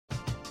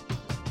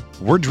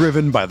We're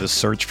driven by the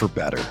search for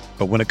better.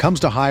 But when it comes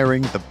to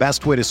hiring, the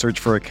best way to search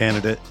for a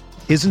candidate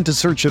isn't to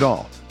search at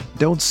all.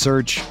 Don't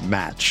search,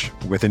 match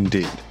with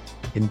Indeed.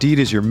 Indeed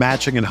is your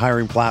matching and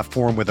hiring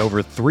platform with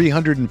over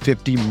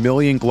 350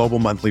 million global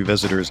monthly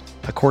visitors,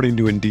 according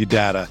to Indeed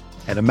data,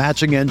 and a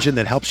matching engine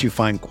that helps you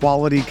find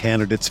quality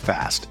candidates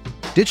fast.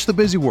 Ditch the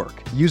busy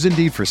work. Use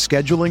Indeed for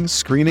scheduling,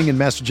 screening, and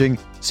messaging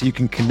so you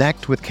can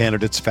connect with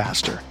candidates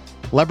faster.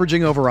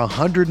 Leveraging over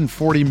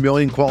 140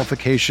 million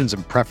qualifications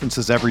and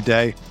preferences every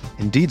day,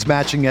 Indeed's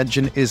matching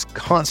engine is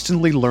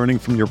constantly learning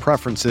from your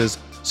preferences,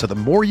 so the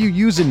more you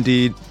use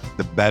Indeed,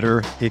 the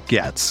better it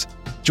gets.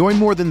 Join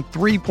more than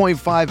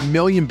 3.5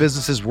 million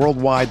businesses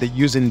worldwide that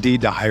use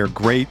Indeed to hire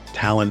great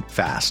talent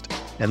fast.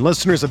 And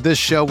listeners of this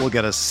show will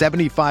get a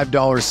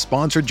 $75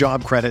 sponsored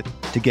job credit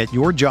to get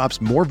your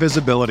jobs more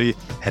visibility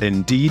at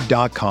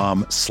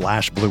Indeed.com/Blue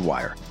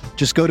Wire.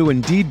 Just go to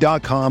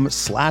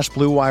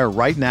Indeed.com/Blue Wire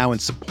right now and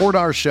support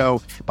our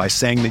show by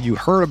saying that you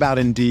heard about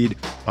Indeed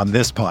on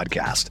this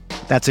podcast.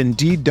 That's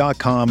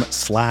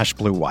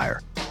Indeed.com/Blue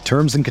Wire.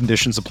 Terms and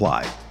conditions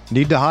apply.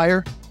 Need to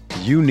hire?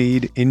 You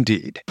need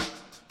Indeed.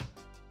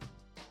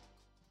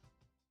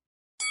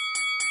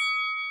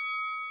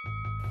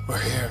 We're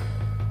here.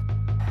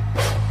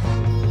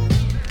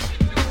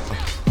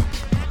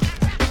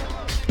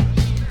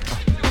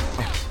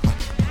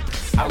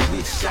 I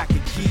wish I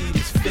could give you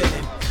this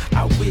feeling.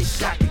 I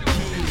wish I could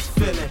give you this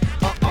feeling.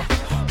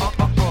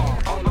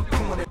 On the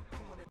corner.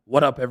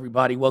 What up,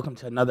 everybody? Welcome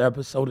to another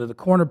episode of the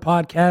Corner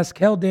Podcast.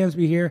 Kel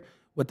Dansby here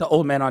with the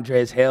old man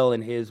Andreas Hale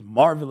and his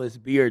marvelous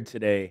beard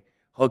today.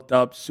 Hooked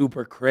up,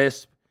 super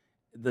crisp.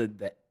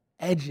 The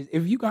edges.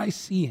 If you guys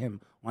see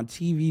him on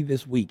TV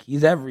this week,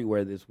 he's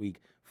everywhere this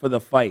week for the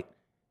fight.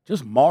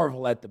 Just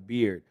marvel at the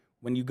beard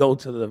when you go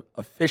to the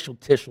official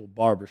Tishel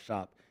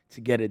barbershop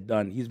to get it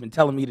done. He's been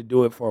telling me to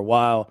do it for a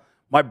while.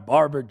 My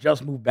barber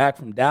just moved back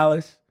from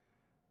Dallas.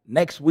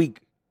 Next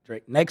week,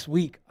 Drake,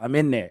 I'm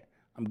in there.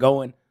 I'm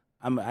going.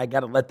 I got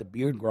to let the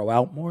beard grow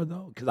out more,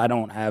 though, because I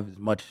don't have as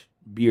much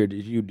beard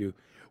as you do.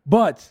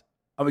 But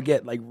I'm going to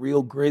get, like,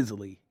 real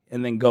grizzly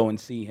and then go and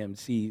see him,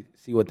 see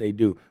what they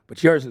do.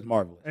 But yours is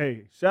marvelous.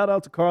 Hey, shout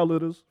out to Carl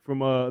Littles from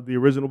the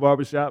original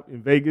barbershop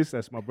in Vegas.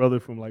 That's my brother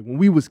from, like, when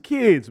we was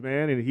kids,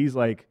 man. And he's,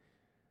 like,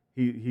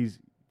 he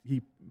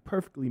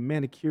perfectly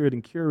manicured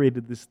and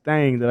curated this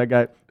thing that I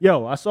got.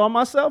 Yo, I saw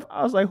myself.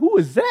 I was like, who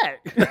is that?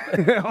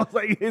 I was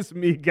like, it's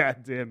me,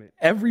 goddammit.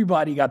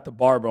 Everybody got the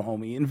barber,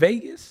 homie. In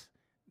Vegas,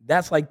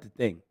 that's like the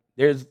thing.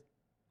 There's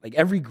like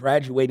every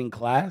graduating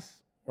class,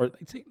 or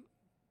I'd say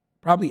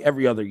probably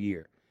every other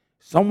year,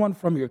 someone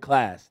from your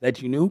class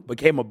that you knew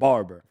became a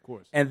barber. Of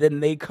course. And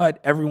then they cut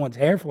everyone's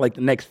hair for like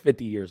the next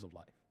 50 years of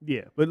life.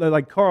 Yeah, but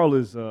like Carl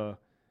is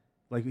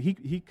like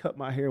he cut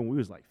my hair when we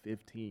was like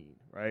 15,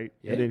 right?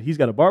 Yeah. And then he's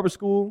got a barber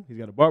school, he's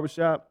got a barber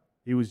shop.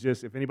 He was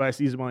just, if anybody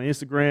sees him on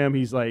Instagram,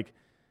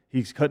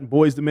 he's cutting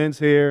boys to men's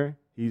hair.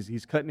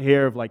 He's cutting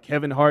hair of like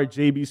Kevin Hart,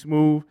 JB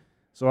Smooth.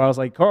 So I was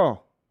like,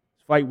 Carl,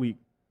 it's fight week,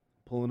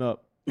 pulling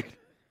up.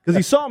 Because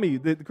he saw me.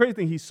 The crazy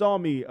thing, he saw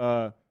me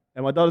at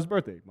my daughter's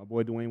birthday. My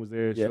boy Dwayne was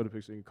there, showed a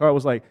picture. And Carl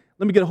was like,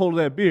 let me get a hold of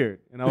that beard.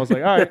 And I was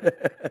like, all right,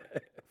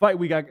 fight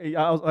week,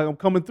 I'm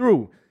coming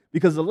through.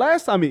 Because the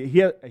last time he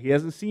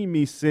hasn't seen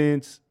me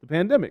since the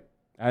pandemic.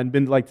 I hadn't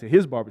been like to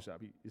his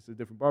barbershop. It's a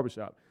different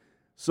barbershop.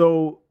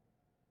 So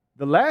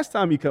the last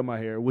time he cut my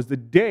hair was the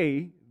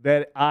day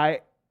that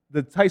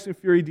the Tyson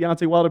Fury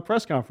Deontay Wilder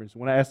press conference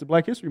when I asked the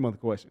Black History Month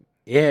question.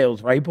 Yeah, it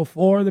was right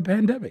before the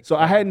pandemic. So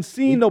I hadn't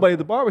seen nobody at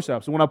the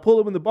barbershop. So when I pulled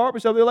up in the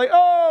barbershop, they're like,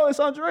 oh,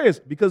 it's Andreas.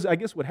 Because I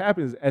guess what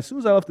happened is as soon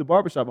as I left the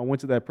barbershop, I went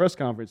to that press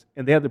conference,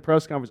 and they had the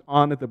press conference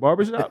on at the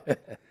barbershop.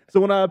 So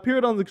when I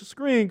appeared on the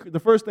screen,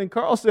 the first thing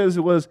Carl says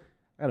was,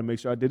 I got to make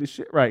sure I did this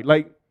shit right.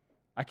 Like,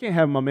 I can't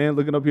have my man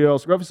looking up here all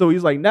scruffy. So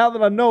he's like, now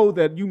that I know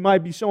that you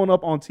might be showing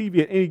up on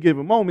TV at any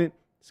given moment,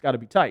 it's got to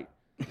be tight.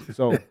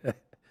 So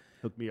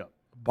hook me up.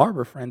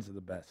 Barber friends are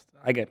the best.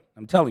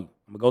 I'm telling you,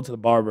 I'm going to go to the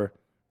barber,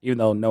 even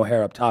though no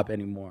hair up top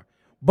anymore.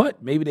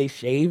 But maybe they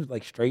shaved,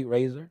 like straight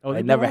razor. Oh,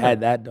 I never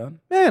had that done.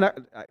 Man,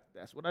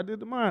 that's what I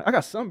did to mine. I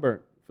got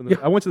sunburnt.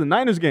 I went to the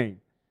Niners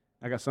game.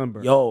 I got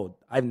sunburned. Yo,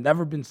 I've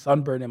never been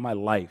sunburned in my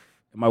life.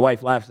 And my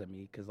wife laughs at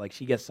me because, like,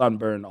 she gets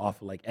sunburned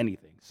off of, like,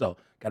 anything. So,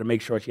 got to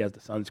make sure she has the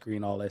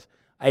sunscreen, all this.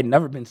 I had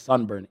never been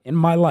sunburned in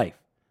my life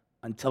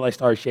until I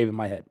started shaving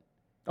my head.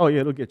 Oh,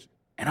 yeah, it'll get you.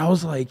 And I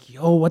was like,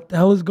 yo, what the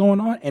hell is going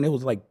on? And it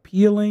was, like,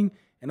 peeling,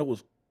 and it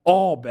was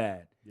all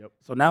bad. Yep.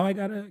 So now I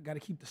gotta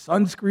keep the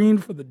sunscreen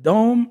for the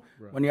dome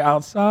when you're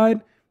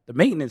outside. The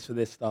maintenance for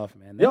this stuff,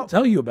 man. They'll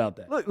tell you about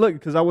that. Look,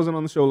 because I wasn't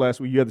on the show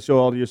last week. You had the show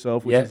all to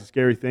yourself, which is a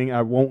scary thing.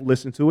 I won't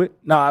listen to it.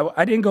 No,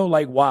 I didn't go,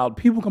 like, wild.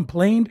 People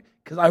complained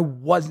because I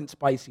wasn't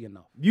spicy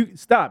enough. You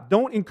stop.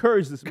 Don't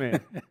encourage this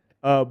man.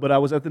 But I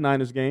was at the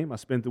Niners game. I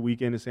spent the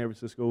weekend in San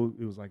Francisco.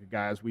 It was like a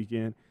guy's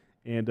weekend.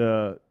 And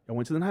I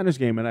went to the Niners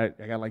game, and I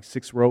got like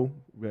 6th row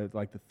at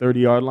like the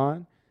 30-yard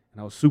line.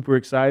 And I was super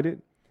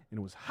excited. And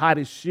it was hot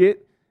as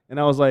shit. And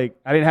I was like,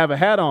 I didn't have a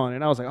hat on.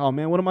 And I was like, oh,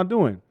 man, what am I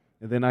doing?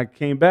 And then I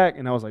came back,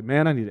 and I was like,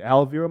 man, I need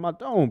aloe vera on my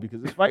dome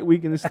because it's fight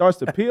week, and it starts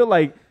to peel.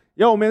 Like,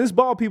 Yo, man, this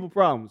bald people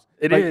problems.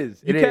 It Like,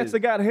 is. You It cats is. that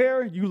got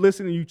hair, you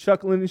listen and you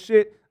chuckling and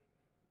shit.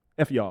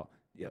 F y'all.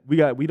 Yeah. We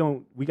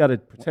got to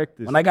protect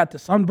this. When I got the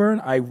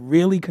sunburn, I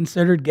really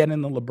considered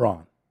getting the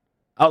LeBron.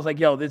 I was like,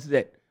 yo, this is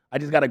it. I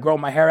just got to grow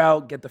my hair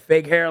out, get the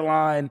fake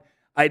hairline.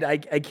 I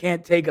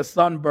can't take a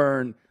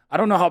sunburn. I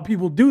don't know how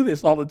people do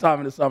this all the time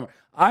in the summer.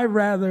 I'd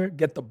rather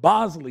get the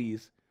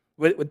Bosleys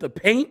with the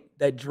paint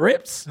that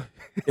drips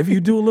if you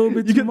do a little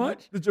bit you too get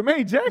much. the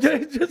Jermaine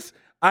Jackson.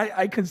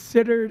 I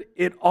considered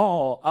it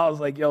all. I was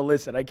like, yo,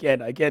 listen, I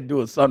can't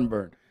do a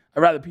sunburn. I'd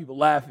rather people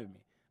laugh at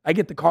me. I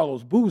get the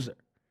Carlos Boozer.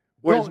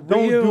 Where it's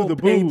Don't real do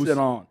the painted booze.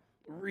 on.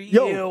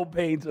 Real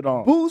painted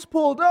on. Booze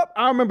pulled up.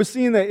 I remember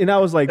seeing that, and I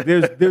was like,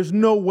 "There's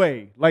no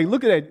way." Like,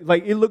 look at that.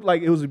 Like, it looked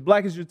like it was as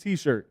black as your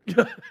T-shirt,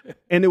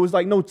 and there was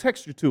like no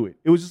texture to it.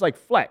 It was just like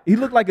flat. He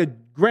looked like a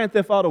Grand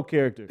Theft Auto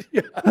character.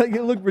 Like,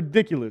 it looked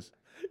ridiculous.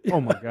 Oh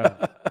my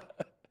god.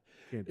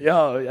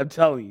 Yo, I'm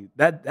telling you,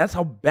 that's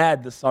how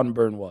bad the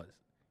sunburn was.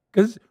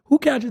 Because who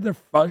catches their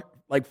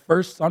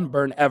first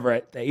sunburn ever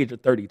at the age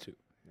of 32?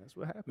 That's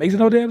what happened. Makes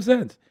no damn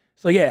sense.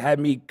 So yeah, it had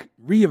me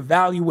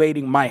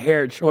reevaluating my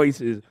hair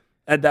choices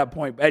at that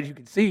point. But as you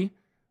can see,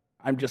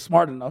 I'm just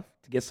smart enough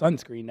to get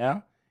sunscreen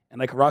now,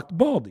 and I can rock the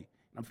baldy.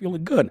 I'm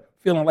feeling good.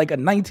 Feeling like a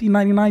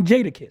 1999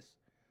 Jadakiss.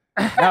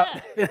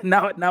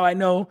 Now I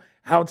know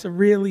how to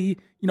really,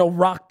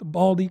 rock the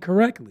baldy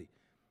correctly.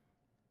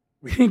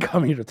 We didn't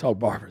come here to talk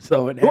barbers,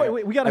 so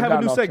Wait, we gotta have a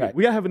new segment. Track.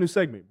 We gotta have a new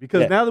segment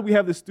because now that we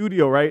have the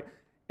studio, right?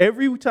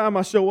 Every time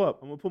I show up,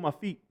 I'm gonna put my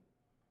feet.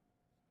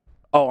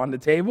 Oh, on the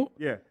table?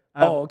 Yeah.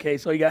 Okay.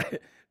 So you got.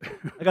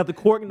 I got the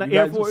cork in the You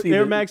Air guys will Force see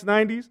Air the- Max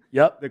 90s.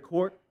 Yep. The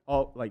cork,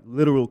 all like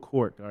literal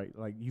cork, all right?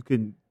 Like you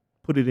can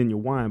put it in your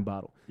wine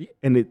bottle, Yeah.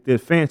 and they're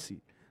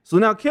fancy. So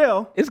now,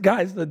 Kel, This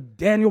guy's the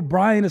Daniel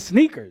Bryan of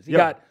sneakers. He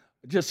got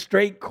just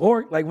straight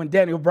cork, like when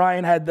Daniel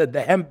Bryan had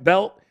the hemp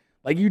belt.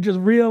 Like you just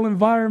real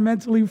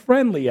environmentally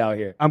friendly out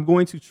here. I'm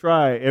going to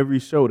try every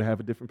show to have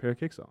a different pair of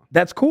kicks on.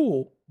 That's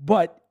cool,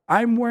 but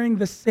I'm wearing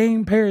the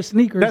same pair of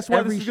sneakers. That's why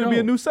every this is show. going to be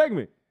a new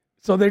segment.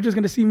 So they're just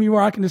gonna see me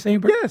rocking the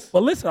same pair. Yes.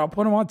 Well, listen, I'll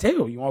put them on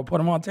table. You want to put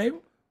them on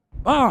table?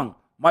 Bong.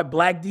 My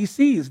black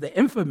DCs, the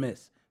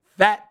infamous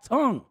fat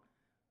tongue,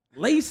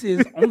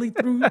 laces only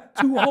through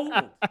 2 holes.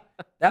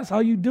 That's how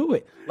you do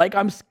it. Like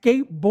I'm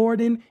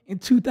skateboarding in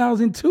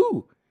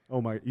 2002.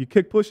 Oh my! You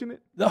kick pushing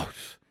it? Oh,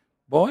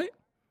 boy.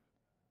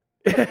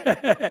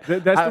 That's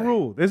the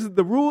rule.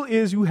 The rule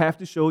is you have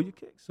to show your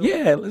kicks. So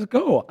Yeah, let's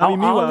go. I mean,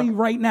 I'll meanwhile- leave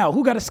right now.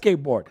 Who got a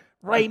skateboard?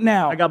 Right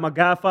now. I got my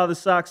Godfather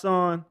socks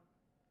on.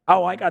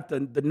 Oh, I got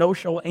the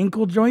no-show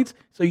ankle joints,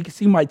 so you can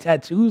see my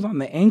tattoos on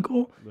the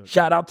ankle.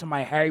 Shout out to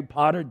my Harry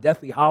Potter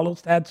Deathly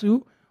Hallows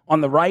tattoo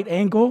on the right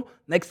ankle.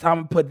 Next time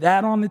I put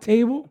that on the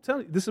table.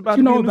 Tell you, this is about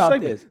You to be know a new about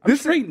segment. this. I'm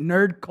straight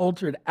nerd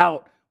cultured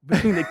out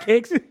between the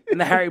kicks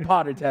and the Harry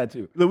Potter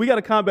tattoo. Look, we got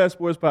a combat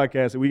sports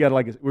podcast, and we got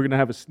we're gonna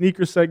have a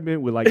sneaker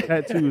segment with like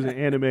tattoos and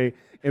anime,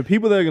 and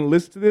people that are gonna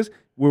listen to this.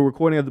 We're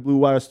recording at the Blue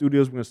Wire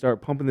Studios. We're gonna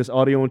start pumping this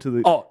audio into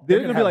the. Oh, they're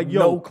gonna gonna be have like, "Yo,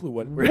 no clue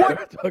what we're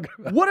talking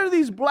about." what are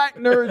these black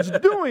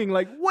nerds doing?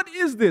 Like, what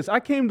is this? I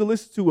came to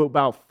listen to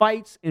about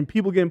fights and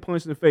people getting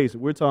punched in the face,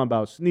 and we're talking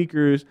about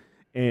sneakers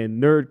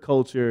and nerd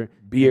culture,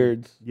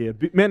 Beards. yeah,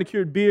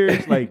 manicured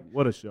beards. Like,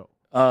 what a show!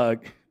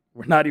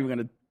 We're not even going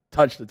to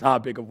touch the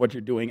topic of what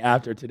you're doing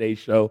after today's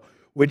show,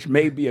 which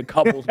may be a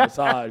couples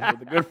massage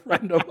with a good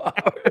friend of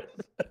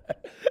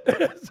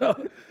ours.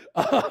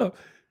 So,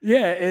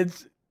 yeah,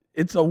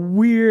 it's a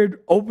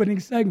weird opening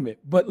segment,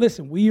 but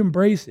listen, we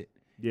embrace it,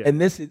 Yeah. and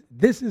this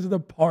is the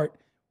part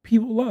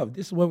people love.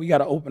 This is what we got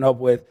to open up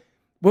with.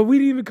 But we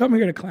didn't even come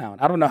here to clown.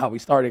 I don't know how we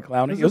started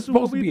clowning. This is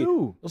what we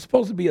do. It was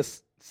supposed to be a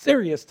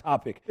serious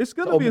topic. It's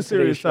gonna to be a open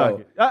serious today's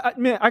show. topic.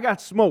 Man, I got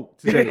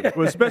smoked today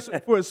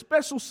for a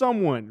special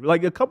someone.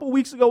 Like a couple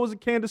weeks ago was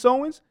it Candace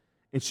Owens,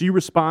 and she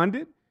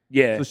responded.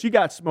 Yeah, So she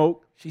got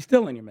smoked. she's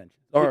still in your mentions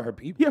or her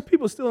people. Yeah,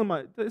 people still in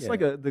my. It's Yeah. like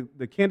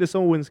the Candace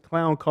Owens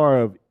clown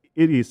car of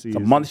idiocy. It's a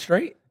month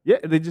straight. Yeah,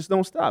 they just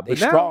don't stop. They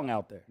But now, strong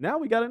out there. Now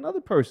we got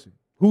another person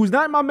who's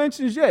not in my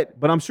mentions yet,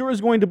 but I'm sure is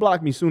going to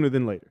block me sooner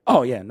than later.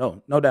 Oh yeah,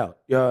 no doubt.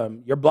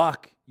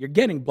 Your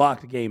getting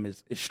blocked game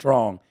is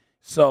strong.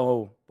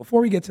 So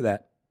before we get to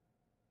that,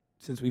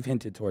 since we've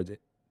hinted towards it,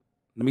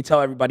 let me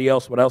tell everybody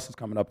else what else is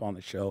coming up on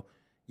the show.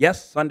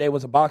 Yes, Sunday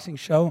was a boxing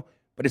show,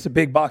 but it's a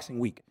big boxing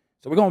week.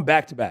 So we're going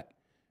back to back.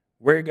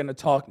 We're going to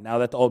talk, now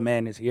that the old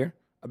man is here,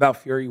 about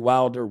Fury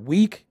Wilder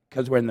week,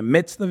 because we're in the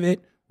midst of it.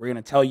 We're going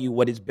to tell you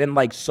what it's been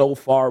like so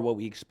far, what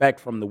we expect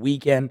from the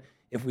weekend,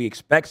 if we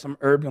expect some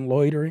urban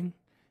loitering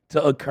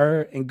to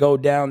occur and go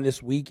down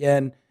this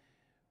weekend.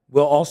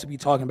 We'll also be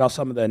talking about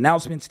some of the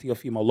announcements.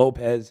 Teofimo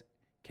Lopez,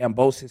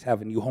 Kambosos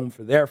have a new home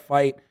for their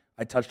fight.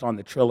 I touched on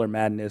the Triller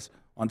madness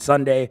on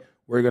Sunday.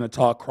 We're going to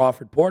talk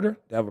Crawford Porter.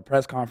 They have a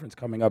press conference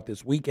coming up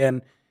this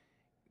weekend.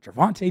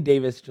 Gervonta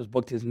Davis just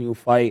booked his new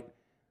fight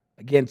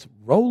against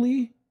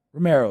Rolly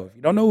Romero. If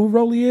you don't know who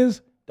Rolly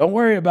is, don't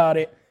worry about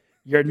it.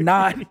 You're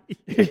not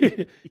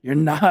you're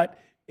not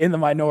in the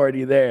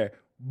minority there.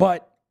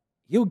 But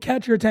he'll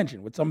catch your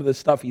attention with some of the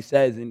stuff he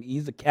says, and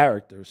he's a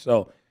character.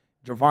 So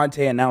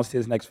Gervonta announced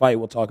his next fight.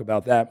 We'll talk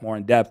about that more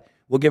in depth.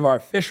 We'll give our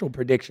official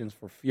predictions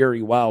for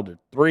Fury Wilder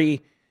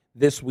 3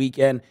 this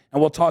weekend.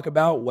 And we'll talk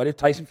about what if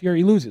Tyson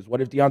Fury loses?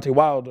 What if Deontay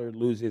Wilder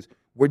loses?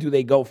 Where do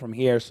they go from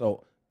here?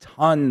 So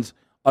tons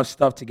of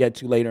stuff to get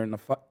to later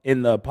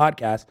in the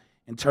podcast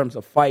in terms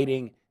of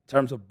fighting, in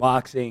terms of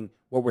boxing,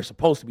 what we're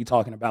supposed to be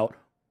talking about.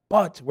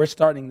 But we're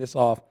starting this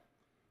off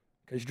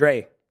because,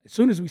 Dre, as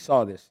soon as we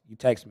saw this, you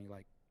text me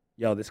like,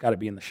 yo, this got to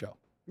be in the show.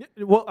 Yeah,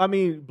 well, I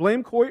mean,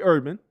 blame Corey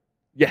Erdman.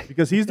 Yeah.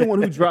 Because he's the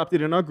one who dropped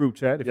it in our group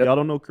chat. If Yep. y'all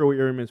don't know, Corey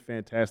Erdman's a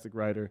fantastic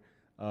writer,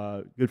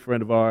 good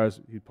friend of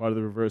ours. He's part of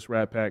the Reverse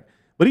Rat Pack.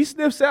 But he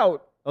sniffs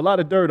out a lot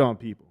of dirt on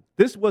people.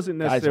 This wasn't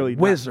necessarily Guy's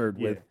a wizard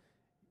yeah.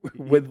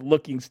 with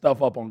looking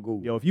stuff up on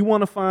Google. Yo, if you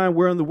want to find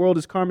where in the world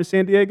is Carmen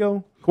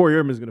Sandiego, Corey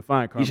Erdman's going to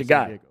find Carmen He's your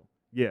Sandiego. guy.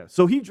 Yeah.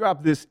 So he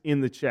dropped this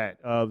in the chat.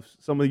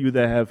 Some of you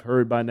that have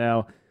heard by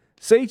now,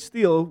 Sage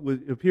Steele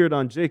appeared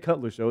on Jay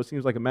Cutler's show. It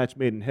seems like a match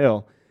made in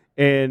hell.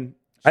 And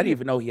I didn't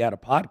even know he had a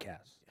podcast.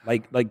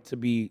 Like to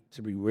be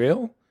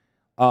real,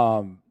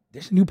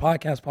 there's a new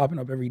podcast popping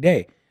up every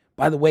day.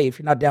 By the way, if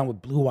you're not down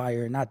with Blue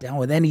Wire, not down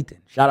with anything,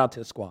 shout out to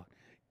the squad.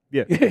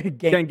 yeah.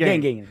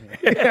 gang.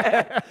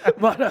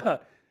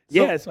 But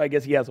so I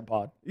guess he has a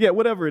pod. Yeah,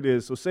 whatever it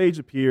is. So Sage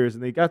appears,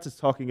 and they got to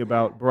talking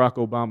about Barack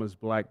Obama's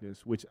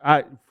blackness, which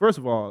first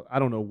of all, I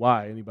don't know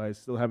why anybody's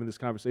still having this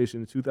conversation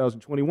in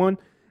 2021.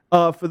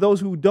 For those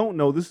who don't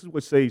know, this is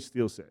what Sage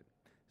Steele said.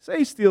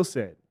 Sage Steele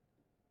said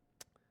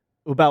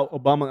about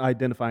Obama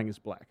identifying as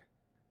black,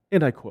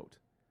 and I quote,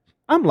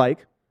 "I'm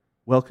like,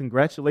 well,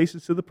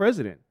 congratulations to the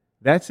president.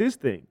 That's his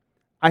thing.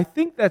 I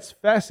think that's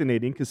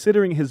fascinating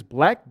considering his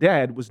black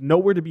dad was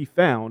nowhere to be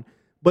found,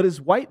 but his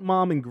white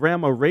mom and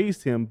grandma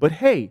raised him. But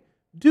hey,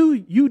 do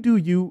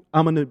you,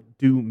 I'm going to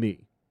do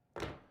me."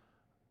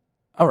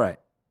 All right.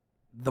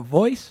 The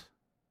voice,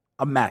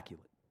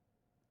 immaculate.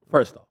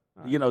 First off,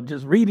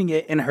 just reading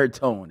it in her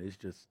tone is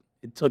just,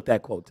 it took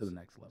that quote to the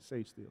next level.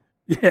 Sage Steele.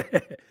 Yeah.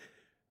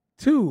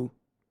 Two,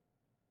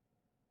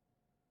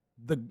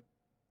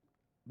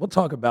 we'll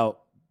talk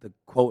about the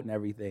quote and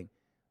everything.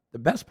 The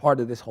best part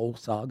of this whole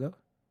saga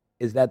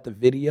is that the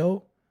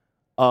video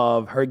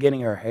of her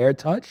getting her hair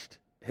touched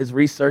has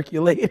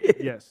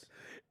recirculated. Yes.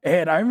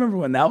 And I remember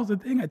when that was a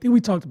thing. I think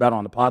we talked about it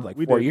on the pod like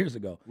We 4 did. years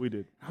ago. We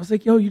did. I was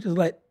like, yo, you just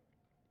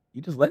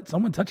let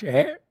someone touch your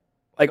hair?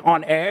 Like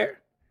on air?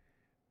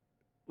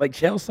 Like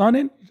Chael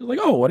Sonnen? You're just like,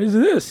 oh, what is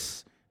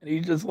this? And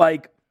he's just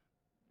like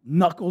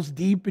knuckles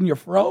deep in your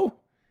fro,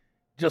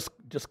 just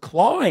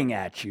clawing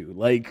at you.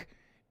 Like,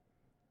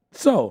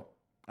 so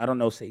I don't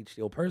know Sage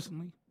Steele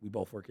personally. We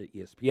both work at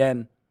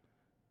ESPN.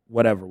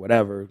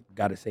 Whatever.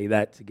 Got to say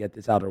that to get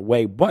this out of the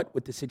way. But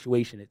with the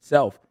situation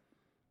itself,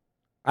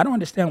 I don't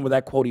understand where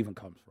that quote even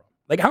comes from.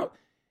 Like, how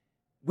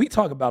we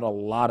talk about a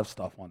lot of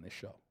stuff on this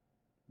show.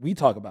 We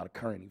talk about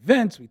current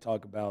events. We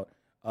talk about,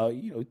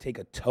 take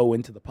a toe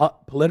into the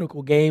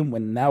political game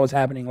when that was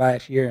happening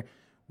last year.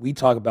 We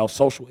talk about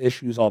social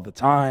issues all the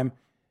time.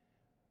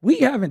 We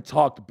haven't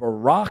talked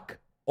Barack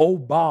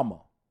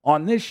Obama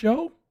on this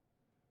show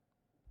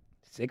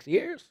 6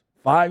 years,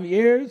 5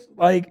 years.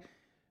 Like,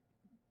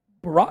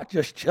 Barack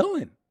just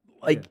chilling.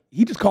 Like,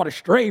 He just caught a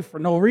stray for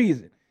no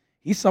reason.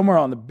 He's somewhere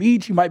on the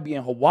beach. He might be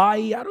in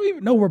Hawaii. I don't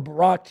even know where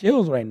Barack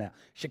chills right now.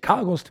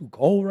 Chicago's too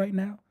cold right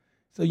now.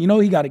 So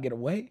he got to get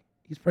away.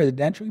 He's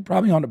presidential. He's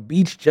probably on the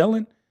beach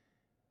chilling,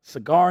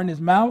 cigar in his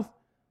mouth,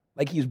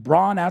 like he's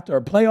Braun after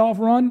a playoff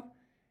run,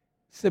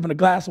 sipping a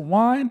glass of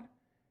wine.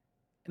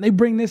 And they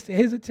bring this to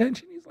his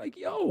attention. He's like,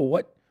 yo,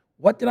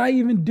 what did I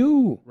even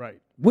do? Right.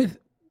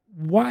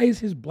 Why is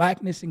his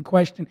blackness in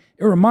question?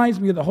 It reminds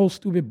me of the whole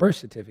stupid birth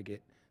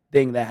certificate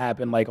thing that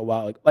happened like a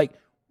while ago. Like,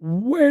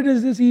 where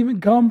does this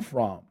even come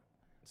from?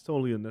 It's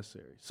totally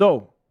unnecessary.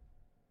 So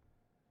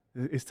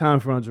it's time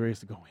for Andreas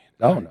to go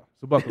in. Oh, no.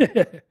 So buckle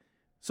up.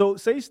 So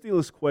Sage Steele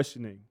is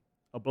questioning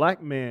a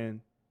black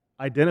man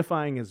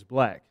identifying as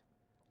black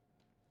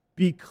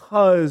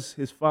because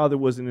his father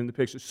wasn't in the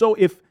picture. So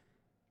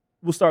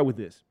we'll start with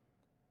this.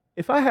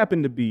 If I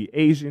happen to be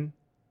Asian,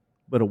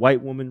 but a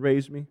white woman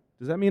raised me,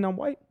 does that mean I'm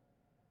white?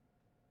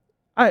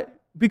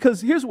 Because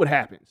here's what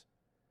happens.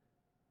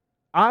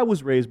 I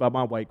was raised by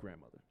my white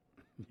grandmother.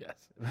 Yes.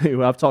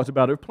 I've talked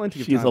about her plenty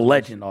of times. She's a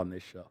legend on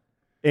this show.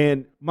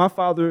 And my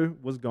father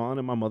was gone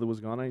and my mother was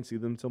gone. I didn't see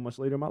them until much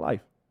later in my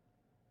life.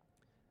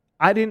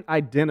 I didn't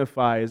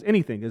identify as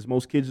anything, as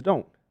most kids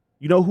don't.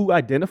 You know who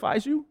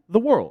identifies you? The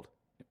world.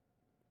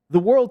 The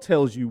world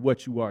tells you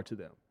what you are to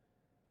them.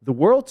 The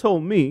world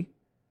told me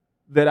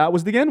that I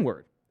was the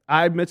N-word.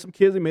 I met some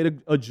kids, they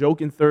made a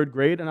joke in third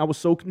grade, and I was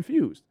so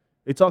confused.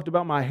 They talked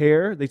about my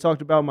hair, they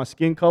talked about my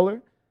skin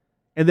color,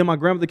 and then my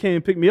grandmother came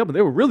and picked me up, and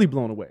they were really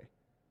blown away,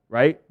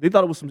 right? They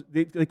thought it was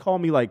they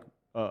called me like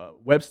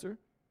Webster,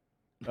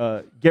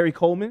 Gary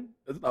Coleman.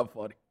 It's not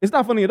funny. It's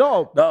not funny at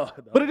all, No.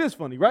 but it is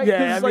funny, right?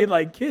 Yeah, I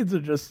mean, kids are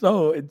just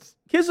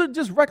kids are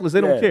just reckless.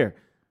 They don't care.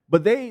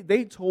 But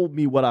they told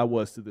me what I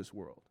was to this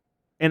world.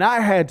 And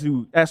I had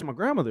to ask my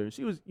grandmother.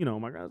 She was, my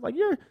grandmother was like,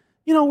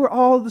 we're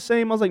all the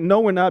same. I was like, no,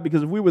 we're not,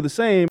 because if we were the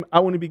same,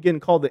 I wouldn't be getting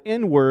called the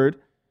N-word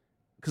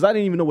because I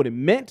didn't even know what it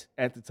meant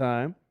at the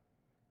time.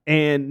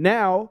 And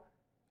now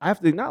I have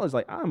to acknowledge,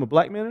 like, I'm a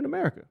black man in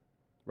America,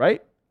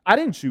 right? I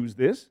didn't choose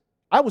this.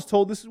 I was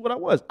told this is what I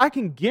was. I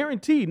can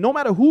guarantee, no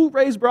matter who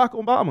raised Barack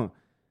Obama,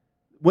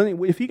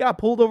 if he got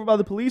pulled over by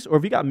the police or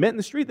if he got met in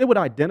the street, they would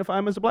identify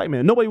him as a black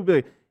man. Nobody would be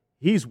like,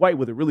 he's white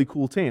with a really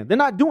cool tan. They're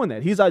not doing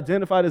that. He's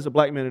identified as a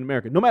black man in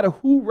America. No matter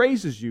who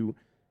raises you,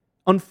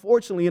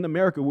 unfortunately, in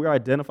America, we're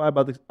identified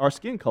by our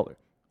skin color,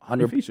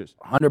 100 features.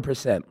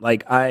 100%.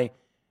 Like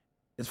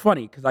it's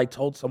funny because I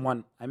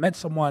met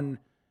someone,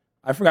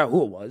 I forgot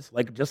who it was,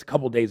 like just a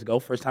couple days ago,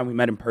 first time we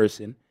met in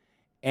person,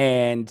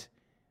 and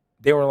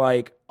they were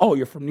like, "Oh,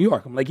 you're from New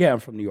York." I'm like, "Yeah, I'm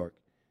from New York."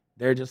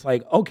 They're just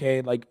like,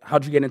 "Okay, like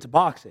how'd you get into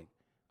boxing?"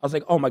 I was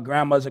like, "Oh, my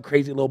grandma's a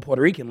crazy little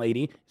Puerto Rican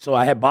lady, so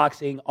I had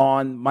boxing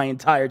on my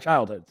entire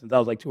childhood since I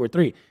was like 2 or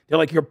 3. They're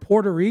like, "You're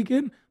Puerto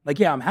Rican?" Like,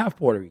 "Yeah, I'm half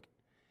Puerto Rican."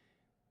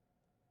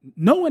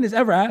 No one has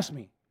ever asked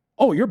me,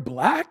 "Oh, you're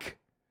black?"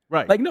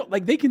 Right. Like, no,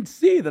 like they can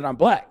see that I'm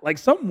black. Like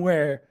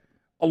somewhere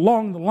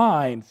along the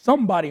line,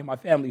 somebody in my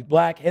family's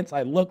black, hence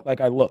I look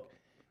like I look.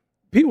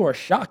 People are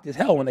shocked as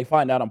hell when they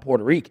find out I'm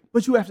Puerto Rican.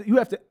 But you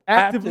have to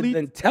actively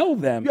then tell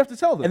them. You have to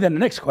tell them. And then the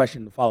next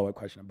question, the follow-up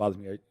question that bothers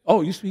me.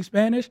 Oh, you speak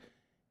Spanish?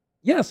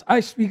 Yes,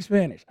 I speak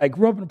Spanish. I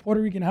grew up in a Puerto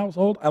Rican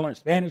household. I learned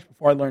Spanish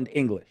before I learned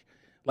English.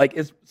 Like,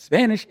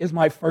 Spanish is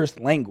my first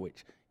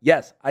language.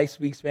 Yes, I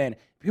speak Spanish.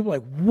 People are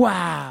like,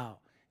 wow.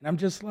 And I'm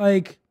just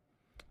like,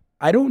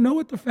 I don't know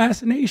what the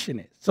fascination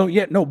is. So,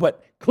 yeah, no,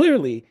 but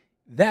clearly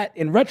that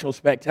in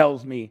retrospect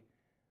tells me,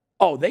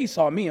 oh, they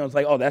saw me and was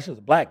like, oh, that's just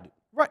a black dude.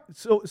 Right.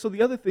 So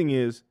the other thing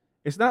is,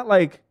 it's not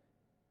like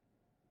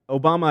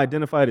Obama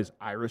identified as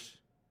Irish,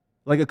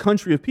 like a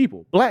country of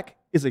people. Black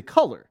is a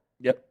color.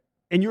 Yep.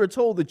 And you're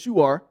told that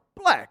you are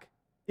black.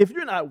 If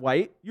you're not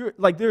white, you're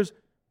like, there's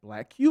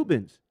black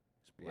Cubans,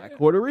 black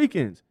Puerto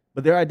Ricans,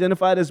 but they're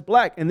identified as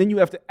black. And then you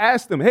have to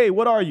ask them, hey,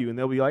 what are you? And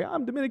they'll be like,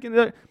 I'm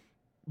Dominican.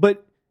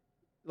 But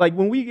like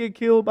when we get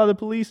killed by the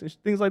police and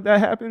things like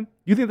that happen,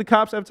 you think the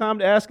cops have time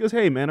to ask us,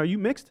 hey, man, are you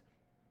mixed?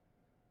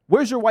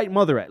 Where's your white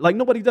mother at? Like,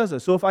 nobody does that.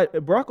 So if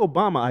Barack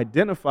Obama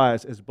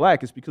identifies as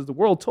black, it's because the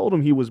world told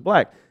him he was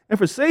black. And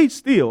for Sage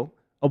Steele,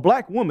 a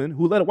black woman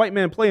who let a white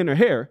man play in her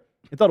hair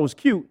and thought it was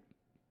cute,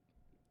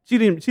 she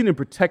didn't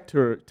protect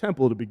her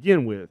temple to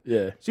begin with.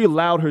 Yeah. She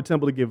allowed her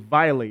temple to get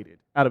violated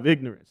out of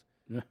ignorance.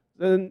 Yeah.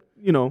 Then,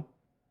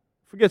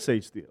 forget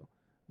Sage Steele.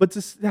 But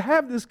to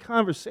have this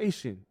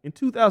conversation in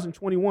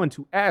 2021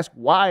 to ask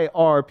why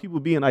are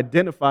people being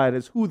identified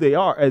as who they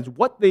are, as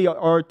what they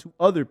are to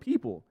other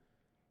people,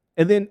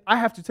 and then I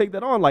have to take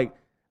that on like,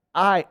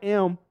 I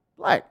am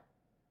black.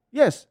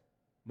 Yes,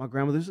 my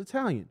grandmother's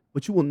Italian,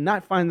 but you will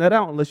not find that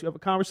out unless you have a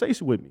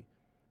conversation with me.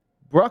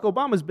 Barack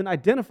Obama's been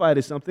identified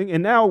as something,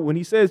 and now when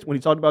he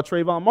talked about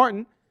Trayvon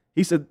Martin,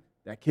 he said,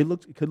 that kid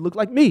could look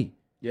like me.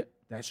 Yeah.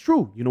 That's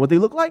true. You know what they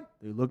look like?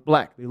 They look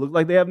black. They look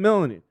like they have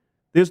melanin.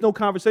 There's no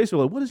conversation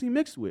like, what is he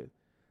mixed with?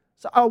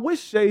 So I wish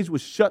Sage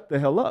would shut the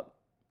hell up.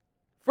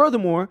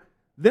 Furthermore,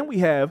 then we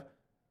have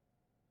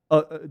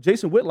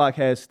Jason Whitlock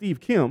has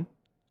Steve Kim,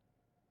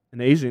 an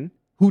Asian,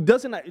 who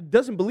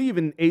doesn't believe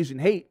in Asian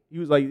hate. He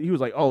was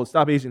like, oh,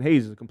 Stop Asian Hate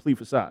is a complete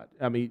facade.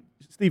 I mean,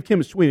 Steve Kim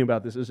is tweeting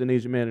about this as an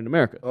Asian man in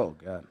America. Oh,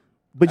 God.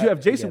 But you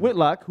have Jason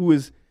Whitlock, who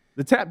is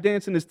the tap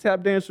dancer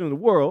in the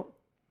world.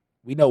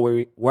 We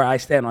know where I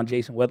stand on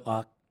Jason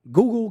Whitlock.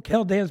 Google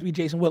Kel Dansby,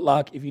 Jason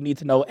Whitlock, if you need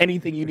to know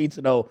anything you need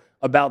to know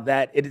about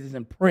that. It is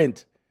in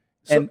print.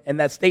 And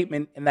that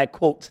statement and that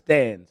quote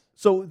stands.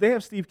 So they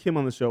have Steve Kim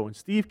on the show, and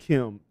Steve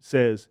Kim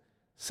says,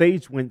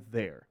 Sage went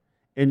there.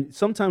 And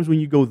sometimes when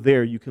you go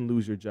there, you can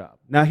lose your job.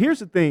 Now, here's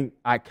the thing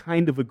I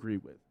kind of agree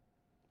with.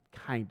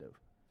 Kind of.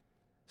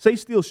 Sage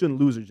Steele shouldn't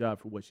lose her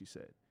job for what she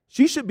said.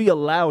 She should be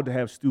allowed to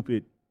have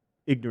stupid,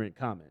 ignorant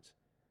comments.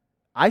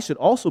 I should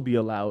also be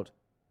allowed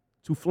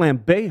to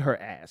flambe her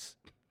ass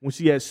when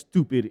she has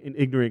stupid and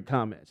ignorant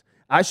comments.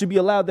 I should be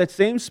allowed that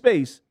same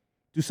space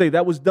to say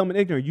that was dumb and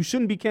ignorant. You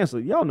shouldn't be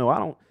canceled. Y'all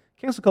know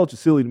cancel culture is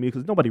silly to me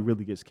because nobody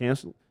really gets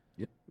canceled.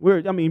 Yep.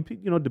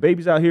 The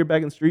baby's out here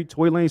back in the street,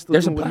 Tory Lane's still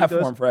There's a doing what he does.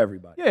 platform for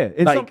everybody. Yeah,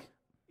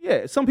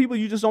 and some people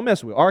you just don't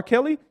mess with. R.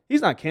 Kelly,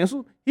 he's not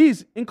canceled.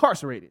 He's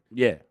incarcerated.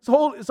 Yeah. It's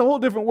a whole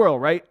different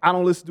world, right? I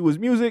don't listen to his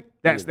music.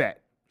 That's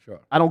that. Sure.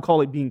 I don't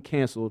call it being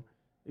canceled.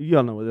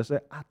 Y'all know what I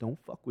said. I don't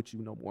fuck with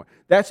you no more.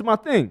 That's my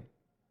thing.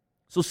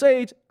 So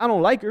Sage, I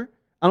don't like her.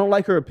 I don't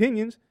like her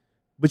opinions,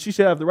 but she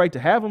should have the right to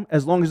have them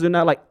as long as they're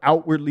not like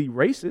outwardly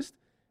racist.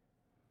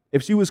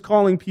 If she was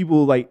calling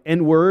people like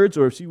N-words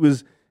or if she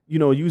was,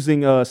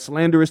 using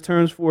slanderous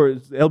terms for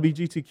the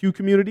LGBTQ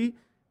community,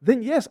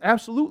 then yes,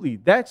 absolutely.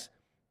 That's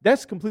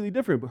completely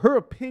different. But her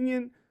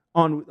opinion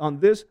on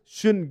this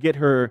shouldn't get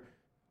her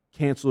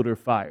canceled or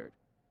fired.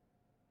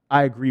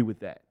 I agree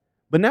with that.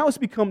 But now it's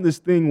become this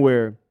thing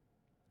where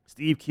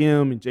Steve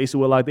Kim and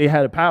Jason Whitlock, they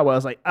had a power. I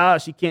was like,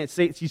 she can't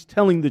say it. She's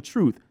telling the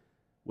truth.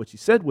 What she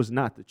said was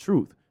not the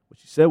truth. What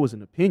she said was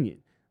an opinion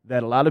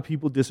that a lot of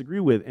people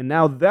disagree with. And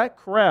now that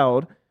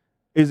crowd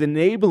is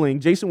enabling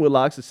Jason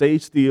Whitlock's, the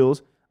Sage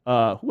Steele's.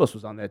 Who else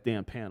was on that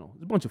damn panel?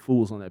 There's a bunch of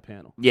fools on that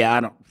panel.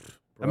 Yeah,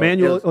 bro.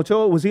 Emmanuel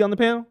Ochoa, was he on the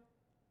panel?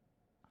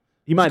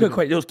 He might have Good been.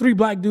 question. There was 3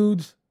 black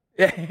dudes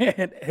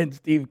and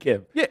Steve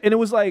Kim. Yeah, and it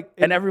was like,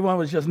 And everyone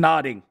was just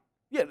nodding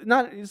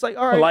it's like,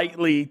 all right.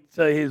 politely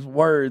to his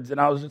words. And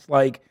I was just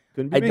like,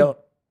 Couldn't be me.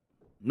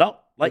 no.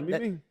 Like,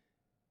 Couldn't be me.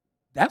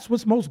 that's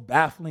what's most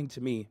baffling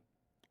to me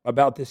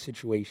about this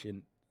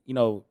situation. You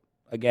know,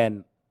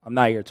 again, I'm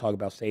not here to talk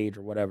about Sage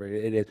or whatever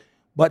it is,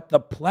 but the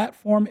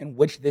platform in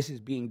which this is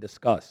being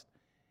discussed.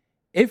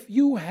 If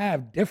you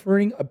have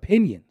differing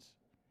opinions,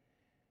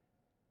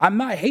 I'm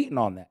not hating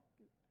on that.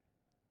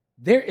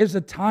 There is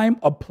a time,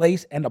 a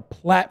place, and a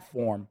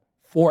platform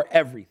for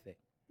everything.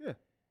 Yeah.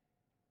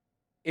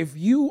 If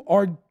you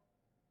are,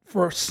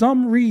 for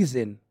some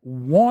reason,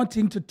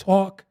 wanting to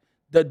talk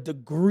the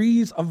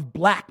degrees of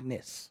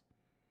blackness,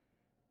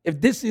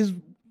 if this is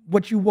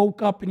what you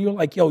woke up and you're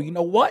like, yo, you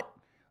know what?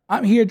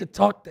 I'm here to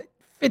talk the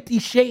 50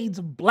 shades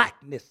of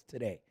blackness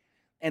today.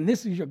 And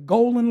this is your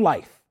goal in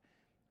life.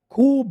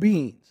 Cool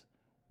beans.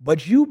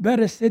 But you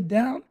better sit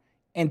down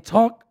and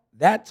talk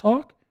that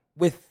talk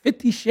with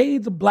 50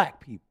 shades of black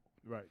people.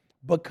 Right.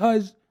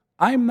 Because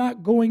I'm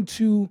not going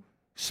to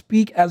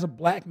speak as a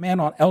black man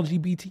on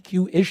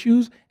LGBTQ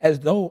issues as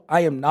though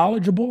I am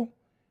knowledgeable,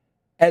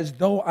 as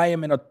though I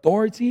am an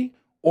authority,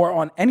 or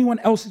on anyone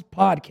else's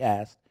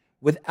podcast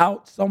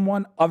without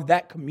someone of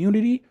that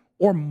community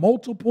or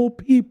multiple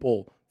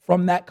people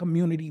from that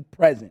community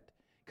present.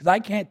 Because I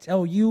can't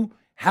tell you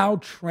how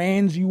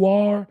trans you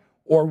are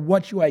or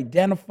what you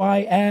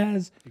identify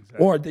as,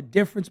 or the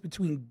difference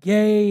between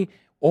gay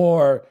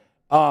or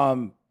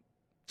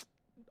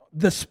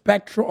the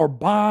spectrum or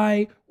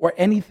bi or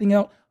anything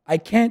else. I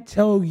can't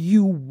tell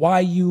you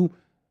why you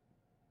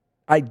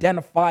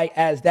identify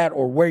as that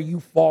or where you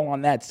fall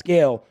on that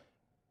scale.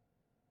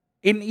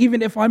 And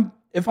even if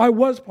I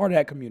was part of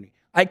that community,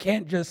 I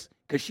can't just,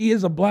 because she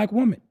is a black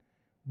woman,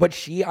 but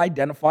she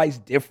identifies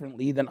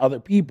differently than other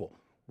people.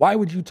 Why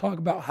would you talk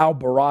about how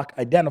Barack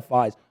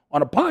identifies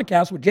on a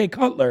podcast with Jay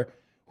Cutler,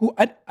 who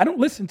I don't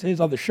listen to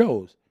his other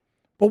shows,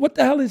 but what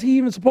the hell is he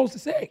even supposed to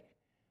say?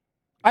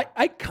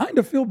 I kind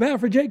of feel bad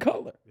for Jay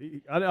Cutler.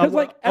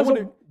 Because as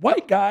a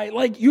white guy,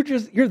 like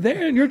you're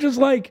there and you're just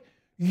like,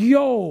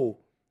 yo,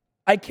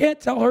 I can't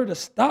tell her to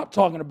stop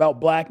talking about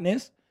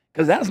blackness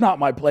because that's not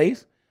my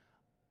place.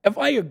 If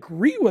I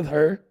agree with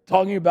her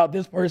talking about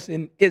this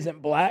person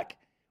isn't black,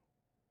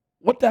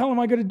 what the hell am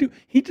I going to do?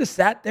 He just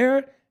sat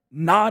there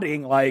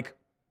nodding like,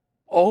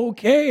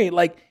 okay.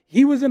 Like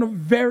he was in a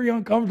very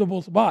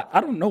uncomfortable spot.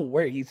 I don't know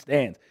where he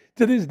stands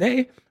to this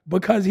day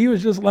because he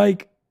was just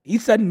like, he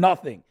said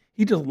nothing.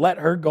 He just let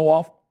her go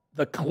off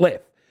the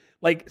cliff.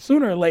 Like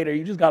sooner or later,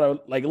 you just got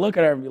to like look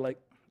at her and be like,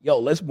 yo,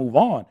 let's move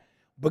on.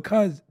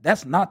 Because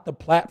that's not the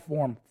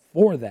platform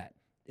for that.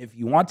 If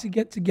you want to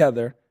get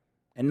together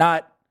and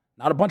not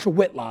a bunch of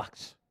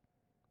Whitlocks,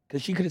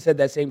 because she could have said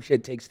that same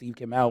shit, take Steve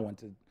Kim out, went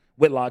to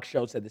Whitlock's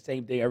show, said the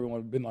same thing. Everyone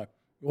would have been like,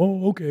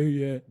 oh, okay,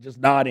 yeah. Just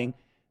nodding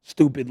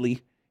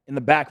stupidly in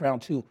the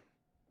background too.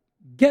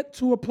 Get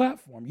to a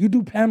platform. You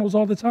do panels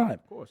all the time.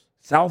 Of course.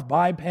 South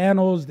by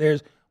panels.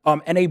 There's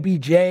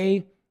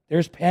NABJ.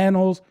 There's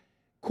panels.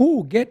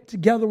 Cool. Get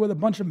together with a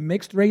bunch of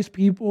mixed race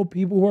people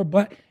who are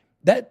black.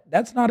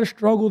 That's not a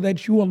struggle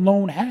that you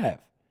alone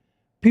have.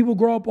 People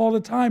grow up all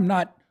the time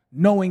not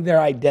knowing their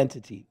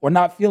identity or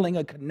not feeling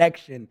a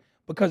connection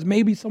because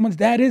maybe someone's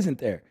dad isn't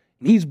there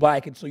and he's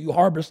black, and so you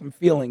harbor some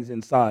feelings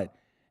inside.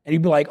 And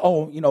you'd be like,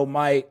 oh, you know,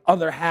 my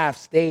other half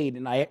stayed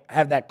and I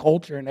have that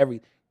culture and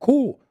everything.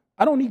 Cool.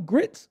 I don't eat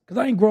grits because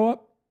I didn't grow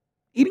up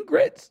eating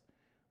grits.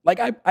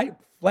 Like I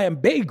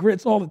flambe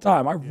grits all the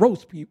time. I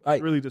roast people.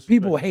 Really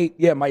people hate,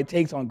 my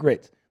takes on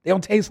grits. They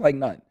don't taste like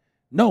nothing.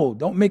 No,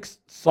 don't mix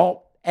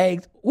salt,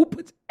 eggs. Who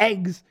puts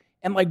eggs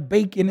and like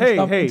bacon and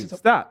stuff? Hey,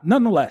 stop.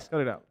 Nonetheless,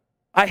 cut it out.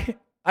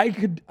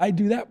 I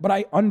do that, but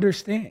I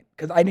understand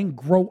because I didn't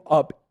grow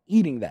up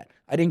eating that.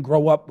 I didn't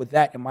grow up with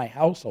that in my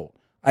household.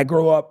 I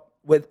grew up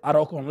with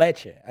arroz con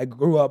leche. I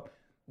grew up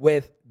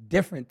with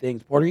different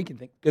things, Puerto Rican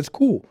things. It's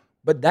cool,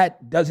 but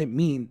that doesn't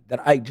mean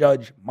that I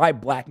judge my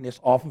blackness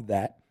off of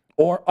that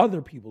or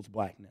other people's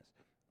blackness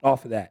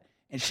off of that.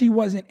 And she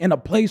wasn't in a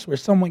place where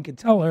someone could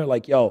tell her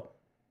like, yo,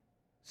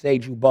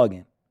 Sage, you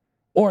bugging.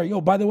 Or,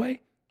 yo, by the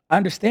way, I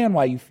understand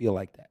why you feel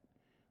like that.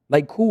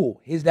 Like, cool,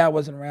 his dad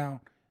wasn't around.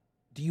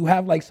 Do you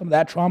have like some of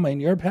that trauma in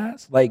your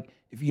past? Like,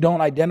 if you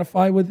don't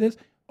identify with this,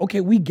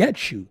 okay, we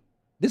get you.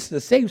 This is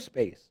a safe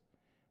space.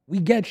 We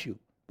get you.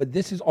 But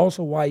this is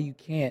also why you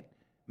can't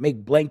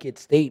make blanket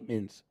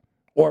statements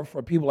or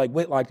for people like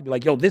Whitlock to be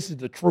like, yo, this is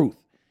the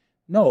truth.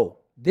 No,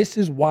 this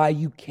is why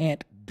you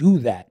can't do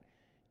that.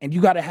 And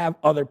you got to have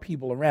other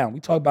people around.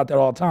 We talk about that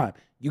all the time.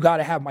 You got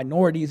to have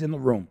minorities in the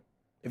room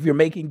if you're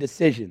making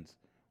decisions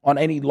on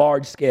any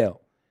large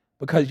scale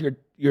because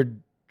you're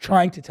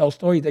trying to tell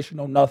stories that you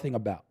know nothing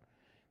about.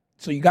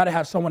 So you got to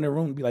have someone in the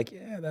room and be like,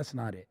 yeah, that's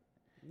not it.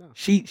 No.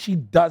 She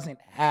doesn't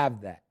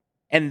have that.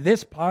 And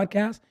this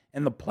podcast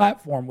and the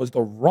platform was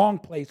the wrong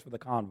place for the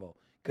convo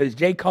because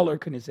Jay Cutler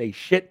couldn't say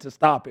shit to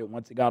stop it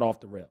once it got off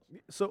the rails.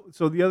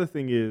 So the other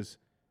thing is,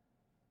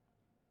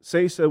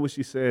 Say said what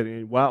she said,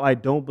 and while I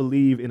don't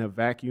believe in a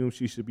vacuum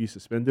she should be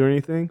suspended or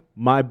anything,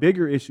 my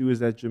bigger issue is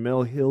that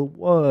Jemele Hill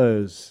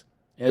was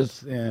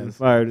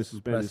fired or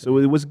suspended. So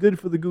it was good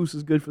for the goose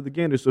is good for the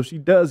gander. So if she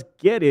does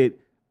get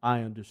it,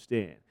 I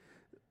understand.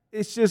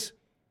 It's just,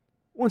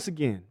 once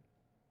again,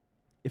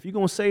 if you're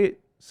going to say it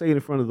in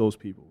front of those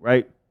people,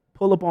 right?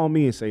 Pull up on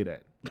me and say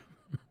that.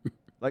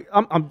 Like,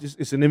 I'm just,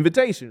 it's an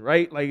invitation,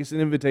 right? Like, it's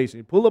an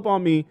invitation. Pull up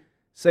on me,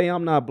 say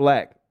I'm not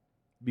black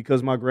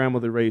because my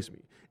grandmother raised me.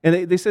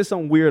 And they said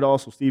something weird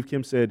also. Steve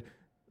Kim said,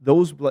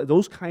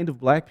 those kind of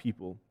black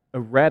people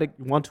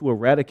want to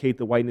eradicate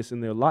the whiteness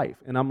in their life.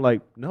 And I'm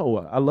like, no,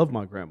 I love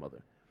my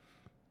grandmother.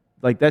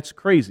 Like, that's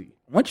crazy.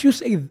 Once you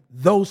say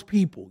those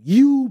people,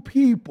 you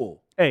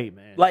people. Hey,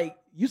 man. Like,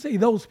 you say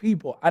those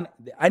people.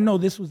 I know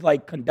this was,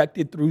 like,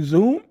 conducted through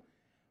Zoom,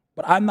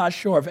 but I'm not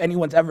sure if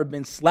anyone's ever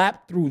been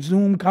slapped through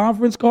Zoom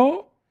conference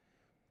call.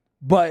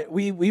 But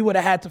we would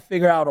have had to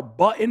figure out a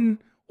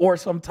button or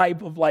some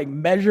type of, like,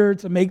 measure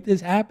to make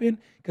this happen.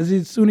 Because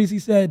as soon as he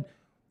said,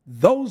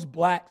 those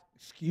black,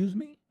 excuse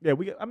me? Yeah,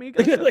 you got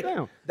to shut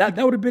down. That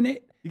would have been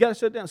it. You got to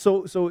shut down.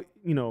 So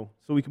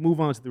we can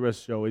move on to the rest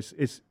of the show.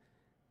 It's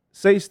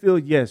say still,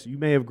 yes, you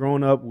may have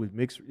grown up with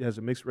as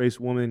a mixed race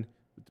woman,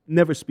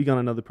 never speak on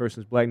another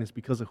person's blackness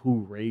because of who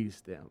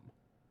raised them.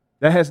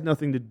 That has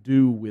nothing to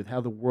do with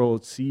how the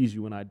world sees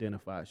you and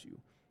identifies you.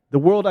 The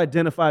world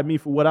identified me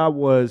for what I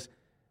was,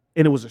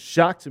 and it was a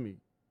shock to me.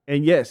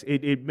 And yes,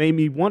 it made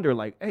me wonder,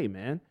 like, hey,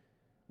 man,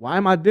 why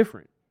am I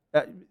different?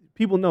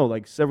 People know,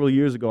 like, several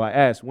years ago, I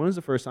asked, when was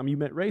the first time you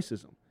met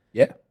racism?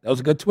 Yeah, that was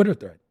a good Twitter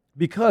thread.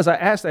 Because I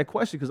asked that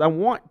question because I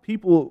want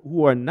people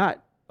who are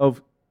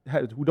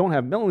who don't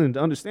have melanin to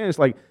understand. It's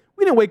like,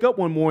 we didn't wake up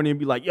one morning and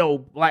be like,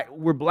 yo,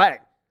 we're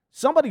black.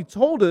 Somebody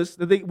told us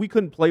that we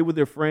couldn't play with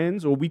their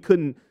friends, or we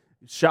couldn't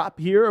shop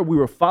here, or we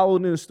were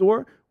followed in a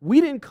store. We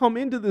didn't come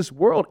into this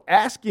world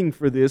asking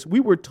for this.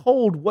 We were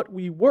told what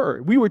we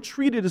were. We were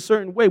treated a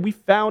certain way. We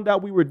found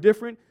out we were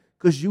different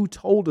because you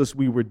told us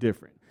we were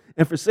different.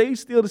 And for Sage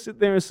Steele to sit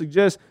there and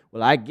suggest,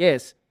 well, I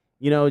guess,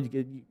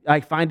 I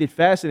find it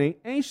fascinating.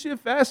 Ain't shit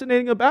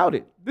fascinating about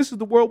it. This is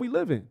the world we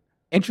live in.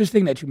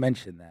 Interesting that you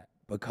mentioned that,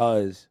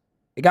 because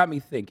it got me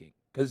thinking.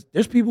 Because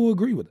there's people who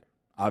agree with her,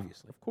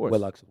 obviously. Of course.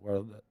 Willock's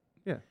world.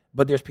 Yeah.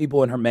 But there's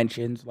people in her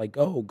mentions like,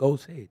 go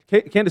Sage.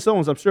 Candace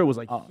Owens, I'm sure, was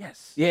like,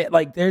 yes. Yeah,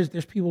 like there's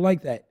people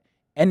like that.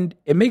 And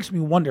it makes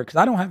me wonder, because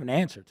I don't have an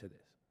answer to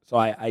this. So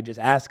I just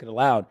ask it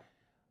aloud.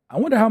 I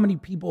wonder how many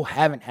people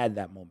haven't had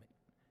that moment.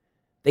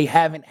 They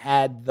haven't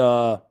had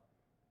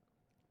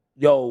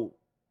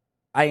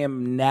I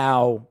am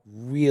now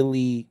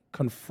really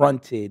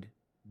confronted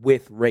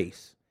with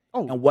race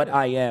and what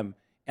I am.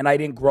 And I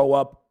didn't grow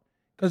up,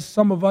 because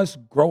some of us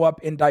grow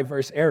up in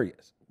diverse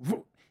areas.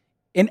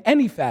 In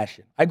any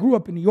fashion. I grew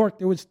up in New York.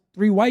 There was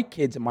 3 white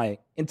kids in my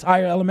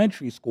entire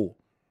elementary school.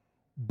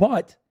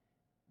 But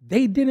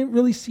they didn't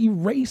really see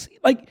race.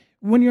 Like,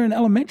 when you're in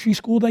elementary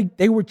school, like,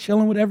 they were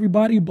chilling with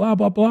everybody, blah,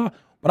 blah, blah.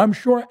 But I'm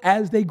sure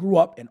as they grew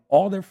up and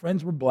all their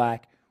friends were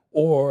black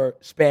or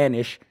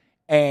Spanish,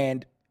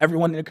 and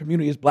everyone in the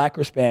community is black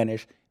or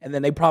Spanish, and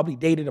then they probably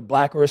dated a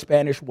black or a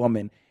Spanish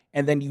woman,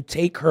 and then you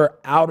take her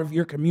out of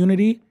your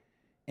community,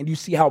 and you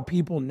see how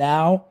people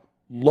now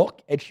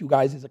look at you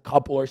guys as a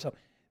couple or something.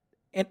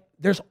 And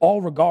there's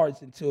all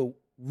regards until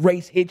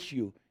race hits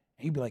you.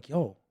 And you'd be like,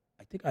 yo,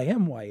 I think I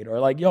am white. Or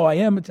like, yo, I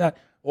am Italian.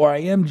 Or I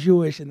am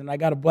Jewish, and then I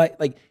got a black.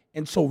 Like,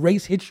 and so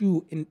race hits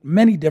you in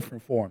many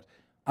different forms.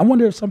 I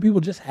wonder if some people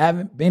just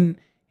haven't been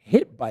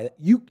hit by it.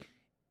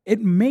 It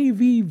may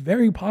be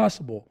very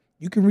possible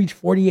you can reach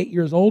 48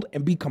 years old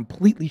and be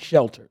completely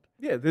sheltered.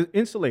 Yeah, they're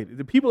insulated.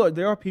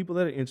 There are people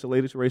that are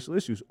insulated to racial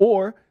issues,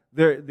 or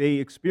they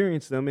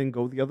experience them and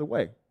go the other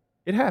way.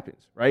 It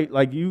happens, right?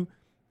 Like,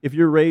 if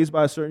you're raised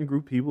by a certain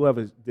group of people who have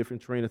a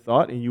different train of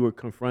thought, and you were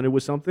confronted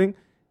with something,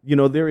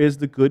 there is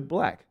the good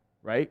black,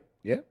 right?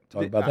 Yeah,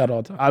 talk about that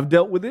all the time. I've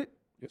dealt with it.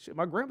 Shit,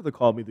 my grandmother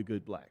called me the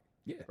good black.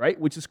 Yeah. Right?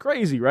 Which is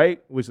crazy,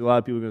 right? Which a lot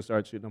of people are going to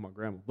start shitting on my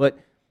grandma. But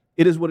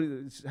it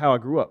is how I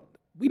grew up.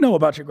 We know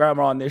about your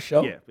grandma on this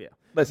show. Yeah.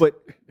 But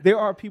there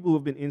are people who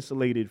have been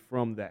insulated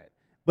from that.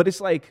 But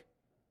it's like,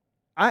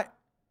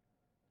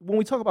 when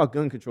we talk about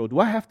gun control, do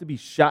I have to be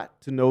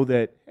shot to know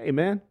that, hey,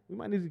 man, we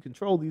might need to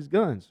control these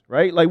guns,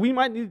 right? Like, we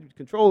might need to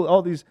control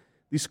all these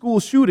school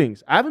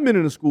shootings. I haven't been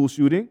in a school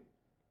shooting,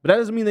 but that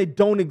doesn't mean they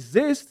don't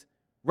exist.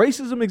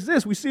 Racism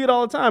exists. We see it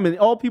all the time, and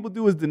all people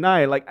do is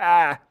deny it. Like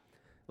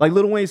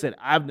Lil Wayne said,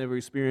 I've never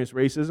experienced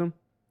racism.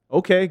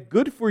 Okay,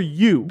 good for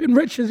you. You've been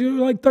rich since you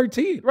were like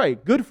 13.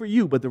 Right, good for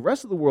you, but the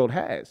rest of the world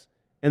has.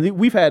 And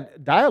we've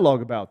had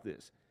dialogue about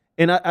this.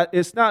 And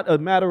it's not a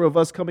matter of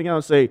us coming out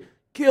and say,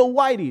 kill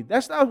Whitey.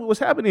 That's not what's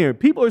happening here.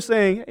 People are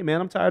saying, hey, man,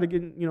 I'm tired of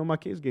getting, my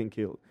kids getting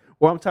killed.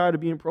 Or I'm tired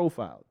of being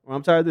profiled. Or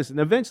I'm tired of this. And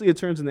eventually it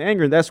turns into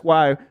anger, and that's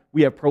why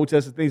we have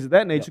protests and things of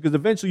that nature, because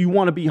eventually you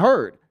want to be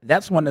heard.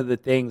 That's one of the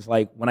things,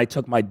 like, when I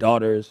took my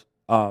daughters,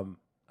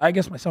 I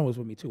guess my son was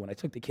with me too. When I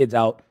took the kids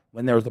out,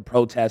 when there was the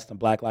protest and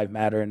Black Lives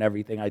Matter and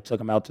everything, I took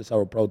them out to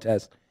several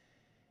protests.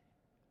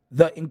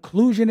 The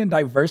inclusion and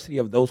diversity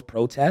of those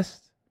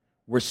protests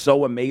were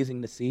so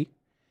amazing to see,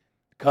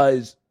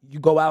 because you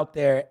go out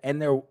there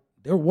and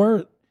there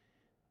were,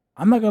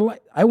 I'm not going to lie,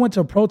 I went to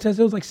a protest,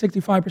 it was like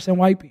 65%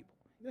 white people.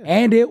 Yeah.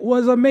 And it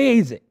was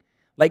amazing.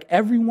 Like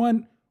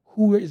everyone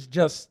who is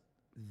just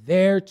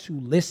there to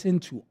listen,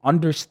 to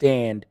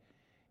understand,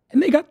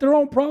 and they got their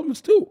own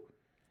problems too.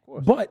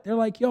 But they're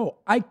like, yo,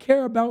 I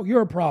care about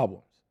your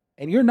problems.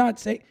 And you're not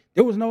saying,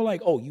 there was no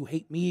like, oh, you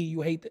hate me,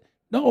 you hate that.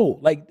 No,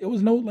 like there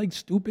was no like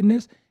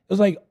stupidness. It was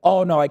like,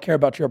 oh no, I care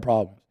about your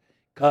problems.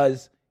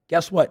 Because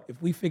guess what?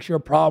 If we fix your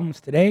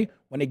problems today,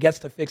 when it gets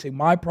to fixing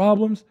my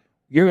problems,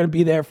 you're going to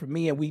be there for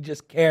me, and we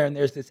just care, and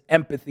there's this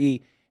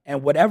empathy.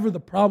 And whatever the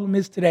problem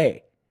is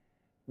today,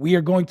 we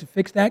are going to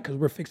fix that because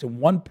we're fixing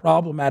one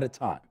problem at a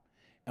time.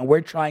 And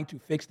we're trying to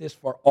fix this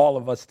for all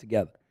of us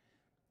together.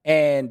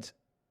 And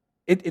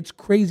it's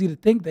crazy to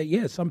think that,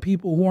 yeah, some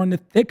people who are in the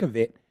thick of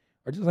it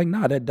are just like,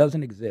 nah, that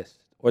doesn't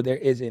exist, or there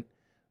isn't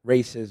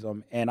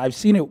racism. And I've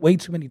seen it way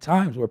too many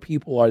times where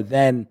people are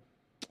then,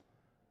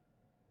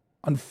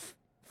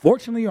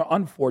 fortunately or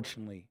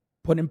unfortunately,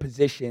 put in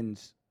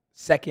positions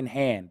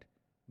secondhand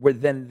where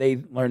then they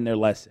learn their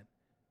lesson.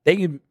 They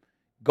can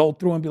go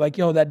through and be like,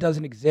 yo, that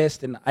doesn't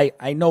exist. And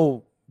I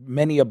know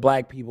many of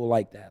black people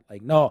like that.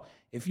 Like, no,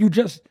 if you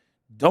just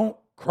don't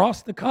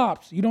cross the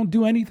cops, you don't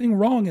do anything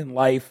wrong in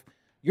life,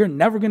 you're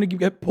never going to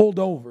get pulled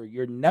over.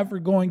 You're never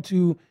going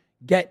to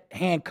get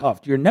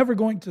handcuffed. You're never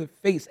going to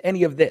face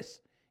any of this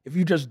if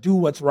you just do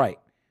what's right.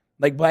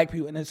 Like black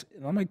people, and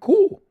I'm like,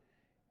 cool.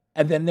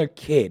 And then their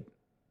kid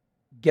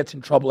gets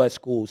in trouble at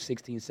school,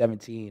 16,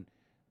 17,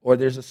 or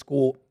there's a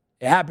school,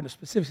 it happened in a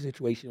specific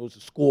situation, it was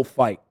a school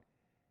fight,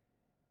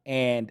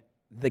 and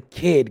the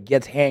kid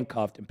gets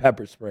handcuffed and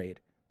pepper sprayed.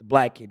 The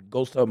black kid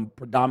goes to a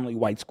predominantly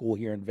white school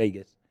here in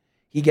Vegas.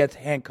 He gets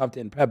handcuffed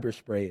and pepper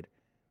sprayed.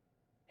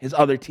 His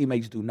other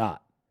teammates do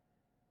not.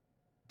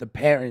 The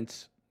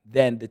parents,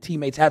 then the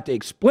teammates have to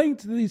explain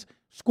to these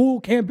school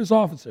campus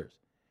officers,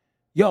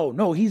 yo,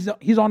 no, he's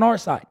on our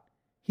side.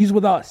 He's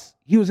with us.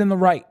 He was in the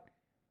right.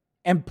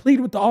 And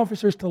plead with the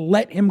officers to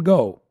let him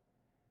go.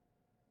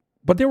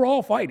 But they were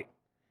all fighting.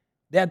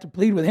 They had to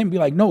plead with him, be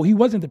like, no, he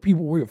wasn't the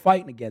people we were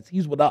fighting against.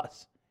 He's with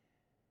us.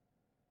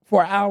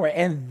 For an hour,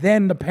 and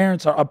then the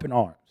parents are up in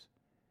arms.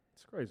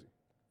 It's crazy.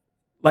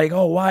 Like,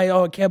 oh, why?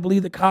 Oh, I can't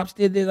believe the cops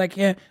did this. I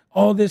can't.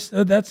 All this,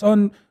 that's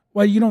on.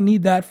 Well, you don't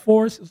need that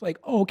force. It's like,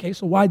 oh, okay,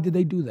 so why did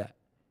they do that?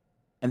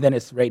 And then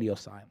it's radio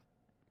silent.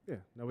 Yeah,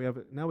 now we have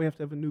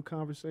to have a new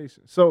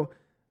conversation. So,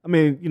 I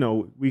mean, you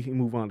know, we can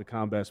move on to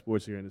combat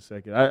sports here in a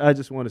second. I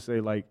just want to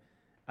say, like,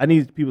 I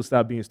need people to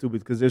stop being stupid,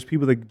 because there's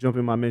people that jump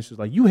in my mentions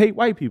like, you hate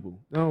white people.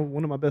 No,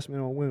 one of my best men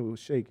on women was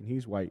Shake, and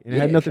he's white. And it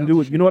had nothing to do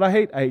with, you know what I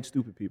hate? I hate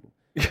stupid people.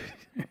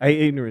 I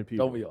hate ignorant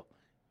people. Don't we all?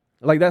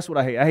 Like, that's what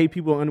I hate. I hate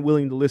people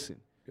unwilling to listen.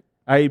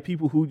 I hate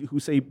people who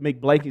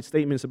make blanket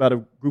statements about a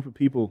group of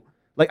people.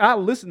 Like,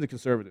 I'll listen to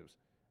conservatives.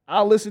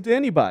 I'll listen to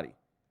anybody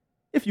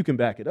if you can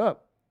back it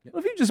up. But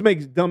if you just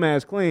make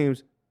dumbass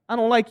claims, I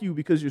don't like you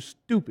because you're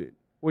stupid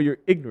or you're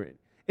ignorant.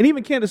 And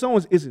even Candace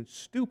Owens isn't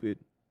stupid,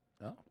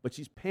 but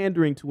she's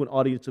pandering to an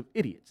audience of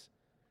idiots.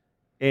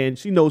 And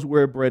she knows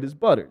where bread is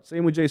buttered.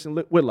 Same with Jason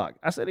Whitlock.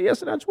 I said it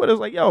yesterday on Twitter. I was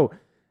like, yo,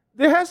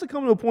 there has to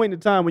come to a point in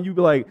time when you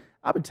be like,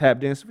 I've been tap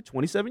dancing for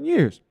 27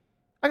 years.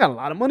 I got a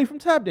lot of money from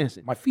tap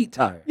dancing. My feet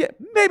tired. Yeah,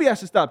 maybe I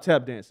should stop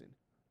tap dancing.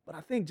 But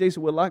I think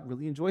Jason Whitlock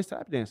really enjoys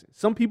tap dancing.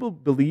 Some people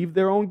believe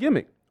their own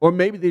gimmick, or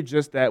maybe they're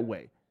just that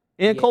way.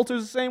 Ann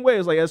Coulter's the same way.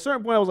 It's like, at a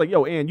certain point, I was like,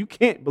 yo, Ann, you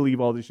can't believe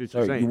all this shit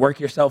you're saying. You work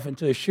yourself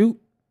into a shoot,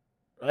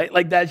 right?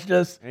 Like, that's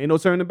just... Ain't no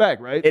turning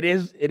back, right? It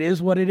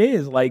is what it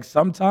is. Like,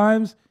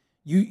 sometimes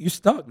you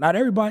stuck. Not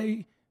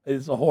everybody...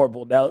 It's a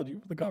horrible analogy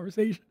for the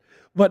conversation.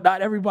 But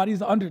not everybody's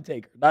the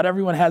Undertaker. Not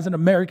everyone has an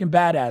American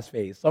badass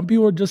face. Some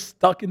people are just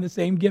stuck in the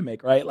same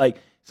gimmick, right? Like,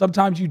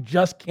 sometimes you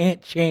just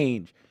can't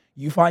change.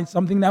 You find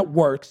something that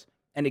works,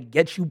 and it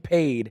gets you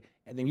paid,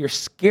 and then you're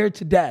scared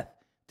to death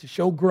to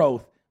show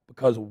growth,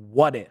 because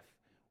what if?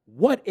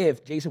 What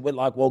if Jason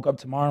Whitlock woke up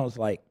tomorrow and was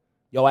like,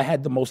 yo, I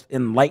had the most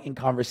enlightened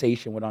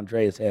conversation with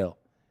Andreas Hale.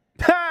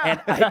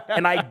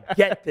 and I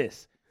get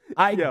this.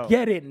 I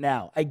get it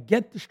now. I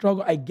get the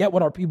struggle. I get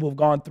what our people have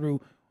gone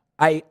through.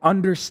 I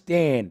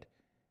understand.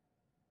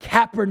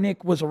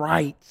 Kaepernick was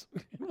right.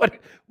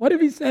 What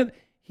if he said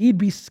he'd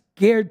be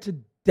scared to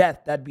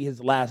death? That'd be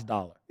his last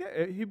dollar.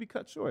 Yeah, he'd be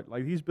cut short.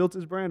 Like, he's built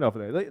his brand off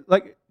of that.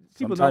 Like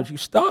sometimes you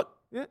stuck.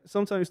 Yeah,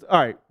 sometimes. All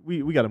right,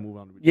 we got to move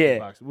on to the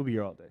boxing. We'll be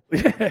here all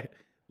day.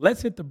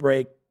 Let's hit the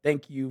break.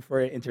 Thank you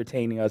for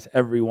entertaining us,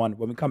 everyone.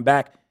 When we come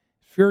back,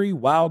 Fury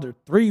Wilder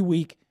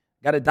 3-week.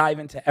 Got to dive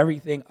into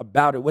everything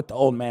about it with the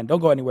old man. Don't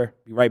go anywhere.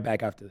 Be right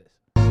back after this.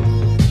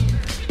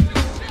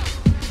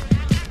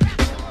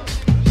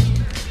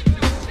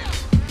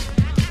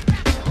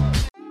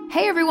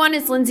 Hey everyone,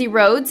 it's Lindsay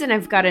Rhodes, and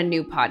I've got a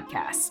new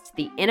podcast,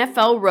 The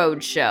NFL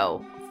Road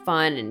Show.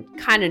 Fun and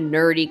kind of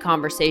nerdy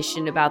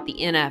conversation about the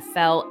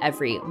NFL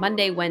every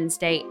Monday,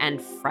 Wednesday,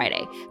 and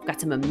Friday. I've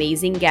got some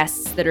amazing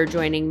guests that are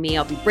joining me.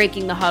 I'll be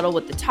breaking the huddle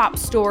with the top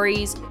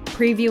stories,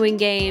 previewing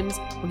games.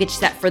 We'll get you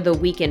set for the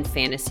weekend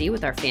fantasy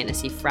with our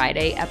Fantasy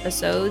Friday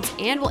episodes,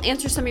 and we'll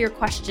answer some of your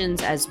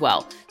questions as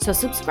well. So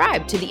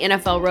subscribe to the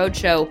NFL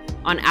Roadshow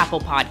on Apple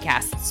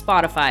Podcasts,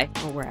 Spotify,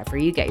 or wherever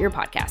you get your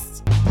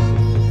podcasts.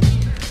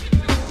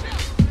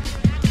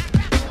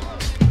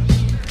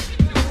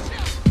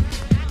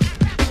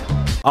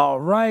 All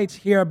right,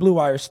 here at Blue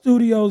Wire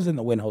Studios in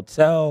the Wynn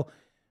Hotel,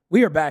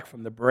 we are back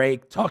from the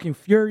break talking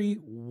Fury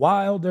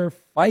Wilder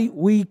fight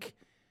week.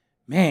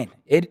 Man,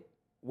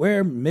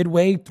 we're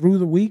midway through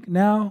the week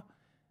now.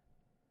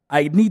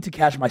 I need to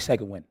catch my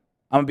second win.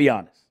 I'm gonna be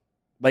honest.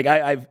 Like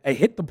I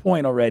hit the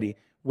point already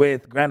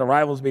with Grand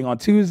Arrivals being on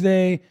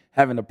Tuesday,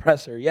 having the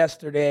presser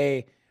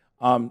yesterday.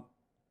 The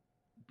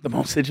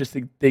most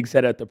interesting thing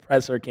said at the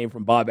presser came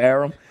from Bob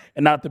Arum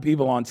and not the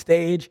people on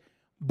stage.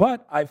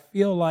 But I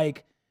feel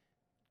like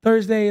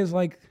Thursday is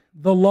like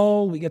the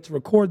lull. We get to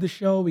record the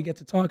show. We get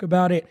to talk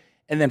about it.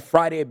 And then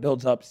Friday it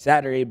builds up.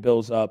 Saturday it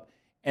builds up.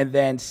 And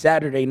then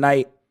Saturday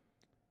night,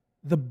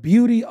 the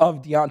beauty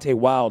of Deontay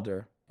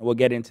Wilder, and we'll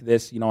get into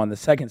this, in the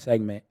second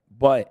segment,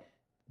 but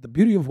the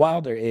beauty of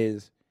Wilder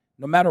is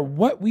no matter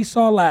what we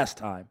saw last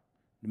time,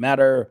 no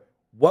matter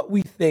what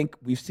we think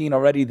we've seen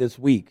already this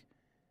week,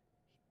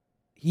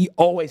 he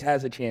always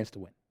has a chance to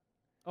win.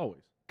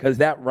 Always. Because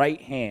that right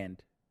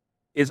hand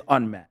is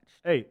unmatched.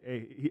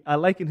 Hey, I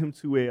liken him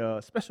to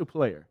a special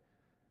player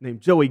named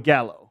Joey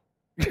Gallo.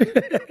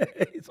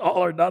 It's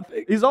all or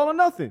nothing. He's all or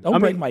nothing. Don't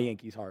break my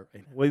Yankees' heart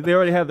right now. Well, they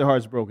already have their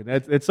hearts broken.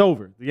 It's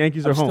over. The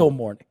Yankees are home. Still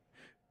mourning.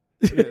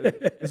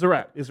 It's a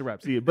wrap. It's a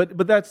wrap. See,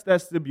 but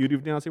that's the beauty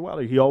of Deontay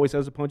Wilder. He always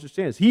has a puncher's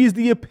chance. He's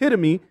the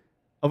epitome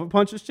of a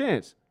puncher's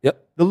chance.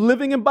 Yep. The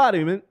living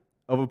embodiment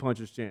of a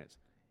puncher's chance.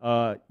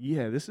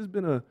 This has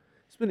been an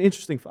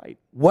interesting fight.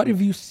 What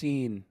have you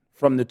seen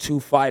from the two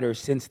fighters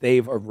since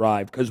they've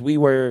arrived? Because we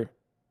were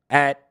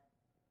at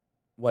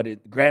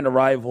Grand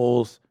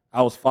Arrivals.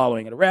 I was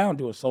following it around,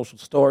 doing social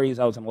stories.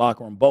 I was in the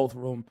locker room, both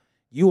of them.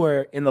 You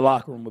were in the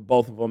locker room with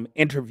both of them,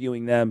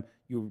 interviewing them.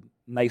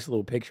 Nice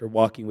little picture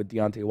walking with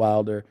Deontay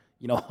Wilder.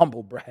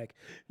 Humble brag.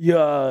 You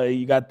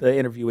got the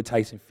interview with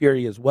Tyson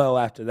Fury as well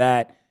after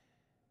that.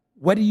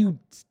 What do you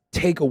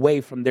take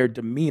away from their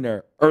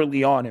demeanor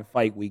early on in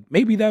fight week?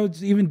 Maybe that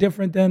was even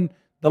different than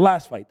the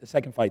last fight, the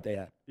second fight they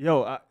had.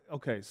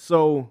 Okay,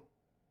 so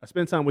I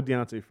spent time with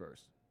Deontay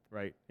first,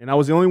 right? And I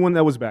was the only one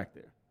that was back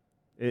there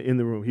in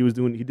the room.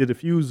 He did a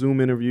few Zoom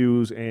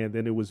interviews, and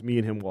then it was me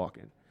and him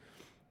walking.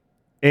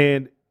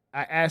 And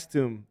I asked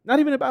him, not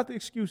even about the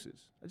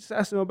excuses. I just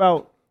asked him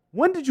about,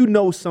 when did you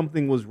know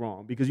something was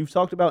wrong? Because you've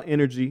talked about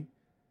energy,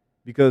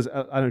 because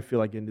I don't feel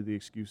like getting into the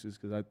excuses,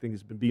 because I think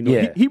it's been beaten.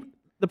 Yeah.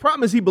 The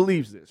problem is he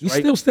believes this, He's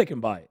right? still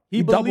sticking by it.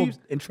 He believes,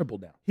 doubled and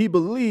tripled down. He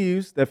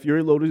believes that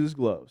Fury loaded his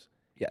gloves.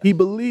 Yes. He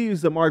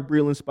believes that Mark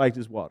Breland spiked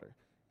his water.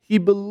 He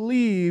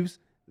believes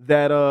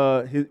that,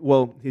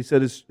 he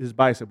said his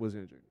bicep was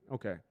injured.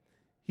 Okay.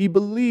 He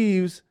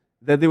believes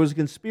that there was a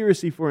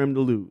conspiracy for him to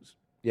lose.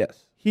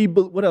 Yes.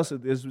 What else?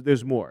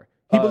 There's more.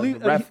 He believes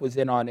the ref was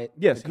in on it.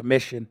 Yes. The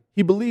commission.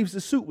 He believes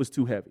the suit was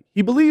too heavy.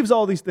 He believes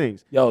all these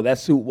things. Yo, that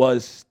suit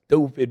was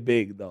stupid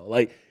big, though.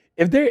 Like,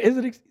 if there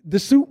is the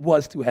suit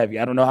was too heavy.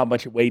 I don't know how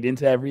much it weighed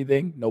into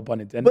everything. No pun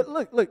intended.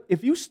 But look,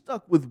 if you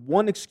stuck with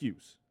one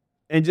excuse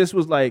and just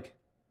was like,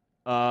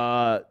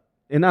 and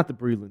not the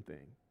Breland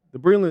thing. The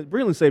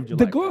Breland saved your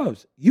life. The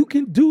gloves. You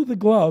can do the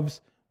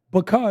gloves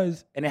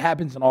because, and it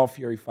happens in all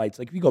Fury fights.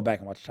 Like, if you go back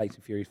and watch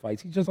Tyson Fury's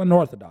fights, he's just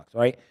unorthodox,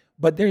 right?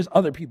 But there's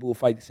other people who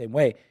fight the same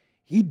way.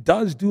 He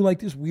does do like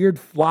this weird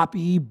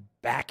floppy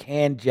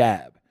backhand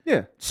jab.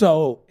 Yeah.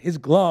 So his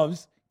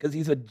gloves, because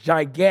he's a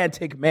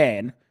gigantic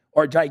man,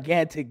 or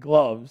gigantic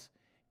gloves,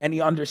 and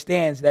he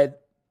understands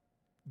that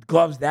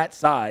gloves that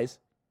size,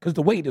 because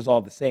the weight is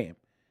all the same,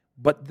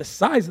 but the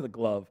size of the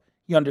glove,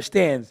 he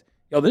understands,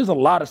 there's a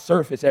lot of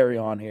surface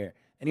area on here,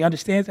 and he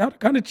understands how to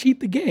kind of cheat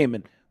the game.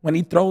 And when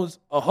he throws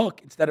a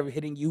hook, instead of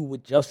hitting you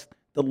with just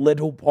the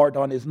little part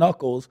on his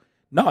knuckles,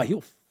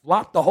 he'll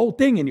flop the whole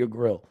thing in your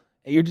grill,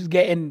 and you're just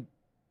getting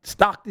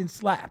stocked and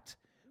slapped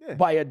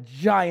by a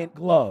giant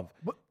glove.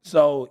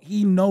 So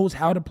he knows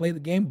how to play the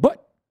game,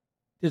 but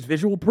there's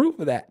visual proof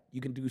of that.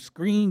 You can do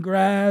screen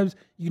grabs.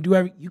 You can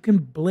do you can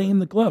blame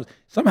the gloves.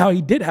 Somehow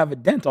he did have a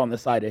dent on the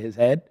side of his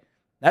head.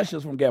 That's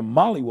just from getting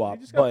mollywopped.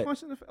 He just got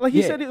punched in the face. Like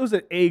he said, it was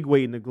an egg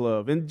weight in the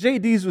glove. And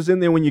JD's was in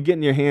there when you're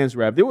getting your hands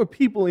wrapped. There were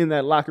people in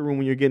that locker room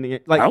when you're getting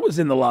it. Like, I was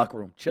in the locker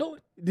room chilling.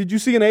 Did you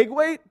see an egg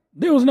weight?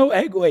 There was no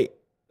egg weight.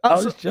 I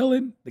was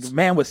chilling. The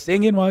man was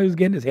singing while he was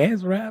getting his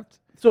hands wrapped.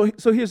 So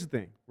here's the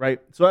thing,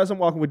 right? So as I'm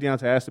walking with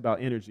Deontay, I asked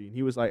about energy.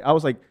 And I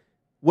was like,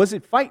 was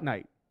it fight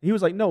night? He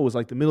was like, no, it was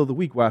like the middle of the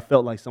week where I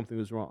felt like something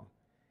was wrong.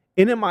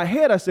 And in my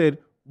head, I said,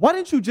 why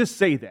didn't you just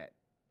say that?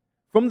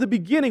 From the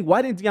beginning,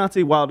 why didn't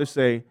Deontay Wilder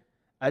say,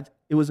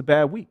 it was a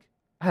bad week.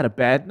 I had a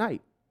bad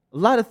night. A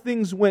lot of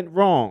things went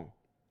wrong.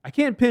 I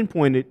can't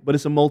pinpoint it, but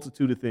it's a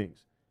multitude of things.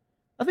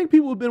 I think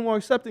people have been more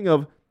accepting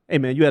of, hey,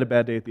 man, you had a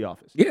bad day at the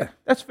office. Yeah.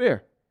 That's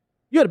fair.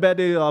 You had a bad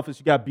day at the office.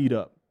 You got beat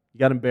up. You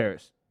got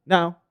embarrassed.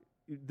 Now,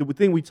 the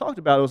thing we talked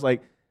about was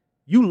like,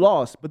 You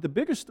lost, but the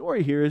bigger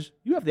story here is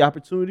you have the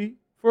opportunity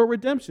for a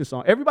redemption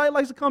song. Everybody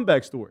likes a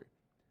comeback story.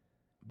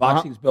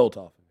 Boxing's built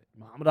off of it.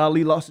 Muhammad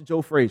Ali lost to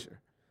Joe Frazier.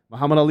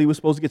 Muhammad Ali was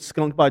supposed to get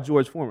skunked by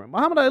George Foreman.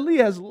 Muhammad Ali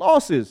has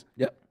losses,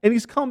 and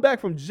he's come back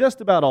from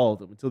just about all of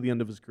them until the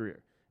end of his career.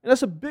 And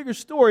that's a bigger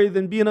story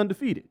than being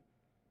undefeated.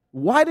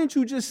 Why didn't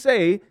you just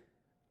say,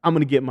 I'm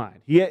going to get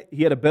mine? He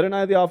had a better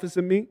night at the office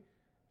than me.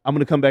 I'm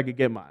going to come back and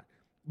get mine.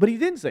 But he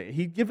didn't say it.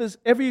 He gave us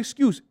every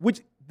excuse,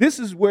 which this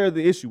is where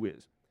the issue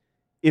is.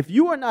 If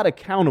you are not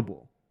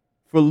accountable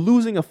for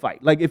losing a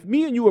fight, like if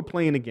me and you are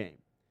playing a game,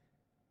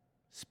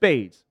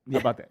 spades, how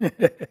about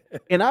that?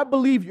 And I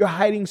believe you're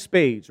hiding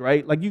spades,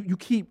 right? Like you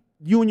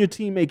and your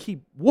teammate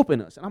keep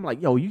whooping us. And I'm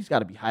like, yo, you just got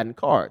to be hiding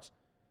cards.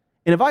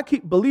 And if I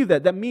believe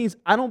that, that means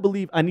I don't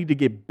believe I need to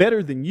get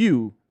better than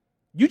you.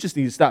 You just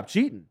need to stop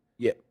cheating.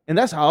 Yeah. And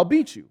that's how I'll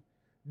beat you.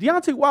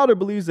 Deontay Wilder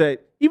believes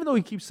that, even though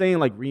he keeps saying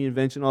like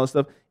reinvention, all this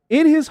stuff,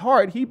 in his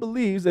heart, he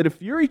believes that if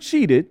Fury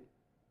cheated,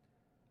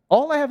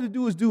 all I have to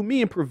do is do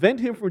me and prevent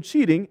him from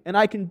cheating, and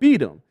I can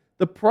beat him.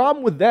 The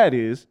problem with that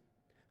is,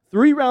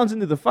 3 rounds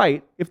into the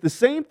fight, if the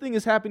same thing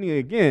is happening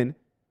again,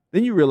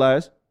 then you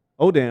realize,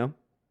 oh, damn,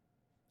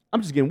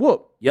 I'm just getting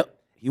whooped. Yep.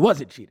 He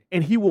wasn't cheating.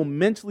 And he will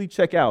mentally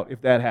check out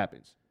if that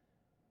happens.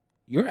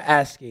 You're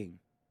asking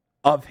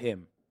of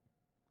him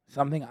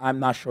something I'm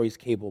not sure he's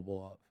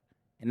capable of,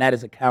 and that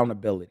is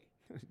accountability.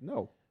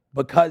 No.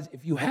 Because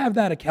if you have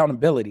that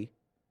accountability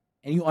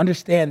and you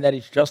understand that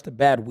it's just a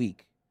bad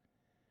week,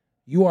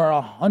 you are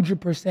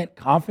 100%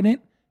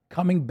 confident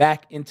coming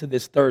back into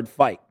this third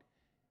fight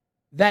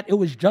that it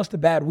was just a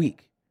bad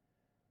week.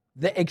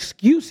 The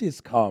excuses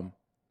come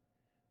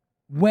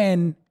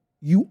when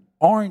you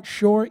aren't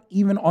sure,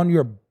 even on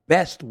your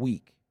best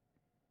week,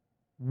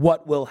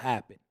 what will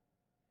happen.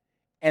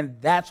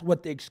 And that's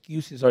what the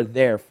excuses are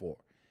there for.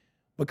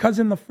 Because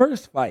in the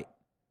first fight,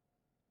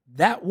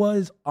 that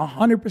was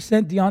 100%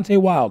 Deontay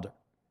Wilder.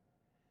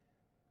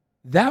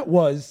 That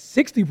was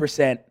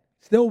 60%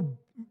 still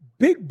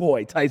big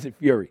boy Tyson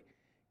Fury.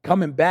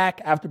 Coming back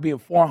after being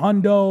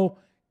 400,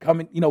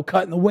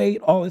 cutting the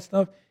weight, all this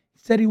stuff. He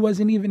said he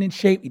wasn't even in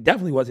shape. He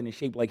definitely wasn't in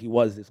shape like he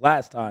was this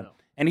last time. No.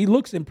 And he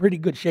looks in pretty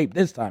good shape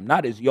this time.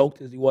 Not as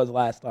yoked as he was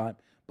last time,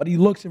 but he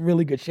looks in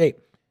really good shape.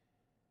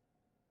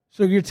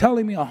 So you're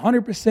telling me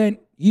 100%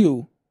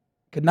 you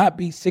could not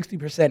be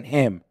 60%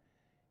 him.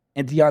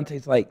 And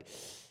Deontay's like,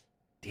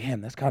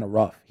 damn, that's kind of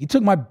rough. He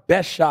took my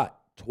best shot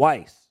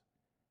twice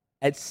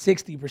at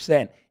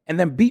 60% and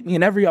then beat me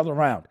in every other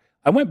round.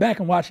 I went back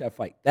and watched that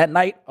fight. That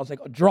night, I was like,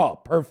 a draw,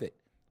 perfect.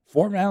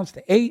 4 rounds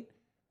to 8,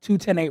 2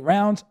 10-8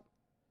 rounds.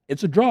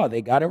 It's a draw.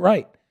 They got it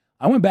right.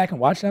 I went back and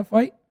watched that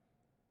fight.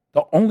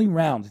 The only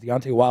rounds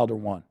Deontay Wilder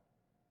won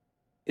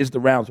is the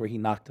rounds where he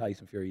knocked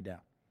Tyson Fury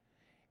down.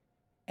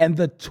 And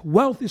the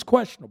 12th is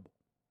questionable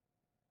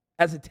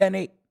as a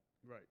 10-8.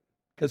 Right.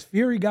 Because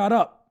Fury got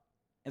up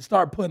and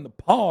started putting the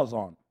paws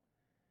on him.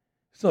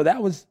 So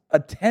that was a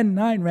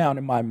 10-9 round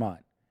in my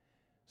mind.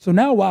 So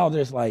now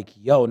Wilder's like,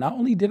 yo, not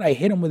only did I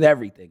hit him with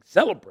everything,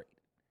 celebrate.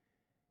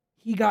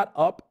 He got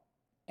up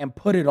and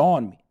put it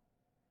on me.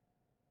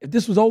 If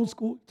this was old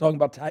school,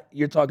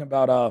 you're talking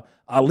about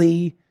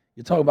Ali,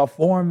 you're talking about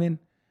Foreman,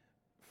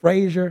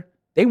 Frazier.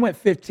 They went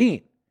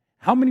 15.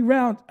 How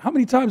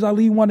many times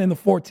Ali won in the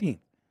 14th,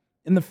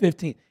 in the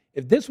 15th?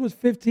 If this was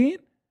 15,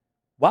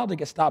 Wilder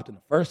gets stopped in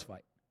the first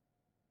fight.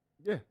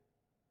 Yeah.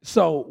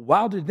 So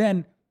Wilder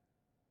then,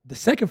 the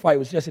second fight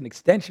was just an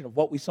extension of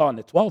what we saw in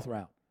the 12th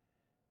round.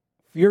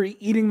 Fury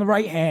eating the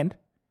right hand,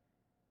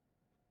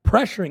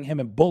 pressuring him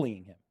and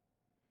bullying him.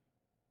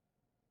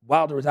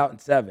 Wilder was out in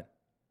 7,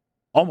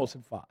 almost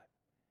in 5.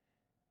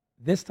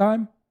 This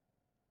time,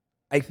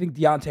 I think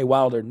Deontay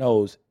Wilder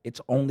knows it's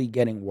only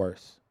getting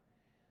worse.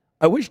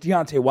 I wish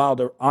Deontay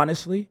Wilder,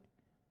 honestly,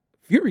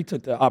 Fury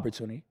took the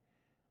opportunity.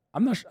 I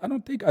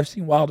don't think I've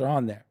seen Wilder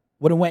on there.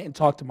 Would have went and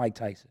talked to Mike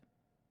Tyson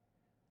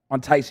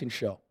on Tyson's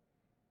show.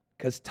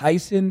 Because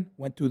Tyson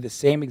went through the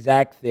same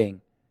exact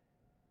thing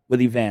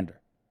with Evander.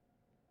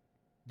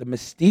 The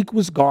mystique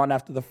was gone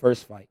after the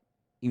first fight.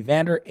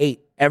 Evander ate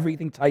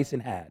everything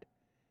Tyson had.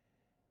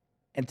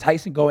 And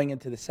Tyson going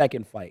into the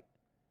second fight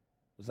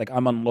was like,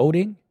 I'm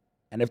unloading,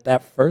 and if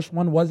that first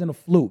one wasn't a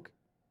fluke,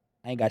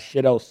 I ain't got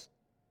shit else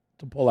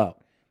to pull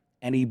out.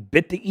 And he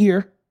bit the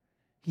ear.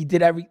 He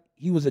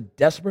was a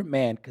desperate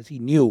man because he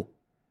knew,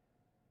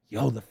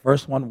 the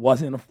first one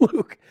wasn't a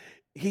fluke.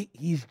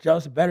 He's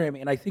just better than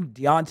me. And I think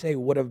Deontay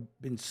would have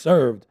been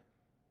served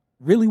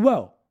really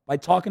well by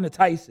talking to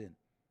Tyson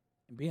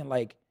and being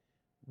like,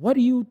 what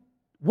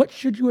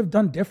should you have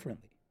done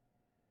differently?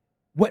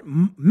 What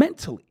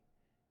mentally?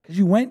 Because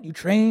you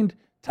trained.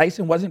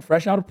 Tyson wasn't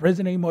fresh out of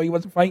prison anymore. He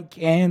wasn't fighting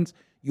cans.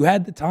 You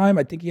had the time.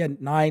 I think he had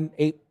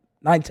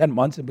 10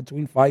 months in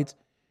between fights.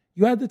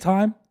 You had the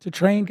time to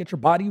train, get your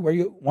body where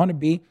you want to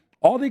be.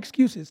 All the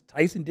excuses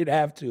Tyson did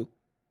have too.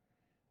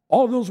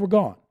 All of those were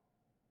gone.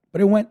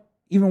 But it went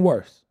even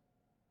worse.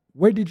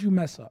 Where did you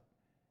mess up?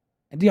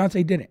 And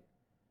Deontay didn't.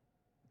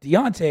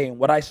 Deontay, and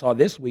what I saw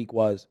this week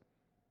was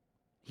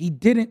he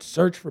didn't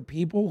search for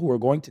people who were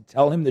going to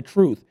tell him the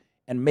truth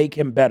and make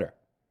him better.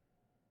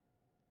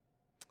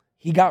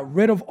 He got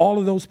rid of all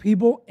of those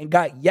people and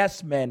got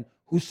yes men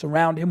who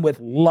surround him with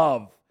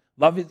love.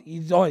 Love is,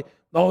 he's always,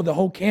 oh, the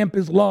whole camp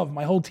is love.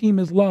 My whole team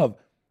is love.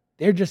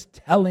 They're just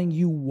telling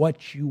you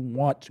what you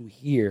want to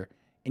hear,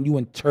 and you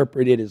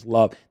interpret it as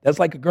love. That's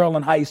like a girl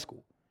in high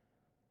school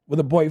with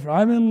a boyfriend.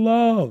 I'm in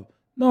love.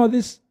 No,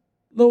 this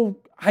little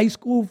high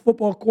school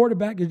football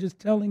quarterback is just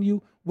telling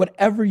you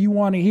whatever you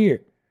want to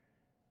hear.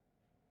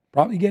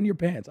 Probably getting your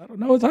pants. I don't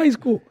know. It's high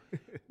school.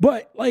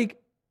 But,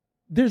 like,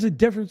 there's a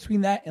difference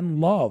between that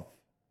and love.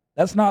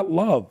 That's not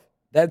love.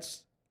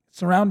 That's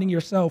surrounding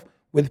yourself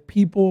with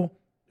people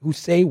who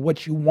say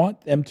what you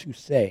want them to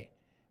say.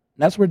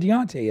 And that's where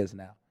Deontay is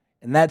now.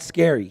 And that's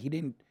scary. He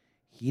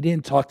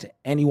didn't talk to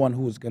anyone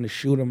who was going to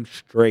shoot him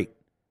straight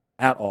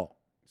at all.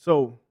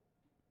 So,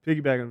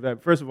 piggybacking on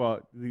that, first of all,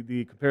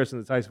 the comparison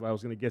to Tyson, I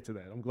was going to get to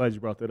that. I'm glad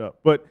you brought that up.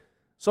 But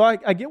so I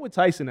get with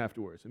Tyson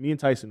afterwards, and me and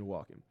Tyson are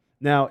walking.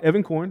 Now,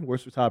 Evan Korn,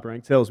 works for Top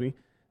Rank, tells me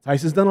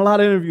Tyson's done a lot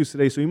of interviews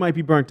today, so he might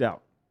be burnt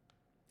out.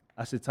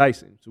 I said,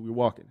 Tyson, so we're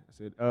walking. I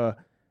said,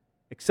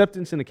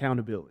 acceptance and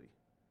accountability.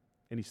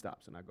 And he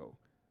stops, and I go,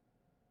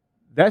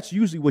 that's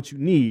usually what you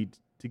need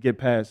to get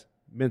past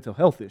mental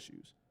health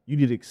issues. You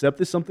need to accept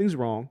that something's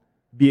wrong,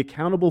 be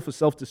accountable for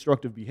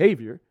self-destructive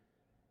behavior.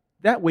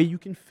 That way you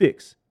can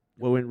fix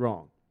what went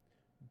wrong.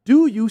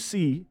 Do you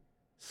see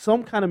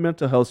some kind of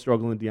mental health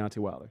struggle in Deontay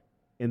Wilder?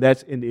 And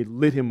it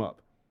lit him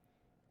up.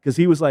 Because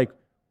he was like,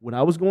 when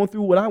I was going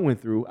through what I went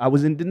through, I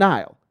was in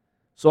denial.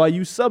 So I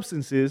used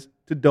substances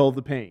to dull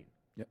the pain.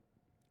 Yep.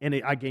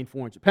 And I gained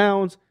 400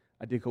 pounds.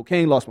 I did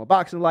cocaine, lost my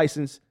boxing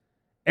license.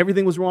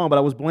 Everything was wrong, but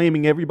I was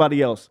blaming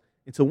everybody else.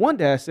 Until one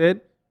day I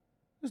said,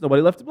 there's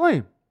nobody left to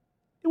blame.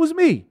 It was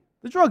me.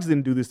 The drugs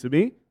didn't do this to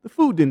me. The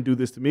food didn't do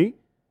this to me.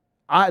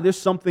 There's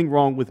something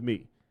wrong with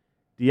me.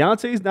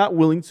 Deontay's not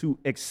willing to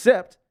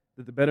accept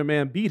that the better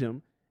man beat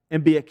him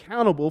and be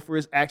accountable for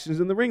his actions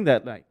in the ring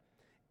that night.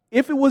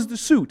 If it was the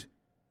suit,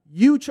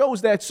 you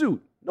chose that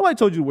suit. Nobody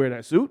told you to wear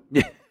that suit.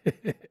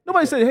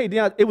 Nobody said, hey,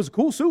 Deontay, it was a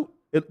cool suit.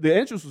 The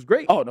entrance was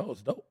great. Oh, no,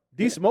 it's dope.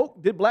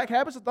 D-Smoke did Black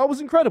Habits. I thought it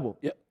was incredible.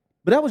 Yep.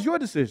 But that was your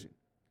decision.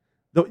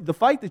 The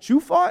fight that you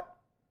fought,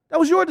 that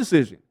was your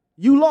decision.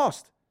 You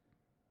lost.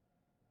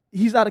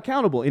 He's not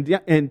accountable.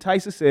 And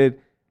Tyson said,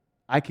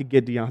 I could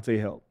get Deontay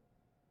help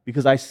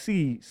because I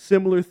see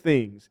similar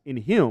things in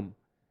him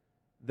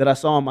that I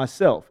saw in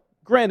myself.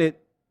 Granted,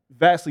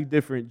 vastly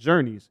different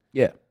journeys.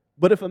 Yeah.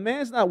 But if a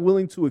man's not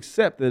willing to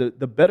accept that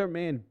the better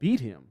man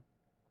beat him,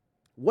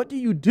 what do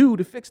you do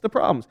to fix the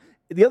problems?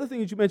 The other thing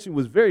that you mentioned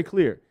was very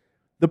clear.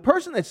 The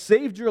person that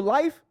saved your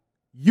life,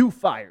 you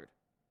fired.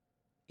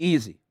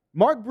 Easy.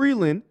 Mark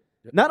Breland,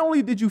 not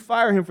only did you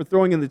fire him for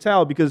throwing in the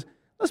towel, because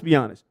let's be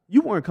honest,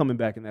 you weren't coming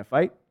back in that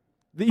fight.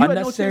 You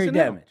Unnecessary had no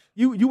chance damage.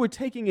 You were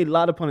taking a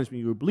lot of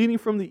punishment. You were bleeding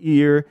from the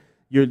ear.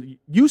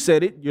 You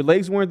said it. Your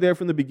legs weren't there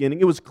from the beginning.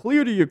 It was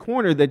clear to your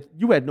corner that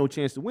you had no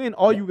chance to win.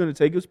 All you were going to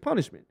take was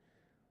punishment.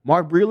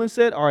 Mark Breland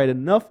said, all right,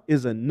 enough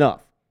is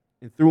enough,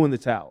 and threw in the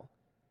towel.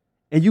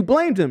 And you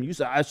blamed him. You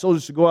said, I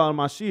soldiers should go out on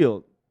my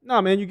shield.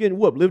 Nah, man, you're getting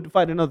whooped. Live to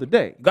fight another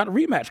day. You got a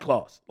rematch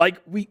clause. Like,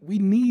 we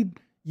need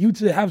you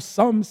to have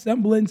some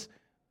semblance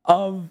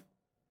of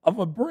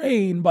a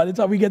brain by the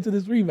time we get to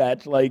this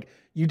rematch. Like,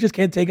 you just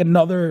can't take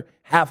another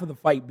half of the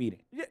fight beating.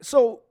 Yeah,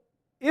 so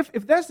if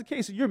that's the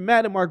case, and you're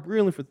mad at Mark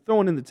Breland for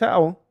throwing in the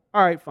towel,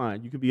 all right,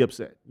 fine. You can be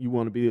upset. You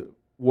want to be a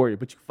warrior,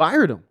 but you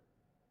fired him.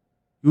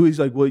 He's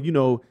like, well, you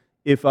know,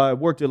 if I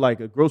worked at like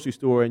a grocery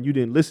store and you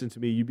didn't listen to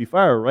me, you'd be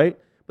fired, right?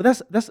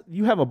 But that's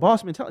you have a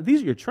boss mentality.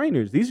 These are your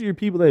trainers. These are your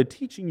people that are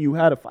teaching you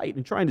how to fight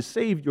and trying to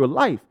save your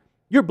life.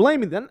 You're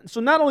blaming them. So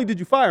not only did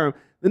you fire him,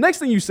 the next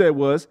thing you said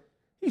was,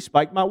 he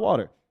spiked my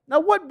water. Now,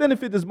 what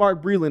benefit does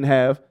Mark Breland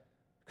have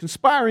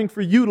conspiring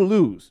for you to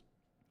lose?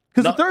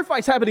 Because the third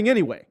fight's happening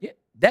anyway. Yeah,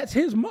 that's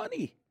his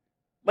money.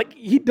 Like,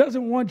 he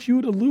doesn't want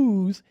you to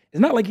lose. It's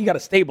not like he got a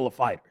stable of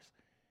fighters.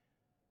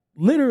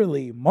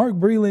 Literally, Mark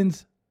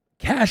Breland's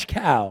cash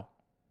cow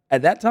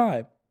at that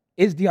time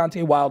is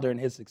Deontay Wilder and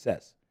his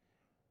success.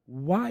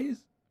 Why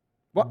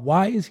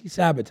is he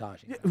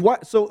sabotaging? Yeah,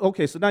 so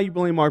now you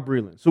blame Mark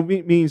Breland. So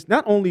it means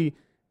not only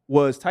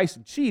was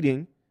Tyson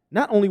cheating,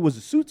 not only was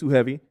the suit too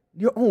heavy,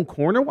 your own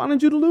corner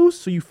wanted you to lose,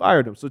 so you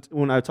fired him. So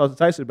when I talked to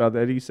Tyson about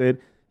that, he said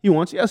he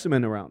wants yes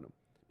men around him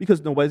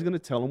because nobody's going to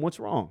tell him what's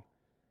wrong.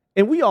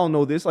 And we all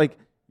know this. Like,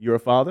 you're a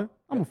father,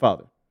 I'm a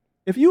father.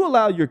 If you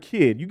allow your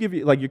kid,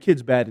 your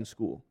kid's bad in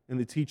school, and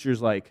the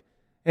teacher's like,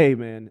 hey,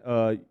 man,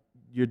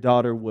 your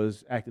daughter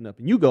was acting up,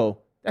 and you go,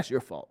 that's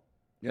your fault.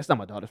 That's not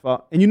my daughter's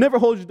fault. And you never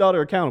hold your daughter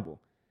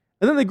accountable.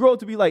 And then they grow up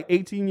to be like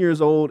 18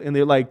 years old, and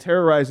they're like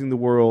terrorizing the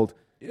world.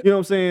 Yep. You know what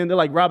I'm saying? They're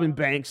like robbing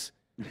banks.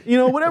 You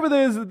know, whatever it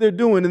is that they're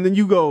doing, and then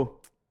you go,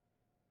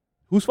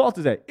 whose fault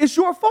is that? It's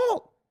your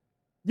fault.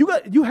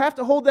 You have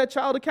to hold that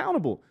child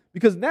accountable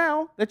because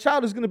now that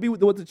child is going to be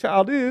what the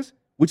child is,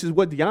 which is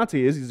what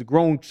Deontay is. He's a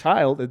grown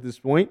child at this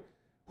point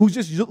who's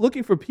just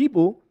looking for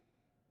people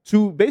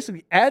to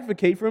basically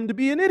advocate for him to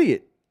be an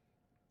idiot.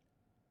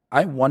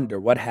 I wonder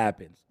what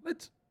happens.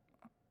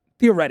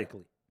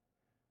 Theoretically,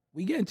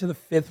 We get into the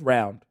 5th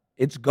round.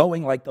 It's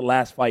going like the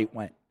last fight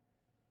went.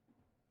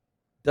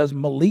 Does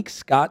Malik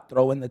Scott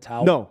throw in the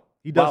towel? No,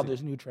 he doesn't.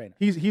 Wilder's new trainer.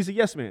 He's a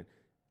yes man.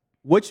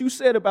 What you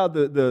said about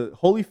the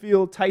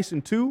Holyfield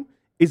Tyson 2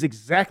 is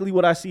exactly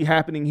what I see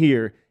happening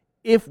here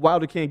if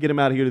Wilder can't get him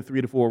out of here to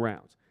 3 to 4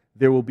 rounds.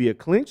 There will be a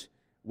clinch.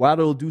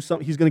 Wilder will do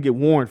something. He's going to get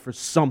warned for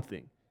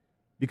something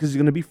because he's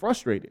going to be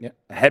frustrated. Yeah.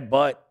 A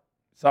headbutt,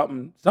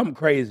 something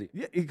crazy.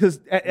 Yeah, because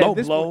Low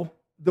blow.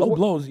 Low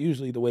blow is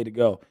usually the way to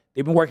go.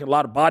 They've been working a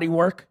lot of body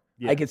work.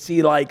 Yeah. I could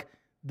see like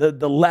the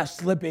left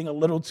slipping a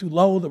little too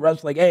low. The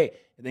ref's like, hey,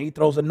 and then he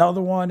throws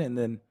another one, and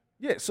then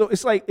Yeah, so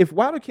it's like if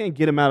Wilder can't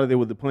get him out of there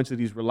with the punch that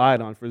he's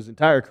relied on for his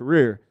entire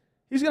career,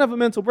 he's going to have a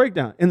mental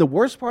breakdown. And the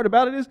worst part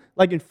about it is,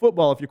 like in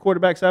football, if your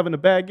quarterback's having a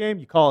bad game,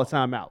 you call a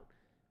timeout.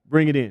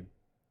 Bring it in.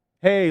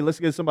 Hey, let's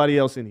get somebody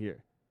else in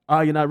here.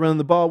 You're not running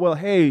the ball well.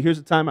 Hey, here's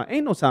a timeout.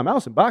 Ain't no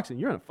timeouts in boxing.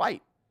 You're in a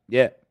fight.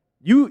 yeah.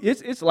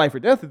 It's life or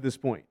death at this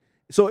point.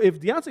 So if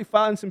Deontay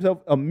finds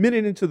himself a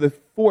minute into the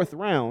 4th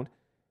round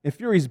and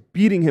Fury's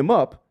beating him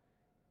up,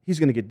 he's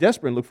going to get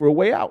desperate and look for a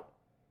way out.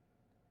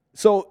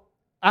 So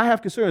I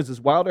have concerns.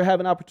 Does Wilder have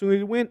an opportunity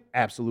to win?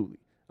 Absolutely.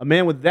 A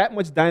man with that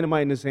much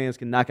dynamite in his hands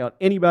can knock out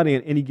anybody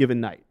on any given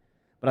night.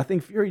 But I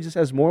think Fury just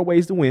has more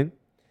ways to win,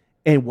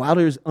 and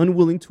Wilder is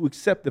unwilling to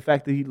accept the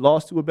fact that he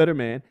lost to a better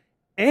man,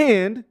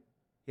 and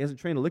he hasn't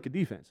trained a lick of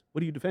defense.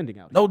 What are you defending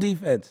out here? No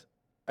defense.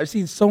 I've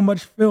seen so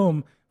much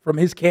film from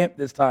his camp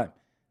this time.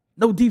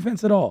 No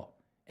defense at all.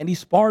 And he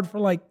sparred for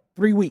like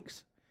 3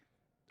 weeks.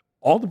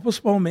 All the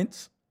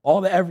postponements,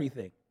 all the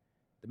everything.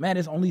 The man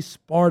has only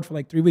sparred for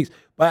like 3 weeks.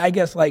 But I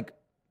guess like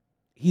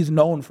he's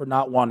known for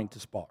not wanting to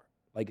spar.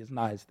 Like it's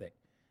not his thing.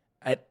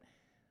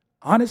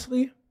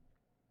 Honestly,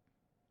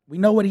 we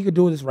know what he could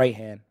do with his right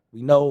hand.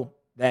 We know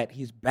that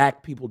he's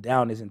backed people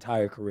down his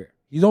entire career.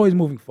 He's always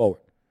moving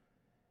forward.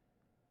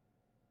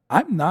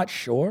 I'm not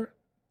sure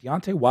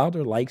Deontay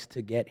Wilder likes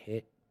to get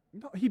hit.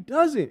 No, he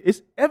doesn't.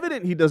 It's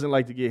evident he doesn't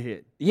like to get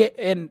hit. Yeah,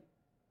 and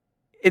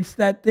it's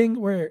that thing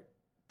where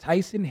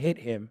Tyson hit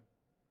him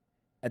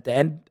at the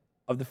end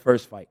of the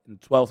first fight in the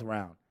 12th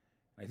round.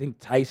 I think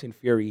Tyson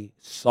Fury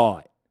saw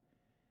it.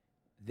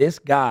 This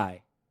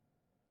guy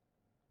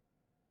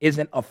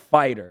isn't a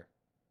fighter.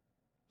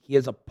 He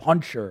is a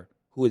puncher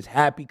who is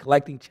happy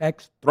collecting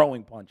checks,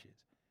 throwing punches.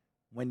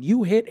 When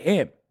you hit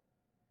him,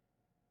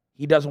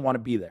 he doesn't want to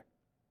be there.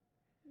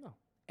 No.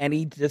 And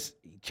he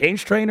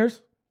changed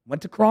trainers,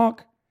 went to Kronk.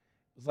 It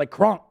was like,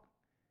 Kronk,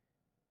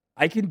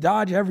 I can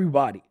dodge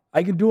everybody.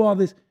 I can do all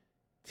this.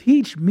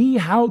 Teach me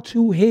how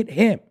to hit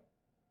him.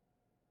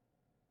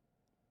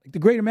 Like the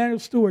great Emmanuel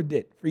Stewart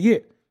did for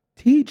years.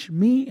 Teach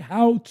me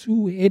how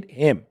to hit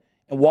him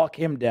and walk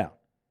him down.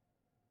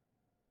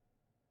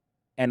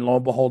 And lo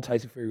and behold,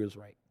 Tyson Fury was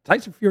right.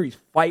 Tyson Fury's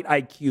fight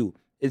IQ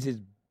is his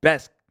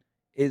best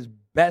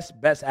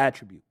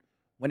attribute.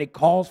 When it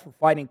calls for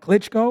fighting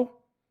Klitschko,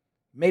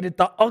 made it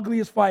the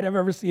ugliest fight I've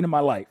ever seen in my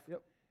life.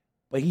 Yep.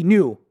 But he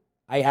knew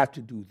I have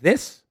to do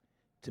this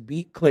to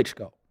beat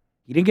Klitschko.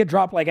 He didn't get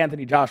dropped like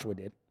Anthony Joshua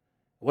did. It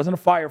wasn't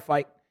a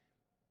firefight.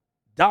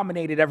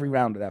 Dominated every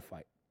round of that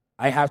fight.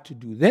 I have to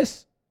do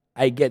this.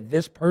 I get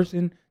this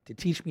person to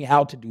teach me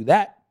how to do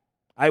that.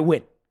 I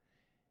win.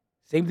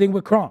 Same thing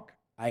with Kronk.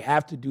 I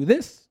have to do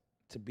this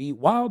to beat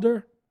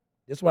Wilder.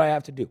 This is what I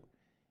have to do.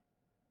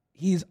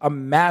 He's a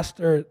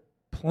master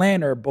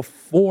planner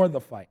before the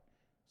fight.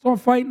 So on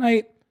fight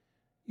night,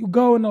 you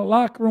go in the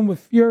locker room with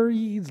Fury.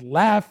 He's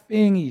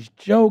laughing. He's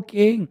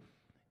joking.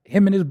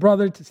 Him and his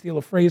brother, to steal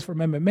a phrase from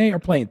MMA, are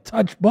playing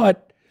touch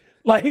butt.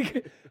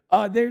 Like,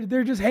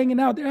 they're just hanging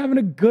out. They're having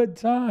a good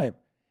time.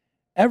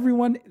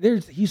 Everyone,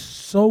 he's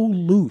so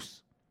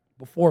loose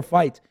before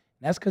fights.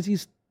 And that's because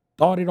he's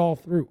thought it all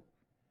through.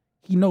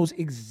 He knows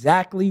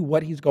exactly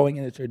what he's going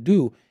in to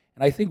do.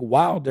 And I think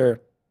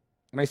Wilder,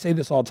 and I say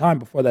this all the time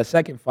before that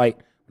second fight,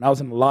 when I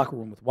was in the locker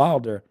room with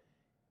Wilder,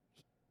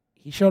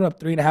 he showed up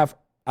 3.5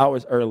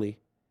 hours early,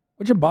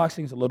 which in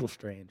boxing is a little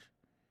strange.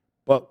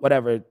 But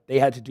whatever, they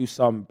had to do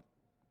some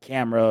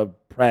camera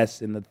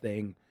press in the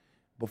thing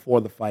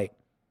before the fight.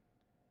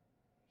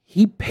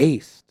 He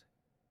paced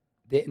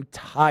the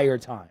entire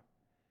time.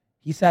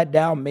 He sat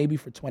down maybe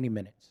for 20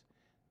 minutes.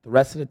 The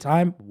rest of the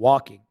time,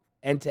 walking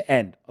end to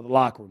end of the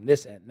locker room,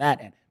 this end,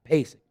 that end,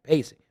 pacing.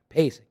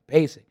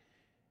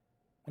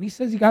 When he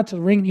says he got to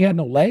the ring and he had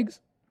no legs,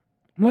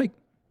 I'm like,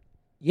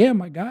 yeah,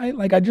 my guy,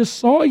 like I just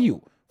saw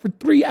you for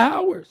 3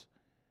 hours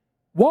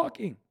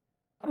walking.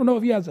 I don't know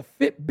if he has a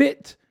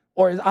Fitbit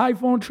or his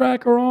iPhone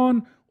tracker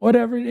on,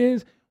 whatever it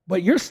is,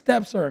 but your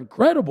steps are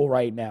incredible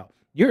right now.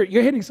 You're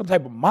hitting some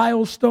type of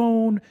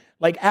milestone.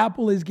 Like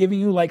Apple is giving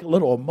you like a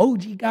little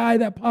emoji guy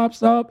that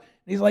pops up.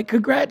 And he's like,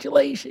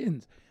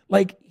 congratulations.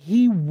 Like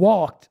he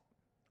walked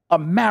a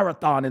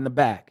marathon in the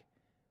back,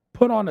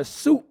 put on a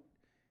suit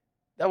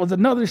that was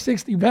another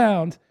 60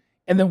 pounds,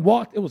 and then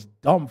walked. It was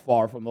dumb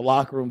far from the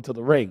locker room to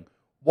the ring.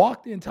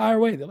 Walked the entire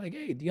way. They're like,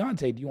 hey,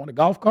 Deontay, do you want a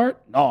golf cart?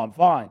 No, I'm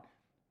fine.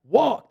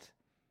 Walked.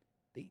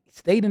 They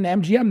stayed in the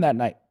MGM that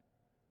night.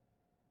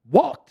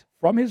 Walked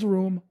from his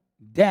room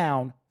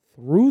down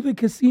through the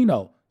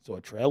casino, so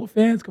a trail of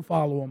fans could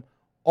follow him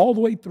all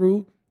the way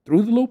through the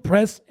little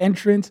press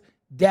entrance,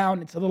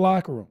 down into the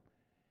locker room.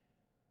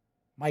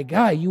 My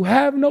guy, you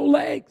have no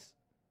legs.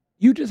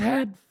 You just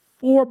had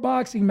 4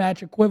 boxing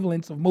match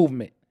equivalents of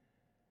movement.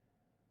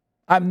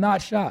 I'm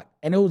not shocked.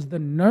 And it was the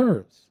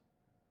nerves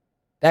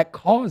that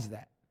caused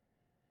that.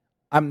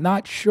 I'm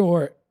not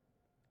sure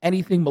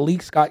anything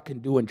Malik Scott can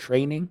do in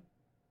training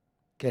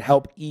can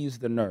help ease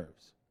the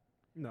nerves.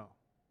 No.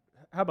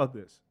 How about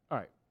this? All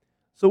right.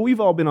 So we've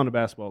all been on the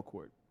basketball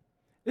court.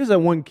 There's that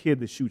one kid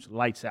that shoots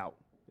lights out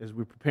as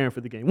we're preparing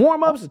for the game.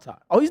 Warm-ups. All the time.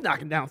 Oh, he's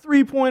knocking down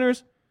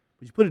 3-pointers.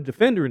 But you put a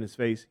defender in his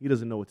face, he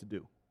doesn't know what to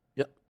do.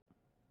 Yep.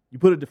 You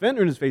put a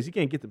defender in his face, he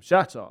can't get them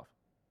shots off.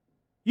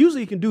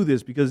 Usually he can do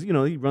this because, he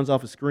runs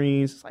off of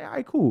screens. It's like, all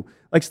right, cool.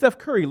 Like Steph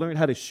Curry learned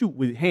how to shoot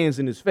with hands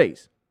in his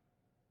face.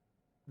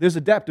 There's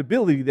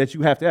adaptability that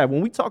you have to have.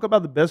 When we talk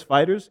about the best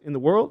fighters in the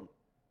world,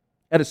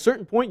 at a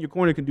certain point, your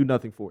corner can do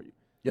nothing for you.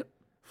 Yep.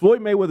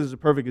 Floyd Mayweather is a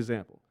perfect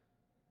example.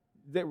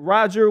 That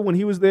Roger, when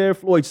he was there,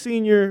 Floyd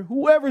Sr.,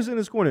 whoever's in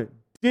his corner,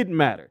 didn't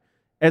matter.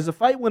 As the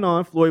fight went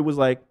on, Floyd was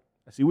like,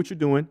 I see what you're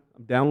doing.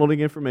 I'm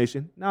downloading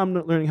information. Now I'm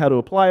learning how to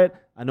apply it.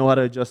 I know how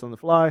to adjust on the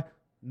fly.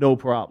 No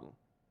problem.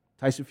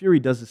 Tyson Fury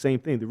does the same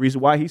thing. The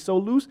reason why he's so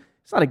loose,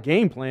 it's not a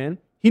game plan.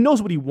 He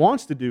knows what he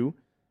wants to do,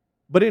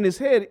 but in his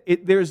head,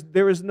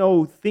 there is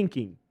no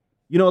thinking.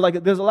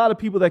 There's a lot of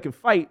people that can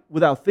fight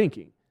without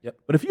thinking. Yep.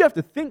 But if you have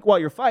to think while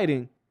you're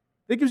fighting,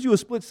 that gives you a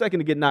split second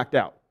to get knocked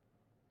out,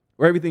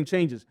 where everything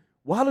changes.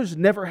 Wilder's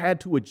never had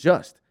to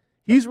adjust.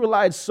 He's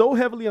relied so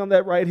heavily on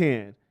that right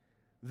hand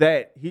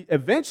that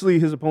eventually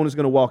his opponent's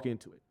going to walk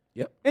into it.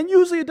 Yep. And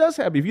usually it does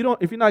happen.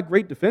 If you're not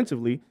great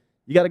defensively,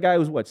 you got a guy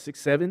who's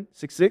 6'7",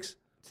 6'6".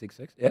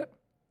 6'6", yeah.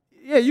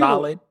 Yeah,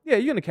 Solid.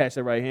 You're going to catch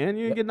that right hand.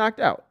 You're going to get knocked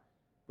out.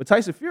 But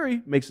Tyson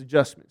Fury makes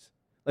adjustments.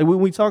 Like when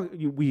we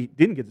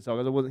didn't get to talk,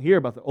 because I wasn't here,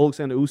 about the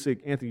Alexander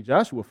Usyk-Anthony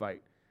Joshua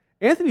fight.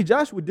 Anthony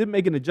Joshua did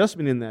make an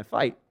adjustment in that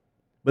fight,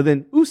 but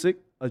then Usyk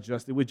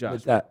adjusted with Joshua.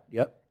 With that,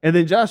 yep. And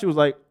then Joshua was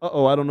like,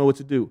 I don't know what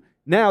to do.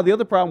 Now, the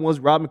other problem was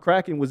Rob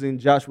McCracken was in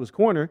Joshua's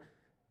corner,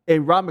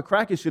 and Rob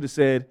McCracken should have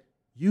said,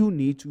 you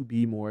need to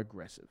be more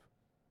aggressive.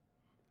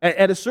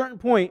 At a certain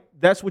point,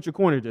 that's what your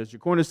corner does. Your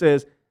corner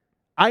says,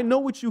 I know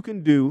what you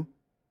can do,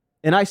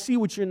 and I see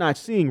what you're not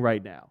seeing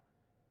right now.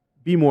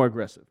 Be more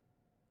aggressive.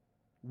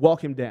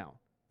 Walk him down.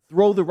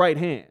 Throw the right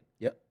hand.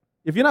 Yep.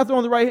 If you're not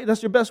throwing the right hand,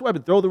 that's your best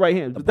weapon. Throw the right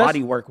hand. The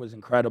body work was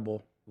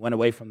incredible. Went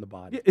away from the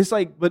body. It's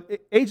like,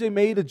 but AJ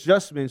made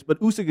adjustments, but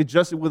Usyk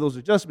adjusted with those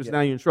adjustments. Yep.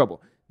 Now you're in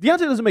trouble. Deontay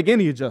doesn't make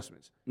any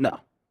adjustments. No.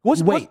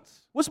 What's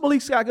Weights. What's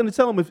Malik Scott going to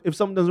tell him if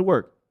something doesn't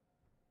work?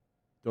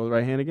 Throw the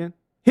right hand again?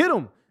 Hit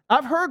him.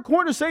 I've heard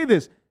corners say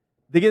this.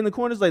 They get in the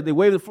corners, like they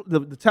wave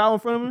the towel in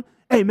front of him.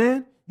 Hey,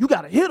 man, you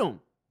got to hit him.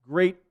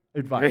 Great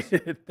advice.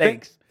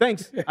 Thanks.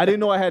 Thanks. I didn't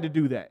know I had to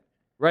do that,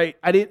 right?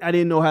 I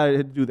didn't know how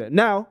to do that.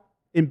 Now,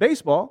 in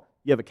baseball,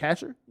 you have a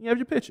catcher, you have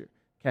your pitcher.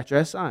 Catcher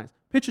has signs.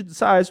 Pitcher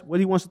decides what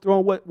he wants to throw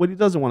and what he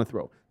doesn't want to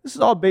throw. This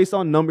is all based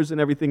on numbers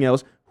and everything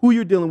else, who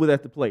you're dealing with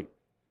at the plate.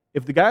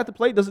 If the guy at the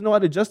plate doesn't know how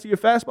to adjust to your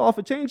fastball off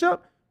a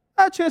changeup,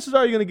 chances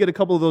are you're going to get a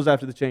couple of those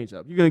after the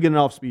changeup. You're going to get an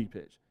off-speed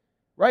pitch,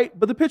 right?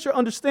 But the pitcher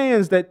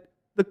understands that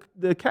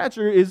the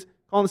catcher is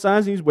calling the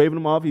signs and he's waving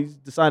them off. He's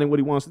deciding what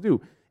he wants to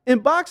do. In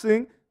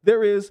boxing,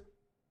 there is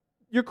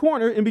your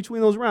corner in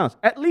between those rounds.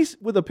 At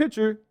least with a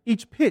pitcher,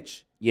 each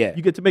pitch, Yeah.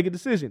 you get to make a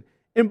decision.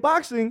 In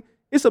boxing,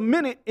 it's a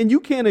minute and you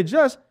can't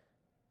adjust.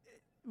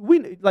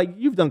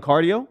 You've done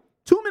cardio.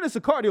 2 minutes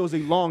of cardio is a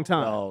long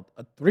time. Well,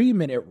 a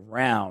 3-minute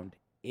round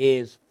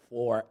is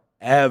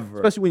forever.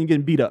 Especially when you're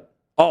getting beat up.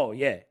 Oh,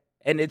 yeah.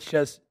 And it's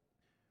just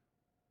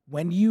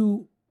when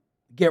you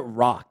get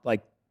rocked,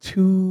 I'd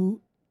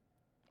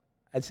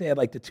say at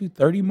the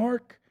 2:30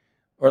 mark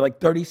or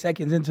 30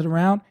 seconds into the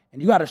round,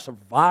 and you got to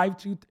survive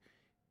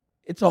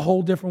it's a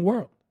whole different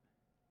world.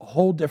 A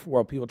whole different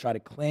world. People try to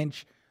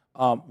clinch.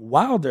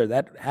 Wilder,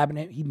 that happened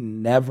to him, he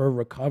never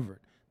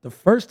recovered. The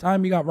first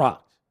time he got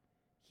rocked,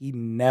 he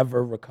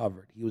never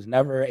recovered. He was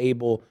never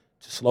able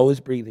to slow his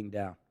breathing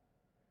down.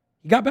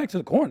 He got back to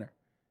the corner.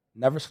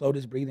 Never slowed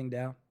his breathing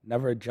down,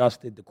 never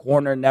adjusted. The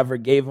corner never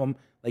gave him,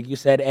 like you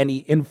said, any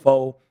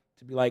info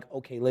to be like,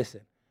 okay,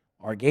 listen,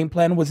 our game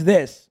plan was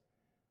this.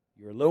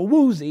 You're a little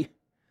woozy.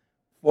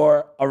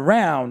 For a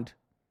round,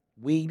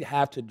 we'd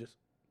have to just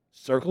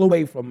circle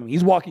away from him.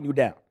 He's walking you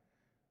down.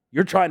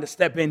 You're trying to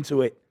step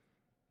into it.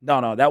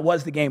 No, that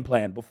was the game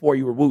plan before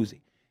you were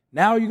woozy.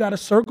 Now you got to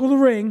circle the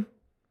ring,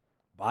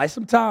 buy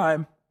some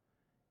time,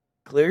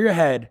 clear your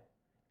head,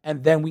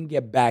 and then we can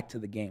get back to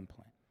the game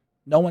plan.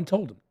 No one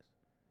told him this.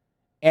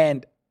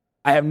 And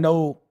I have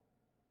no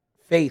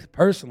faith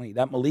personally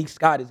that Malik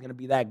Scott is going to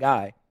be that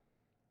guy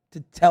to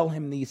tell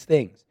him these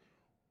things.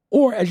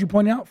 Or, as you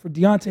pointed out, for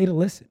Deontay to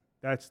listen.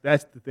 That's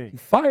the He thing.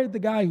 fired the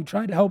guy who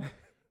tried to help.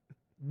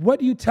 What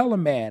do you tell a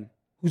man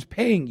who's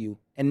paying you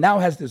and now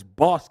has this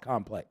boss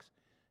complex?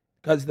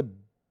 Because the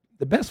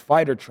best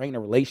fighter-trainer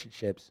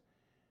relationships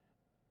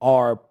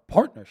are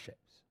partnerships.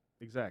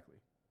 Exactly.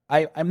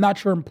 I'm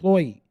not your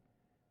employee.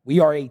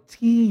 We are a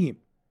team.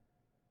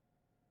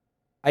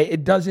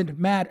 It doesn't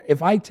matter.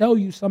 If I tell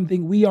you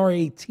something, we are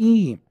a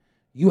team.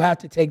 You have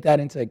to take that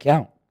into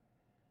account.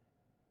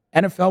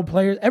 NFL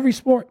players, every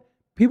sport,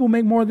 people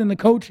make more than the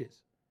coaches.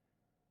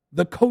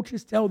 The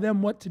coaches tell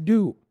them what to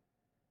do.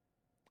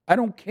 I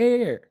don't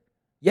care.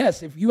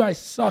 Yes, if you guys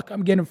suck,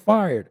 I'm getting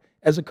fired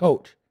as a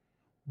coach.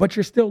 But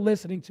you're still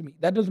listening to me.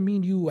 That doesn't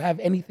mean you have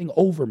anything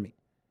over me.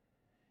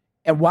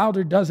 And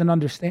Wilder doesn't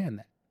understand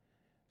that.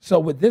 So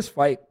with this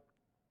fight,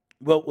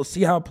 we'll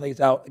see how it plays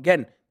out.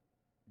 Again,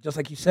 just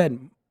like you said,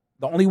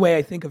 the only way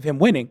I think of him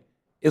winning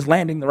is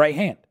landing the right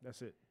hand.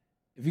 That's it.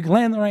 If you can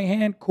land the right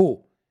hand,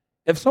 cool.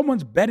 If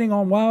someone's betting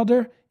on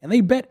Wilder and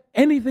they bet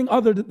anything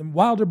other than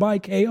Wilder by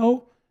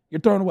KO, you're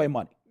throwing away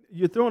money.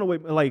 You're throwing away,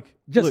 like,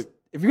 Just look,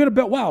 if you're going to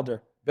bet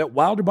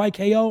Wilder by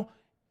KO.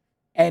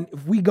 And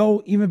if we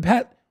go even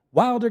pat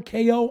Wilder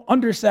KO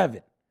under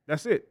 7.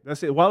 that's it.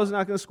 That's it. Wilder's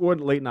not going to score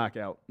the late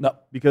knockout. No.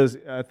 Because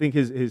I think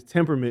his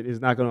temperament is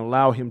not going to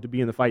allow him to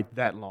be in the fight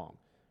that long,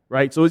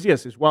 right? So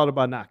it's Wilder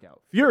by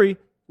knockout. Fury,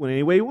 win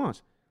any way he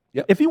wants.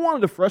 Yep. If he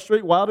wanted to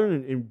frustrate Wilder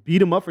and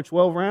beat him up for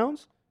 12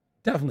 rounds,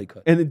 Definitely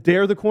could. and then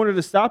dare the corner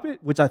to stop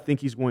it, which I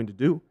think he's going to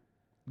do.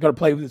 Going to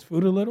play with his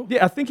food a little?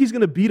 Yeah, I think he's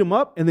going to beat him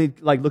up and then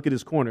like look at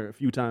his corner a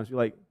few times. Be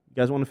like, you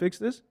guys want to fix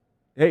this?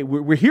 Hey,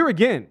 we're here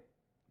again.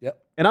 Yep.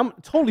 And I'm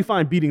totally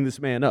fine beating this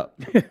man up.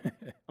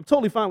 I'm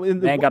totally fine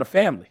with Man got a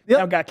family. Yep.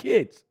 Now got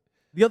kids.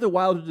 The other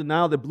Wilder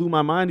denial that blew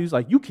my mind, he was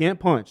like, you can't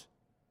punch.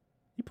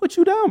 He put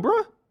you down,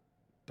 bruh.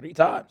 3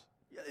 times.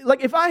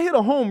 Like, if I hit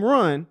a home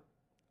run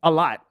a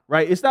lot,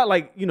 right? It's not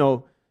like,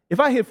 if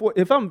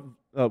I'm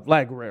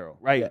Vlad Guerrero,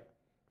 right? Yeah.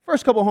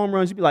 First couple home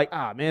runs, you'd be like,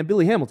 man,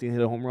 Billy Hamilton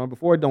hit a home run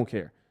before. I don't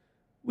care.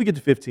 We get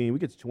to 15, we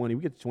get to 20,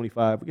 we get to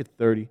 25, we get to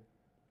 30.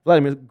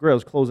 Vladimir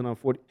Guerrero's closing on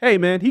 40. Hey,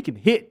 man, he can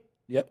hit.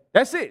 Yep.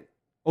 That's it.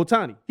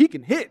 Otani, he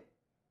can hit.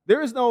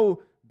 There is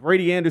no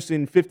Brady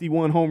Anderson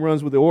 51 home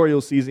runs with the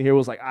Orioles season here. It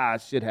was like,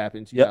 shit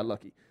happens. You Yep. got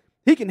lucky.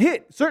 He can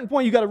hit. At a certain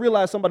point, you got to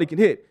realize somebody can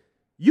hit.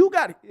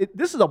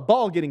 This is a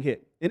ball getting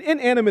hit, an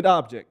inanimate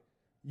object.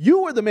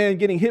 You were the man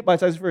getting hit by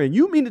Tyson Fury. And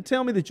you mean to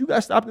tell me that you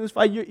got stopped in this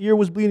fight, your ear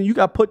was bleeding, you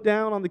got put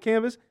down on the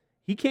canvas?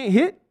 He can't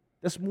hit?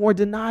 That's more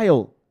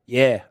denial.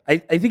 Yeah. I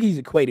think he's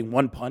equating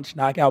one punch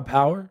knockout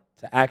power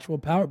to actual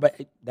power, but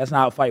that's not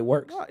how a fight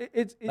works. No,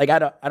 Like,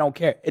 I don't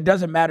care. It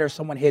doesn't matter if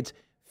someone hits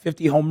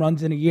 50 home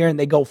runs in a year and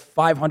they go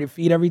 500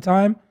 feet every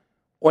time,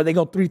 or they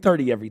go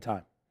 330 every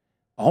time.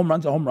 A home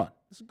run's a home run.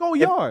 It's a go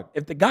yard.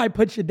 If the guy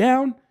puts you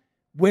down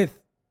with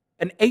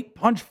an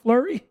 8-punch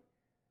flurry,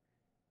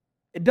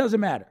 it doesn't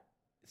matter.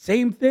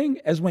 Same thing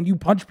as when you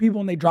punch people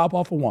and they drop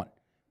off a 1.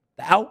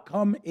 The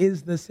outcome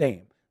is the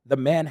same. The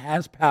man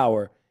has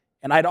power,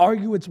 and I'd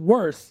argue it's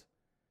worse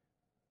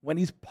when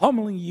he's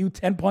pummeling you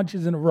 10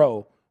 punches in a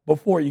row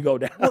before you go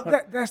down.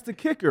 Well, that's the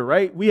kicker,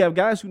 right? We have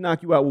guys who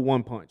knock you out with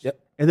 1 punch. Yep.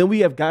 And then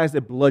we have guys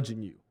that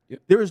bludgeon you.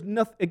 Yep. There is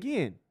nothing,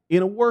 again,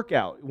 in a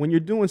workout, when you're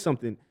doing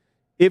something,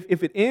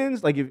 if it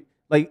ends, all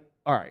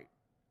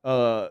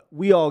right,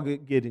 we all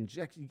get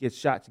injected, you get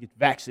shots, you get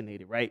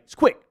vaccinated, right? It's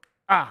quick.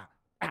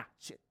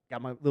 Shit,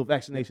 got my little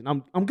vaccination.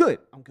 I'm good.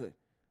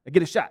 I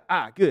get a shot.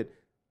 Good.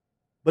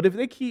 But if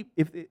they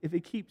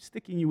keep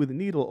sticking you with a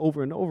needle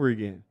over and over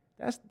again,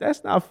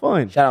 that's not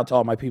fun. Shout out to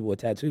all my people with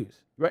tattoos.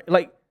 Right?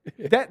 Like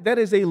that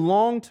is a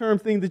long-term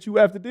thing that you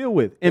have to deal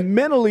with. And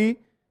mentally,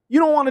 you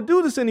don't want to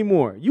do this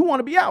anymore. You want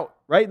to be out,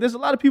 right? There's a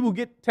lot of people who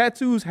get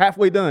tattoos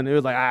halfway done. They're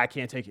like, I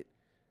can't take it.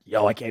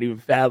 Yo, I can't even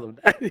fathom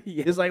that.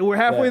 Yeah. It's like we're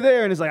halfway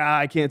there, and it's like,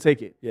 I can't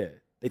take it. Yeah.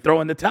 They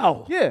throw in the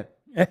towel. Yeah.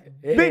 Hey,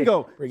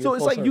 Bingo. bring it So it's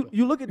full like circle.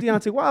 you look at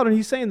Deontay Wilder, and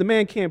he's saying the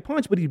man can't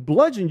punch, but he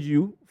bludgeoned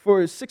you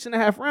for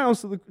 6.5 rounds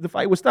so the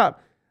fight would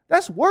stop.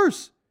 That's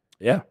worse.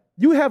 Yeah.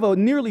 You have a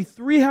nearly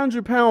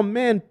 300-pound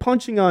man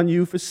punching on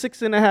you for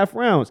 6.5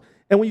 rounds.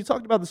 And when you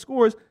talked about the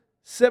scores,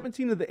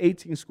 17 of the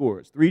 18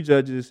 scores, 3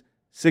 judges,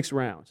 6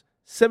 rounds.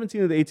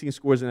 17 of the 18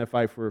 scores in that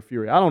fight for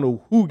Fury. I don't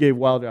know who gave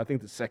Wilder, I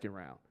think, the second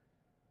round,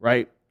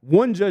 right?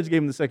 One judge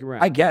gave him the second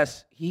round. I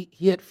guess he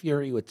hit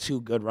Fury with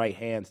 2 good right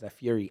hands that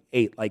Fury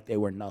ate like they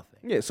were nothing.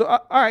 Yeah, so,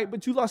 all right,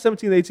 but you lost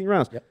 17 of the 18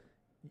 rounds. Yep.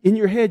 In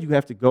your head, you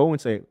have to go and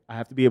say, I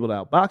have to be able to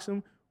outbox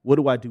him. What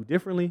do I do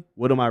differently?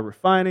 What am I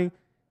refining?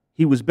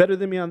 He was better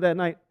than me on that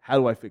night. How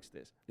do I fix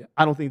this? Yep.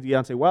 I don't think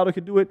Deontay Wilder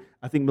could do it.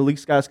 I think Malik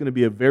Scott's going to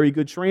be a very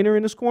good trainer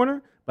in this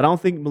corner, but I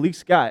don't think Malik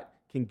Scott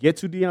can get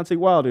to Deontay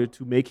Wilder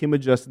to make him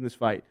adjust in this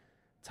fight.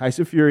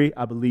 Tyson Fury,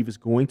 I believe, is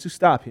going to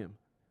stop him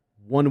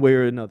one way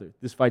or another.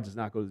 This fight does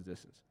not go the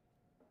distance.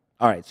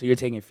 All right, so you're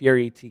taking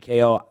Fury,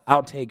 TKO.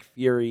 I'll take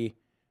Fury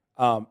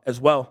as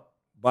well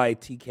by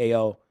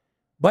TKO.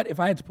 But if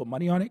I had to put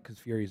money on it, because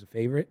Fury is a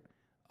favorite,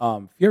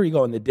 Fury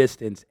going the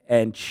distance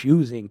and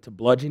choosing to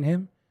bludgeon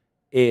him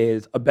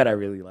is a bet I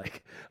really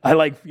like. I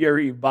like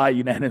Fury by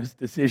unanimous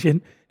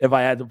decision if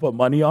I had to put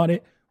money on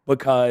it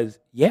because,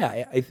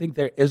 yeah, I think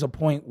there is a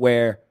point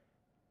where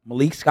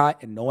Malik Scott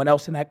and no one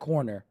else in that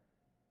corner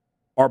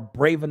are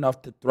brave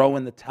enough to throw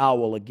in the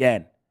towel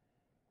again.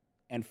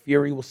 And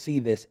Fury will see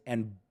this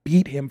and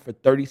beat him for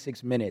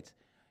 36 minutes.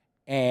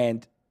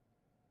 And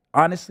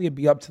honestly, it'd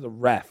be up to the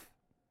ref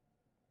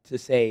to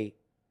say,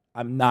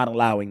 I'm not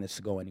allowing this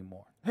to go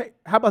anymore. Hey,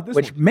 how about this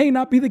which one? may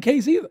not be the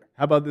case either.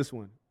 How about this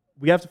one?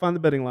 We have to find the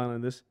betting line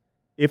on this.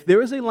 If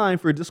there is a line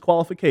for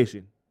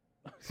disqualification,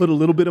 put a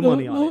little bit of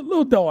money on it.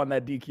 Little dough on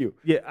that DQ.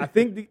 Yeah, I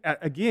think,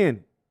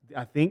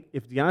 I think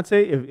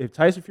if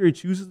Tyson Fury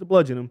chooses to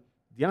bludgeon him,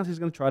 Deontay's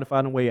going to try to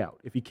find a way out.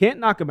 If he can't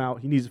knock him out,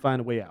 he needs to find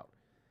a way out.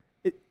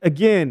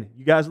 Again,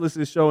 you guys listen to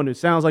this show, and it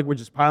sounds like we're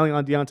just piling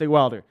on Deontay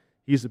Wilder.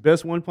 He's the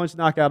best one-punch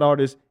knockout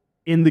artist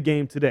in the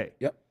game today.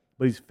 Yep.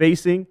 But he's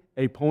facing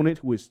an opponent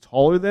who is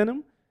taller than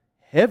him,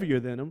 heavier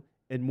than him,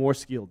 and more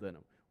skilled than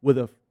him, with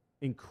an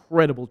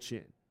incredible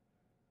chin.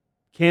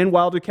 Can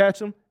Wilder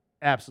catch him?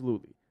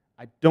 Absolutely.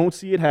 I don't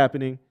see it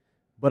happening,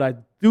 but I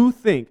do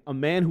think a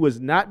man who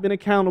has not been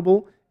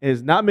accountable and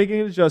is not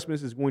making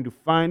adjustments is going to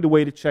find a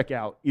way to check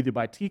out, either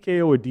by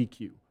TKO or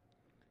DQ.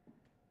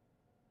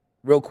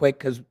 Real quick,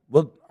 because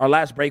our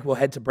last break, we'll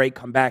head to break,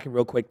 come back, and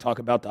real quick talk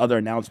about the other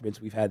announcements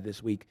we've had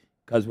this week,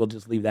 because we'll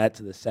just leave that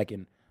to the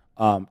second,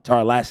 to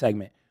our last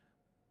segment.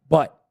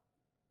 But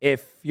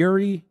if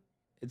Fury,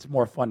 it's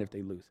more fun if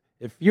they lose.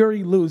 If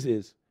Fury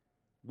loses,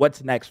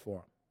 what's next for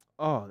him?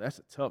 Oh, that's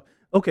a tough.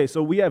 Okay,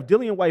 so we have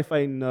Dillian White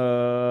fighting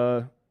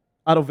Otto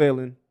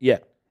Valen, Yeah.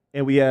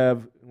 and we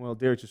have,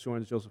 Derek Chisora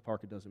and Joseph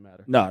Parker doesn't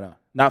matter. No,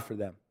 not for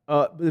them.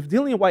 But if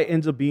Dillian White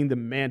ends up being the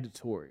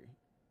mandatory,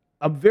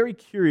 I'm very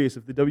curious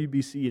if the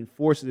WBC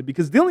enforces it,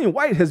 because Dillian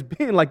White has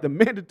been like the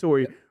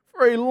mandatory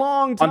for a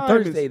long time. On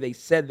Thursday, they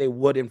said they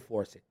would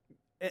enforce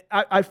it.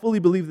 I fully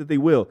believe that they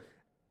will.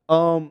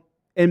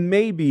 And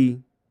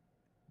maybe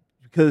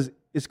because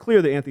it's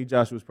clear that Anthony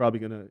Joshua is probably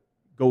going to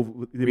go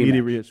with the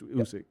immediate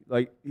Usyk. Yep.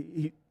 Like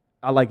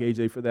I like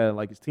AJ for that. I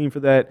like his team for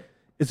that.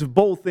 It's a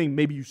bold thing.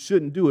 Maybe you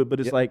shouldn't do it, but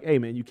it's like, hey,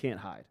 man, you can't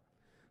hide.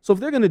 So if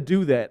they're going to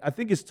do that, I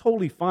think it's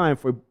totally fine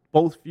for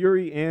both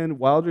Fury and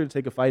Wilder to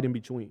take a fight in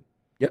between.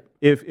 Yep.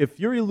 If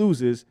Fury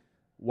loses,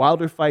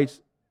 Wilder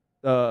fights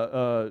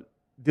Dillian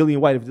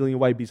White if Dillian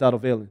White beats Otto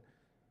Valen.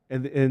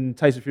 And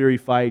Tyson Fury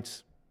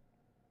fights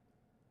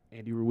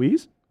Andy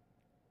Ruiz.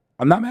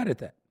 I'm not mad at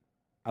that.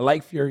 I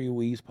like Fury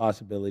Ruiz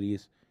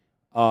possibilities.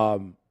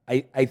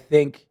 I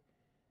think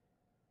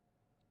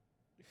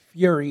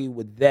Fury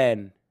would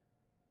then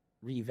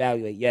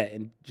reevaluate,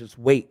 and just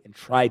wait and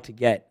try to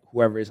get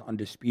whoever is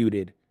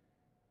undisputed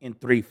in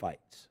 3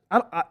 fights.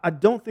 I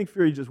don't think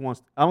Fury just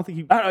wants. I don't think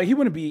he. I don't know, he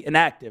wouldn't be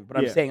inactive, but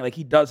I'm Yeah. saying like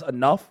he does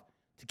enough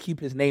to keep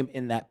his name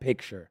in that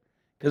picture,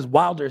 because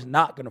Wilder's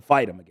not going to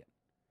fight him again.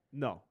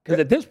 No, Because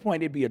at this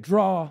point it'd be a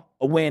draw,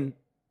 a win,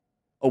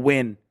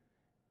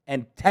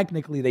 and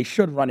technically they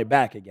should run it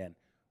back again.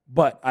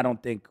 But I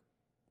don't think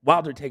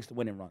Wilder takes the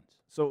win and runs,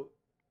 So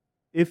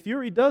if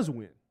Fury does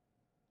win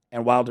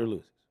and Wilder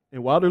loses.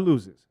 and Wilder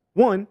loses,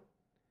 one,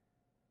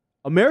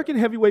 American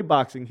heavyweight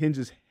boxing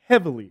hinges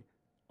heavily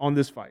on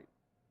this fight.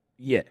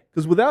 Yeah.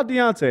 Because without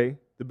Deontay,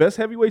 the best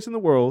heavyweights in the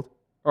world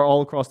are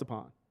all across the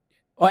pond.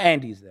 Or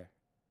Andy's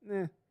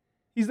there.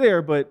 He's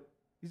there, but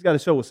he's got to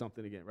show us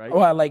something again, right? Oh,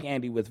 I like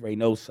Andy with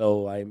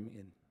Reynoso.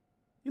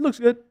 He looks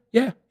good.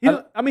 Yeah. He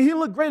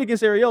looked great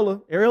against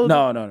Areola.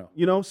 No.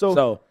 You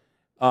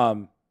know,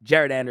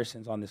 Jared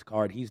Anderson's on this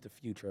card. He's the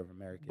future of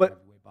American But-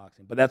 heavyweight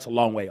boxing, but that's a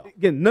long way off.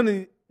 again,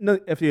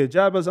 if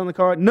Jaba's on the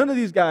card, none of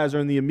these guys are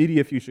in the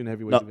immediate future in the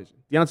heavyweight No. division.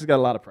 Deontay's got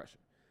a lot of pressure.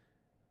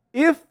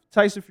 If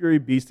Tyson Fury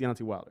beats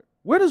Deontay Wilder,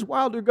 where does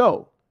Wilder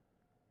go?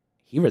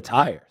 He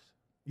retires.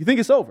 You think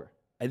it's over?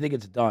 I think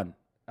it's done.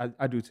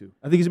 I do too.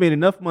 I think he's made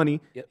enough money.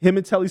 Yep. Him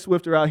and Telly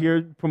Swift are out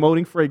here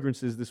promoting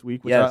fragrances this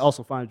week, which I Yes.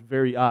 also find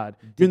very odd.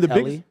 You're in the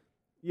Telly?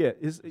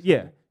 biggest,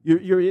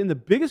 You're in the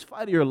biggest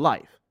fight of your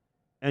life,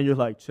 and you're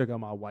like, check out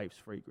my wife's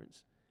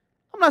fragrance.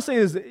 I'm not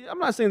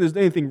saying there's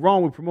anything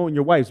wrong with promoting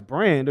your wife's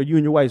brand or you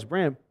and your wife's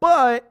brand,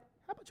 but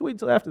how about you wait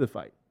until after the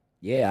fight?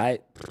 Yeah,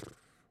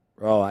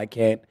 I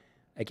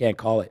can't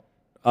call it.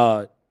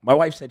 My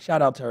wife said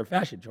shout out to her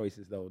fashion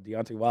choices though.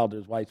 Deontay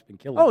Wilder's wife's been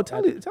killing. Oh, it.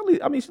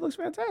 Telly. I mean, she looks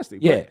fantastic.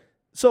 Yeah.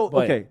 So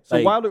But, okay, so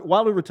like-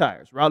 Wilder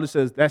retires. Wilder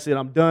says, "That's it.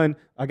 I'm done.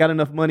 I got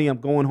enough money. I'm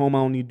going home. I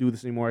don't need to do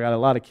this anymore. I got a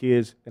lot of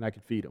kids, and I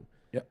can feed them."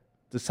 Yep.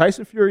 Does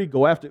Tyson Fury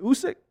go after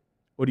Usyk,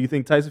 or do you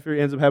think Tyson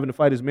Fury ends up having to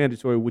fight his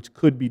mandatory, which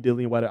could be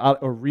Dillian White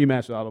or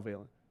rematch with Otto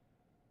Valen?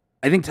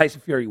 I think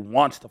Tyson Fury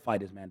wants to fight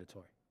his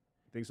mandatory.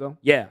 Think so?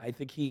 Yeah, I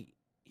think he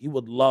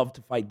would love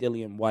to fight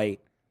Dillian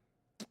White.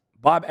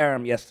 Bob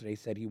Arum yesterday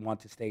said he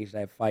wanted to stage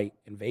that fight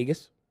in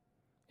Vegas,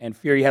 and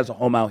Fury has a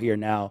home out here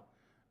now,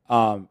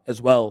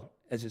 as well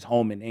as his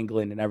home in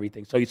England and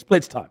everything. So he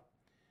splits time.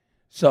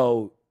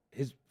 So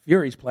his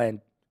Fury's plan,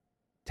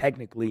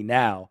 technically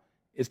now,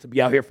 is to be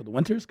out here for the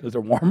winters because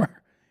they're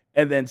warmer,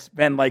 and then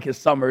spend like his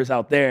summers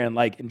out there and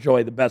like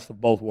enjoy the best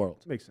of both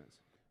worlds. Makes sense.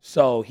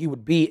 So he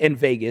would be in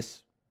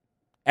Vegas.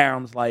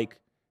 Arum's like,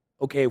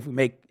 okay, if we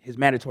make his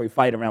mandatory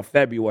fight around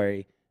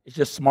February, it's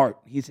just smart.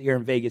 He's here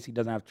in Vegas. He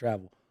doesn't have to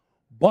travel.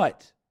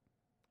 But,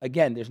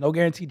 again, there's no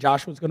guarantee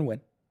Joshua's going to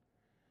win.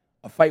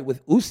 A fight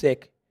with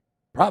Usyk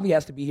probably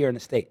has to be here in the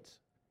States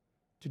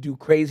to do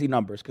crazy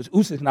numbers because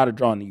Usyk's not a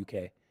draw in the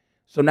UK.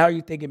 So now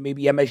you're thinking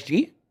maybe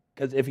MSG,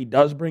 because if he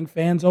does bring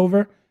fans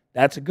over,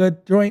 that's a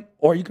good joint.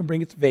 Or you can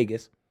bring it to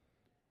Vegas.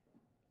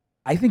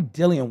 I think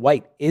Dillian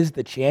White is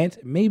the chance,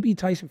 maybe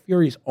Tyson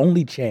Fury's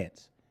only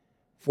chance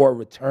for a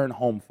return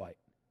home fight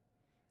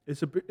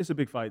It's a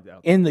big fight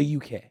out there. in the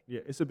UK.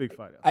 Yeah, it's a big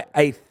fight out there.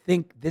 I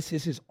think this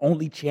is his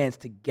only chance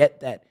to get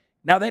that.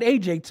 Now that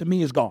AJ to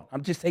me is gone.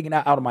 I'm just taking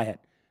that out of my head.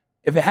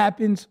 If it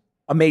happens,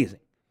 amazing.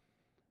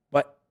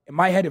 But in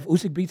my head, if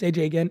Usyk beats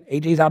AJ again,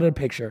 AJ's out of the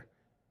picture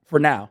for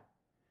now.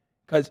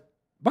 Because,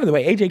 by the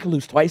way, AJ can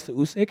lose twice to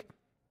Usyk.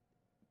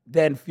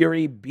 Then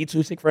Fury beats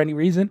Usyk for any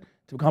reason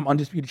to become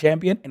undisputed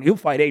champion, and he'll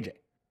fight AJ.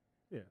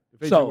 Yeah, if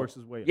AJ works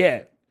his way.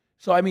 Yeah.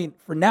 So, I mean,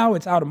 for now,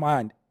 it's out of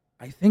mind.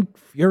 I think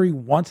Fury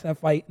wants that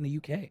fight in the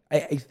UK.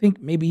 I think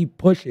maybe he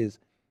pushes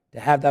to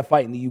have that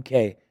fight in the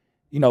UK,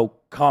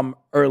 come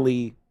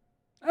early,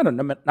 I don't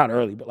know, not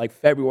early, but like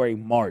February,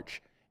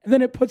 March. And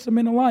then it puts them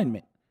in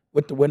alignment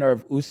with the winner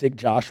of Usyk,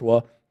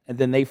 Joshua, and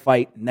then they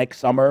fight next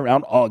summer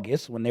around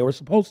August when they were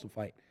supposed to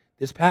fight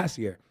this past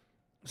year.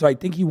 So I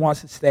think he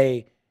wants to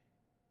stay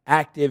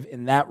active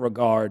in that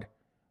regard.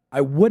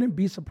 I wouldn't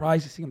be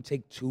surprised to see him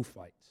take 2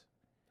 fights.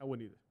 I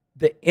wouldn't either.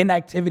 The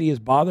inactivity has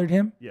bothered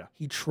him. Yeah.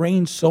 He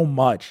trains so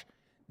much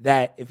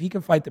that if he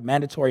can fight the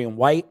mandatory in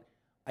White,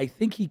 I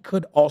think he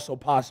could also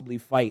possibly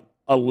fight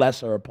a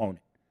lesser opponent.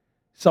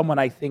 Someone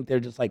I think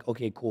they're just like,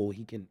 okay, cool,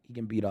 he can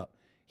beat up.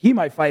 He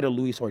might fight a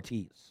Luis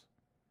Ortiz.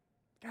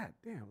 God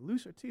damn,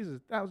 Luis Ortiz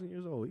is 1,000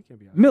 years old. He can't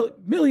be out.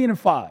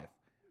 $1,000,005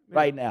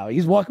 right now.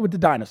 He's walking with the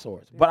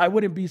dinosaurs. But I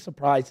wouldn't be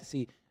surprised to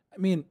see. I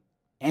mean,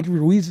 Andrew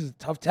Ruiz is a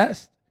tough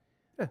test.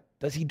 Yeah.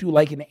 Does he do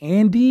like an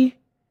Andy?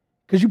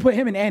 Because you put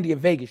him and Andy in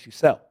Vegas, you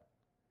sell.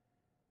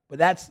 But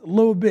that's a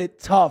little bit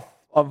tough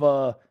of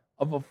a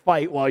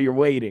fight while you're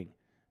waiting,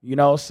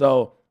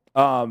 So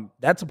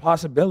that's a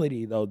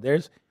possibility, though.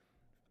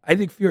 I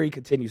think Fury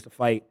continues to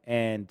fight,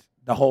 and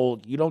the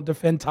whole "you don't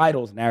defend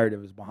titles"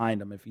 narrative is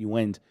behind him if he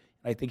wins.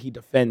 And I think he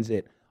defends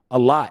it a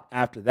lot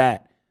after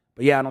that.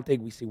 But yeah, I don't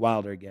think we see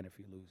Wilder again if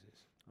he loses.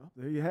 Well,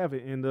 there you have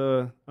it. And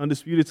the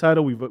undisputed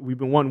title, we've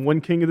been wanting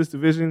one king of this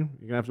division.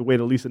 You're gonna have to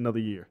wait at least another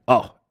year.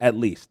 Oh, at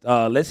least.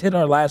 Let's hit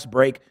our last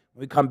break.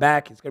 When we come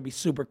back, it's gonna be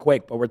super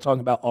quick, but we're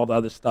talking about all the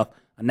other stuff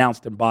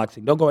announced in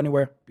boxing. Don't go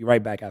anywhere. Be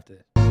right back after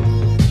this.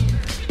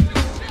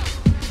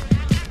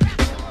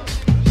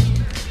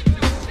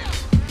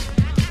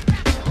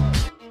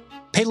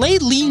 Pele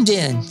leaned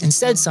in and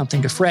said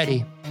something to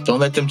Freddie. Don't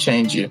let them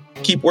change you.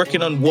 Keep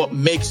working on what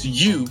makes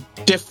you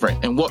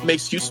different and what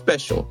makes you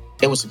special.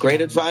 It was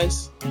great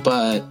advice,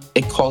 but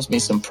it caused me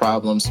some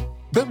problems.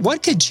 But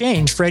what could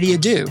change Freddie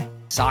Adu?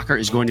 Soccer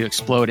is going to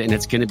explode, and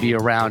it's going to be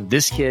around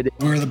this kid.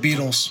 We were the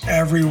Beatles.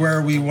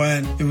 Everywhere we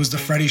went, it was the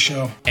Freddie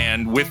Show.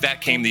 And with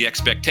that came the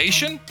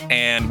expectation,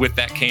 and with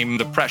that came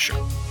the pressure.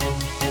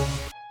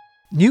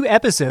 New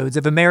episodes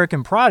of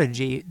American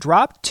Prodigy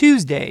drop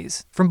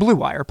Tuesdays from Blue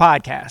Wire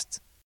Podcasts.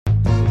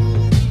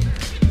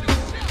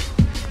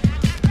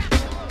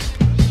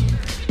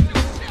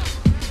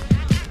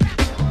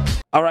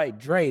 All right,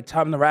 Dre,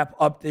 time to wrap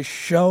up this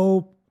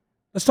show.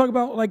 Let's talk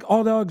about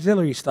all the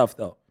auxiliary stuff,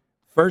 though.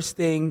 First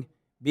thing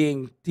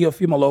being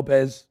Teofimo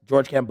Lopez,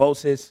 George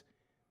Kambosos.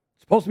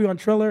 Supposed to be on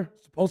Triller.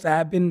 Supposed to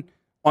happen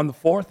on the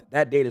 4th.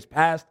 That date has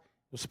passed.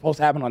 It was supposed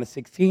to happen on the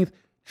 16th.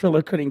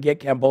 Triller couldn't get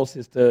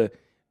Kambosos to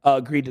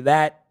agree to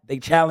that. They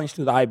challenged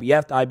to the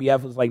IBF. The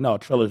IBF was like, no,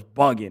 Triller's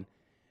bugging.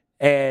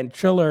 And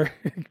Triller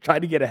tried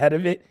to get ahead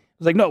of it. It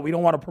was like, no, we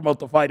don't want to promote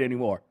the fight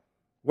anymore.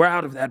 We're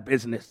out of that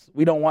business.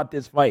 We don't want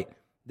this fight.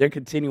 They're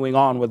continuing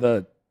on with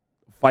a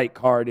fight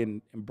card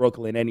in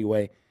Brooklyn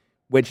anyway,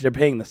 which they're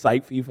paying the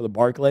site fee for the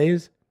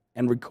Barclays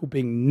and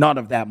recouping none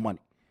of that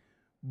money.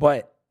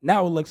 But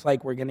now it looks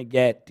like we're going to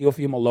get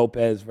Teofimo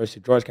Lopez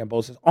versus George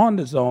Kambosos on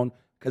the Zone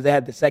because they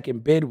had the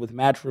second bid with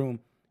Matchroom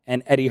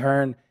and Eddie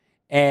Hearn.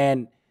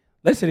 And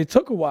listen, it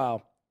took a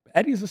while.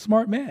 Eddie's a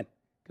smart man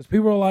because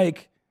people were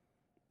like,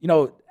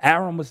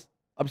 Aaron was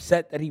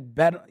upset that he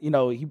bet,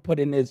 he put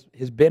in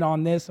his bid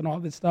on this and all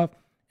this stuff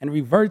and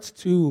reverts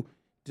to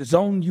the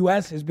Zone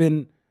US has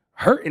been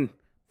hurting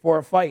for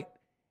a fight.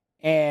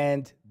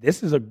 And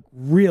this is a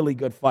really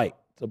good fight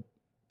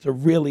to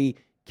really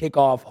kick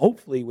off,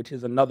 hopefully, which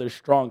is another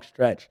strong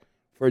stretch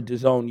for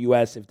DAZN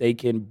US if they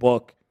can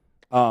book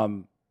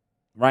Ryan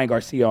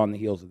Garcia on the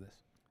heels of this.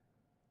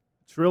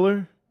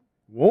 Triller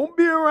won't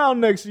be around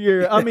next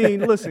year. I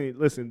mean,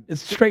 listen.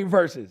 It's straight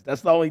versus.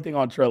 That's the only thing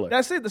on Triller.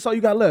 That's it. That's all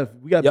you got left.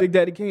 We got Big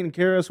Daddy Kane and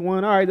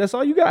KRS-One. All right, that's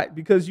all you got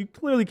because you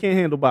clearly can't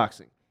handle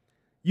boxing.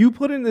 You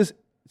put in this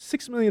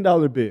 $6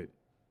 million bid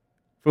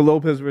for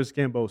Lopez versus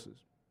Kambosos.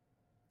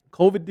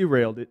 COVID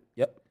derailed it.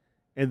 Yep.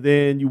 And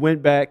then you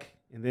went back,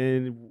 and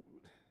then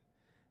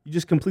you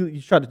just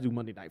you tried to do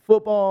Monday Night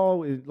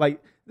Football.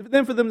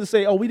 Then for them to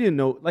say, oh, we didn't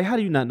know. How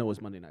do you not know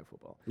it's Monday Night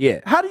Football? Yeah.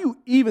 How do you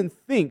even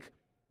think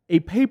a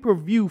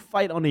pay-per-view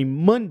fight on a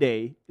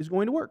Monday is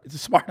going to work? It's a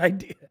smart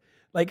idea.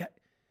 Like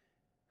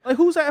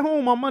who's at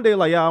home on Monday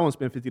I want to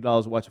spend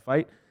 $50 to watch a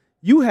fight?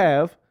 You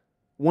have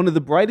one of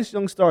the brightest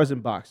young stars in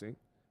boxing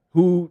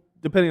who,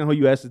 depending on who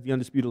you ask, is the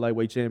undisputed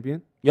lightweight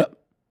champion. Yep.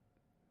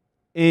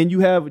 And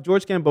you have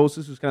George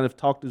Kambosos, who's kind of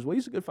talked his way.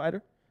 He's a good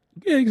fighter.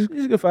 Yeah, he's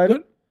a good fighter.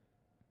 Good.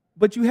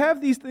 But you have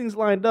these things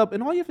lined up,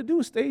 and all you have to do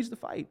is stage the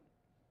fight.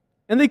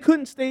 And they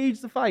couldn't stage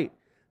the fight.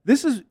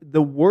 This is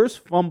the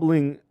worst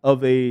fumbling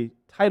of a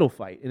title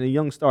fight in a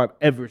young star I've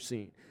ever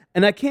seen.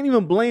 And I can't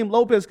even blame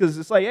Lopez because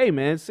it's like, hey,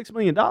 man, $6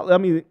 million. I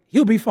mean,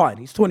 he'll be fine.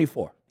 He's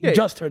 24. He Yeah.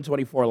 just turned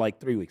 24 like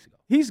 3 weeks ago.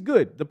 he's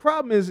good. The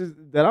problem is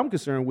that I'm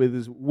concerned with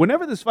is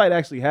whenever this fight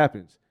actually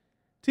happens,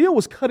 Teal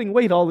was cutting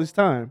weight all this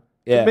time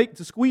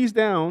to squeeze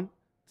down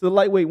to the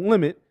lightweight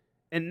limit,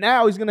 and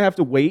now he's going to have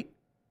to wait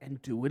and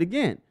do it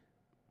again.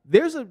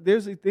 There's a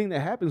thing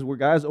that happens where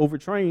guys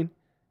overtrain,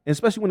 and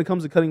especially when it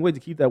comes to cutting weight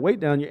to keep that weight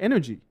down, your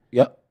energy.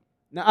 Yep.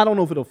 Now, I don't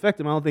know if it'll affect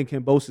him. I don't think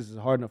Kambosos is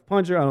a hard enough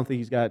puncher. I don't think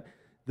he's got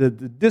the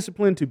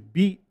discipline to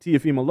beat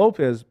Teofimo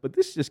Lopez, but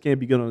this just can't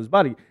be good on his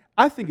body.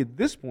 I think at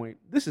this point,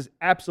 this is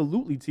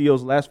absolutely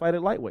Teo's last fight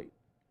at lightweight.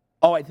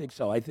 Oh, I think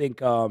so. I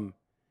think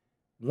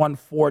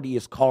 140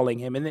 is calling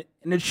him, and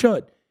it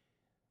should.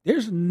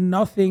 There's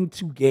nothing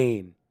to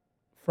gain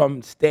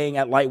from staying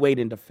at lightweight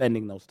and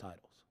defending those titles.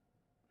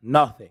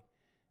 Nothing.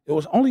 It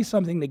was only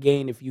something to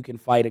gain if you can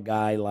fight a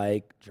guy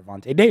like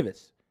Gervonta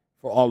Davis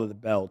for all of the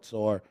belts,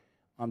 or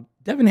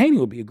Devin Haney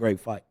would be a great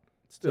fight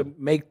to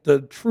make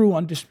the true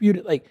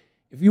undisputed. Like,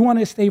 if you want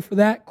to stay for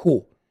that,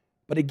 cool.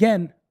 But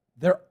again,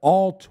 they're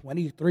all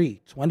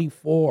 23,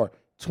 24,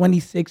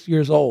 26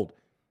 years old.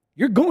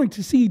 You're going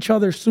to see each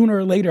other sooner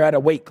or later at a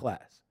weight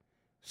class.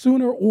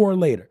 Sooner or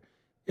later.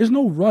 There's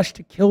no rush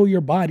to kill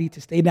your body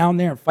to stay down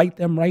there and fight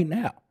them right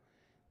now.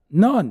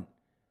 None.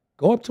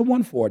 Go up to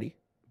 140.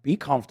 Be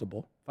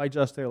comfortable. Fight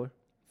Josh Taylor.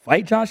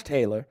 Fight Josh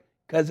Taylor.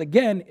 Because,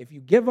 again, if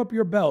you give up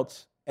your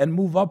belts and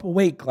move up a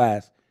weight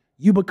class,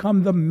 you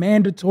become the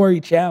mandatory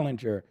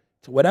challenger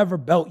to whatever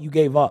belt you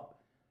gave up.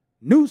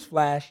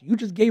 Newsflash, you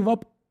just gave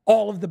up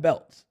all of the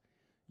belts.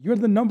 You're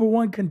the number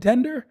one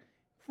contender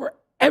for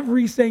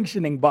every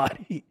sanctioning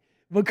body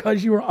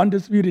because you were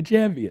undisputed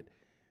champion.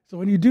 So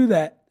when you do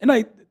that,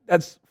 and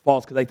that's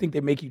false because I think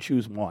they make you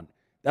choose one.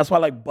 That's why,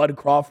 like Bud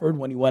Crawford,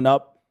 when he went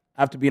up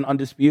after being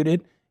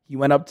undisputed, he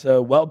went up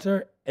to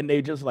welter, and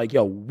they just like,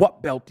 yo,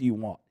 what belt do you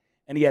want?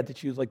 And he had to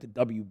choose like the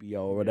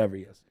WBO or whatever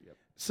he is. Yep.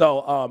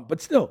 So,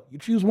 but still, you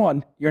choose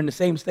one. You're in the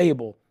same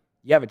stable.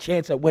 You have a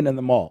chance at winning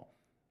them all.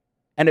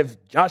 And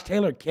if Josh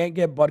Taylor can't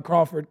get Bud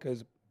Crawford,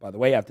 because, by the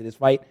way, after this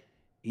fight,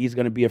 he's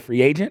going to be a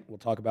free agent. We'll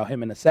talk about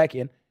him in a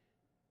second.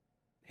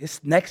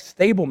 His next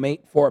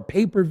stablemate for a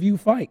pay-per-view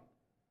fight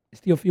is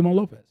Teofimo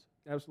Lopez.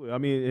 Absolutely. I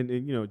mean, and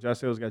you know, Josh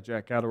Taylor's got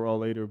Jack Catterall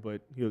later,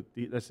 but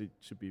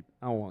should be.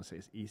 I don't want to say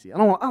it's easy. I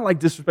don't like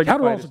disrespecting.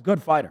 Catterall's a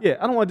good fighter. Yeah,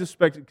 I don't want to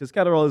disrespect it because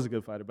Catterall is a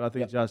good fighter, but I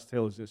think Josh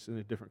Taylor's just in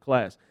a different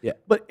class. Yeah.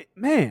 But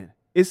man,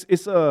 it's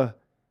I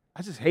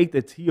just hate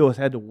that Teo has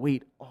had to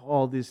wait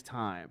all this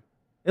time.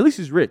 At least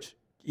he's rich.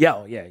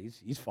 Yeah,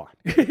 he's fine.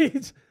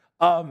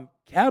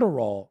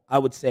 Catterall, I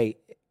would say,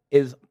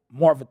 is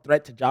more of a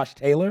threat to Josh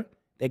Taylor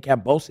than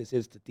Kambosos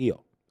is to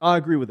Theo. I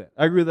agree with that.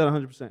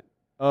 100%.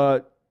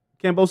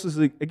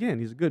 Kambosos, again,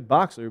 he's a good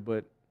boxer,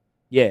 but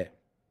yeah,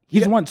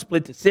 he's won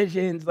split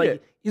decisions.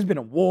 Like he's been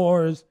in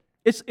wars.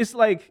 It's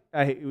like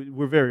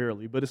we're very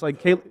early, but it's like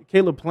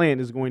Caleb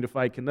Plant is going to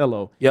fight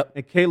Canelo. Yep.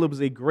 And Caleb is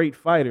a great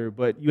fighter,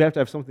 but you have to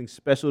have something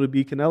special to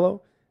beat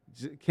Canelo.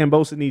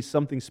 Kambosos needs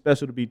something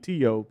special to beat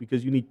Teo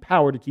because you need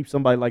power to keep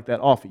somebody like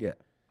that off of you.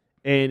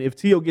 And if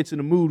Teo gets in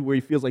a mood where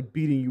he feels like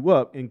beating you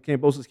up and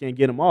Kambosos can't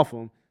get him off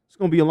him, it's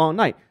going to be a long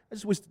night. I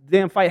just wish the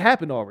damn fight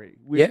happened already.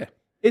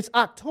 It's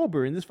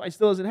October, and this fight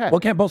still doesn't happen. Well,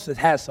 Kambosos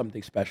has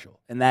something special,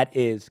 and that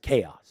is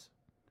chaos.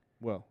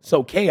 Well,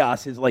 so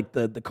chaos is like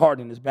the card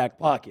in his back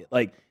pocket.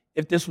 Like,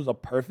 if this was a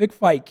perfect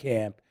fight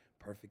camp,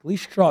 perfectly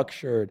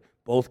structured,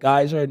 both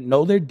guys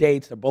know their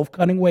dates, they're both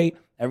cutting weight,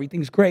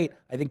 everything's great,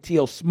 I think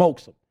Teo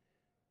smokes him.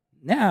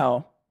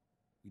 Now,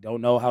 we don't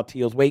know how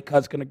Teo's weight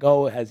cut's going to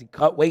go. Has he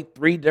cut weight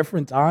 3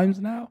 different times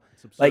now?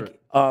 Like,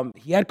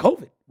 he had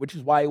COVID, which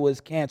is why it was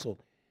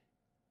canceled.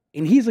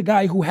 And he's a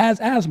guy who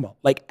has asthma,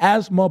 like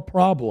asthma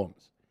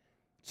problems.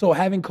 So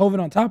having COVID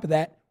on top of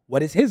that,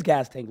 what is his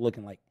gas tank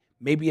looking like?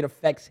 Maybe it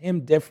affects him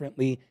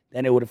differently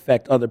than it would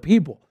affect other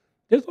people.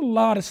 There's a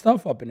lot of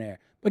stuff up in there.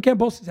 But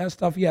Kambosos has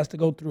stuff he has to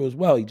go through as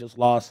well. He just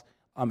lost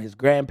his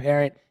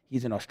grandparent.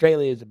 He's in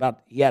Australia.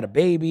 He had a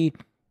baby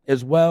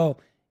as well.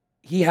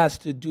 He has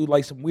to do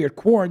like some weird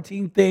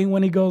quarantine thing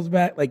when he goes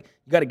back. Like,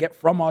 you got to get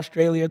from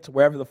Australia to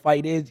wherever the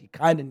fight is. You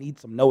kind of need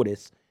some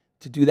notice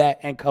to do that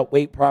and cut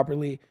weight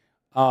properly.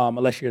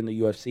 Unless you're in the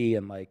UFC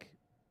and like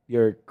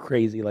you're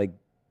crazy like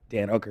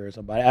Dan Hooker or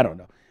somebody. I don't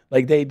know.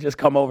 Like, they just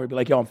come over and be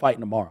like, yo, I'm fighting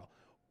tomorrow.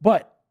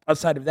 But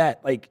outside of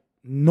that, like,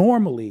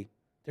 normally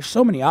there's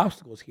so many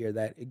obstacles here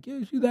that it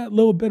gives you that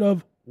little bit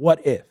of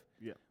what if.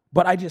 Yeah.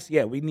 But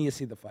we need to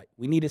see the fight.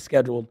 We need it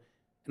scheduled.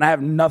 And I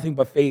have nothing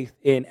but faith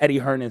in Eddie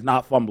Hearn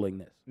not fumbling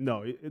this.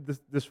 No,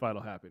 this fight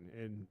will happen.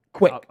 And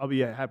quick. I'll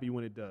be happy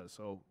when it does.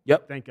 So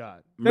thank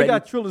God. Thank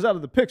God Trilla's out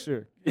of the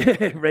picture.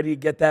 Ready to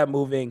get that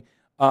moving.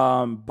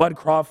 Bud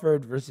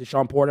Crawford versus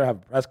Sean Porter have a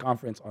press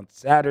conference on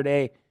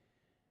Saturday.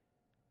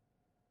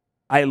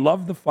 I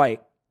love the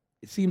fight.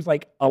 It seems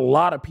like a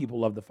lot of people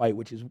love the fight,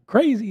 which is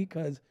crazy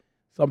because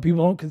some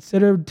people don't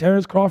consider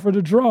Terrence Crawford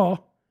a draw.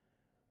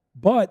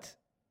 But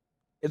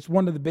it's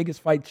one of the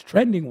biggest fights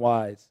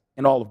trending-wise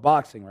in all of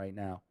boxing right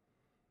now.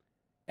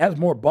 It has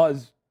more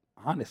buzz,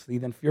 honestly,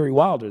 than Fury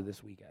Wilder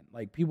this weekend.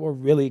 Like, people are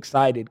really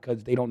excited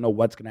because they don't know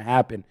what's going to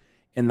happen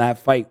in that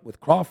fight with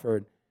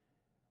Crawford.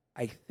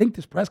 I think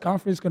this press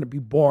conference is going to be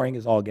boring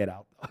as all get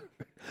out.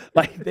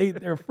 Like,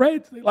 they're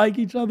friends. They like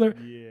each other.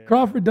 Yeah.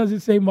 Crawford doesn't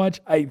say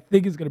much. I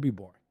think it's going to be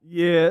boring.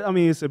 Yeah, I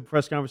mean, it's a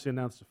press conference to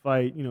announce the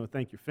fight.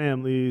 Thank your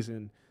families.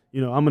 And,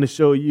 I'm going to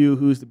show you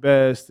who's the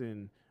best.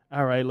 And,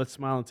 all right, let's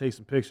smile and take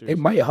some pictures. They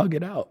might hug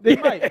it out. They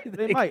might.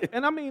 They might.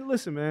 And, I mean,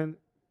 listen, man.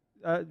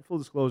 Full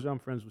disclosure, I'm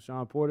friends with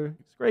Sean Porter.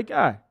 He's a great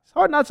guy. It's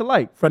hard not to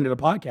like. Friend of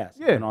the podcast.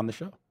 Yeah. And on the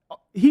show.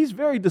 He's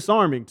very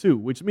disarming, too,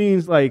 which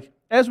means, like,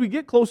 as we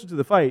get closer to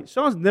the fight,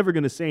 Sean's never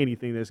going to say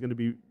anything that's going to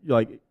be,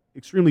 like,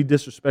 extremely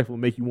disrespectful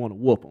and make you want to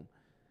whoop him.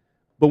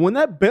 But when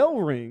that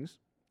bell rings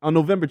on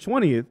November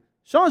 20th,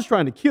 Sean's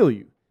trying to kill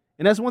you.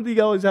 And that's one thing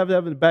you always have to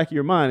have in the back of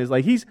your mind is,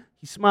 like, he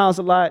smiles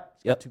a lot.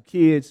 He's got 2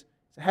 kids.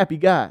 He's a happy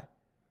guy.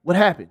 What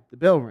happened? The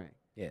bell rang.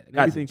 Yeah, the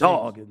guy's a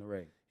dog in the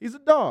ring. He's a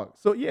dog.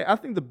 So, yeah, I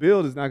think the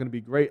build is not going to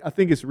be great. I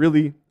think it's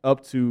really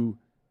up to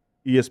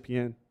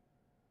ESPN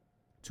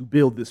to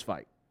build this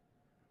fight.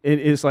 And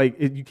it's like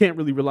you can't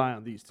really rely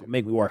on these two.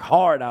 Make me work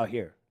hard out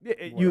here.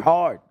 Yeah, work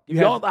hard. Give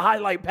you all the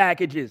highlight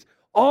packages,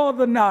 all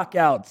the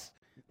knockouts.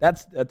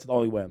 That's the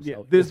only way I'm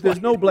saying.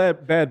 There's no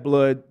bad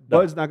blood. No.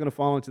 Bud's not going to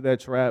fall into that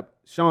trap.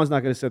 Sean's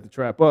not going to set the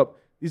trap up.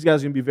 These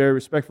guys are going to be very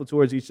respectful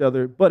towards each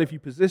other. But if you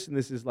position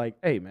this as like,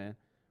 hey, man,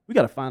 we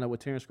got to find out what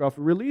Terrence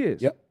Crawford really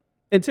is. Yep.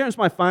 And Terrence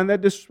might find that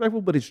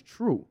disrespectful, but it's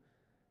true.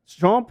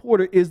 Sean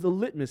Porter is the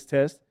litmus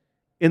test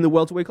in the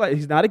welterweight class.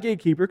 He's not a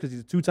gatekeeper because he's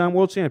a 2-time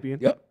world champion.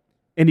 Yep.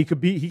 And he could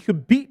beat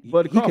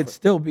Bud Crawford. He could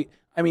still be.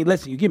 I mean,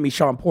 listen, you give me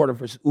Sean Porter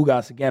versus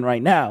Ugas again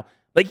right now.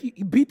 Like,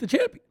 he beat the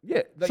champion.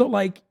 Yeah. So,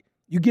 like,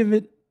 you give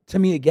it to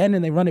me again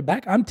and they run it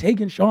back, I'm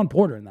taking Sean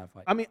Porter in that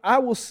fight. I mean, I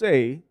will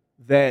say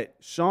that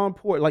Sean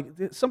Porter, like,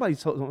 somebody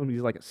told me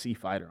he's like a C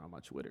fighter on my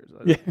Twitter.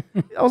 So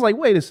I was like,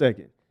 wait a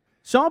second.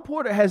 Sean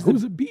Porter has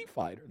Who's a B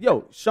fighter?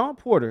 Yo, Sean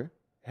Porter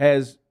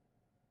has,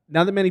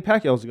 now that Manny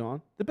Pacquiao's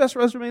gone, the best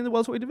resume in the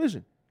welterweight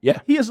division. Yeah.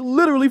 He has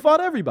literally fought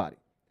everybody.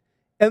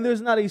 And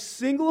there's not a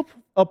single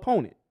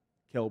opponent,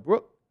 Kell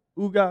Brook,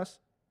 Ugas,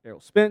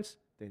 Errol Spence,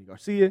 Danny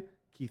Garcia,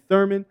 Keith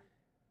Thurman,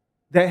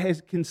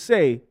 that can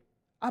say,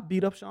 I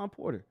beat up Sean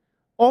Porter.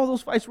 All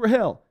those fights were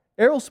hell.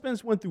 Errol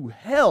Spence went through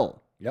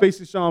hell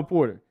facing Sean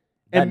Porter.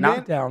 That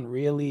knockdown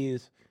really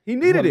is. He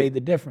needed it. Made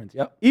the difference.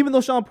 Yep. Even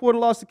though Sean Porter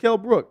lost to Kell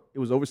Brook, it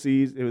was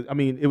overseas.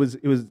 It was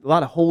a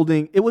lot of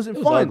holding. It wasn't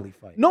fun. An ugly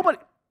fight.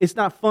 It's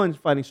not fun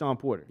fighting Sean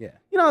Porter. Yeah.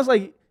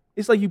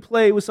 It's like you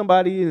play with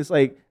somebody and it's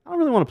like, I don't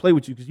really want to play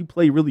with you because you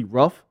play really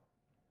rough.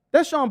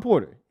 That's Sean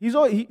Porter. He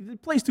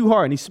plays too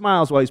hard and he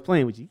smiles while he's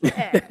playing with you.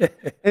 Yeah. And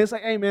it's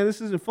like, hey man, this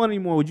isn't fun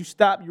anymore. Would you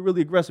stop? You're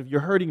really aggressive.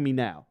 You're hurting me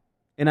now.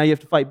 And now you have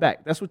to fight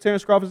back. That's what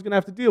Terrence Crawford is going to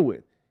have to deal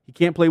with. He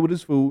can't play with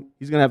his food.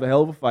 He's going to have a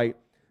hell of a fight.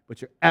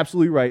 But you're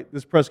absolutely right.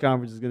 This press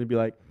conference is going to be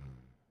like,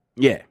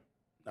 yeah,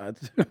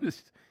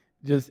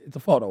 it's a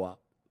photo op.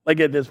 Like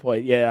at this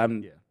point,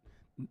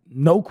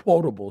 no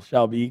quotable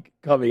shall be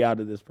coming out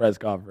of this press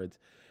conference.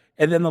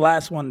 And then the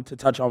last one to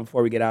touch on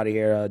before we get out of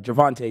here,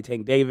 Gervonta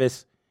Tank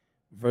Davis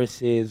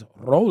versus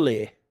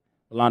Rolly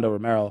Rolando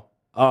Romero.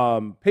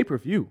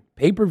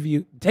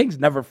 Pay-per-view. Tank's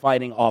never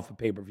fighting off a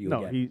pay-per-view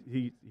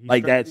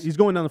again. He's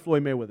going down the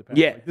Floyd Mayweather path.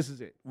 Yeah. Like, this is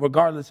it.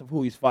 Regardless of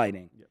who he's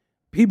fighting. Yeah.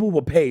 People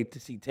will pay to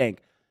see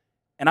Tank.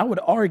 And I would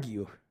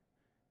argue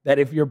that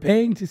if you're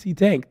paying to see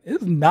Tank,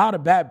 this is not a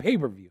bad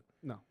pay-per-view.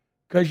 No.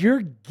 Because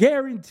you're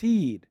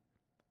guaranteed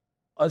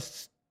a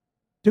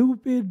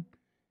stupid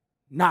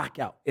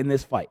knockout in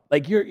this fight.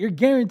 Like, you're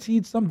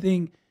guaranteed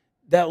something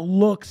that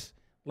looks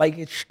like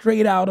it's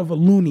straight out of a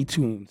Looney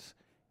Tunes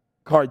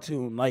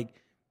cartoon. Like,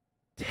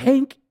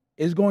 Tank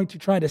is going to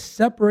try to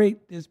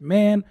separate this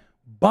man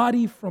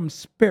body from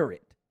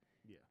spirit.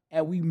 Yeah.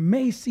 And we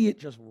may see it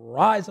just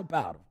rise up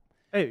out of him.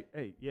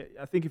 Hey, yeah,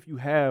 I think if you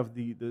have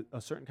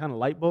a certain kind of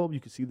light bulb, you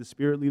can see the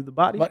spirit leave the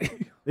body.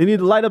 They need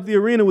to light up the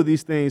arena with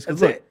these things.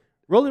 That's it.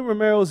 Rolly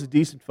Romero is a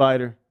decent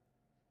fighter.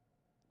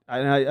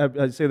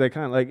 I say that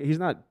kind of like, he's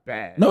not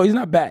bad. No, he's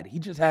not bad. He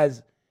just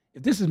has,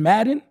 if this is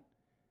Madden,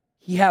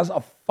 he has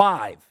a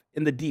 5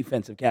 in the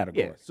defensive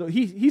category. Yeah, so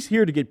he's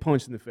here to get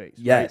punched in the face.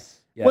 Yes. Right?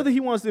 Yes. Whether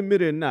he wants to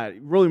admit it or not,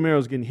 Rolly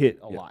Romero's getting hit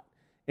a lot.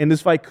 And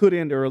this fight could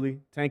end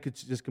early. Tank could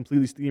just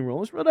completely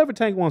steamroll. It's whatever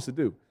Tank wants to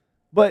do.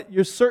 But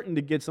you're certain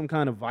to get some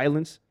kind of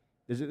violence.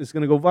 It's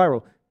going to go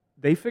viral.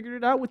 They figured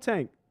it out with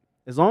Tank.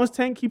 As long as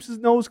Tank keeps his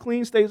nose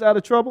clean, stays out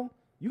of trouble,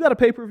 you got a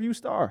pay-per-view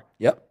star.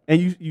 Yep.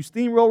 And you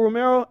steamroll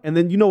Romero, and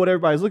then you know what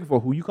everybody's looking for.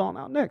 Who you calling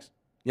out next?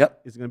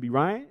 Yep. Is it going to be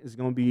Ryan? Is it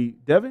going to be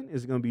Devin?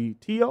 Is it going to be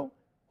T.O.?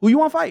 Who you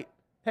want to fight?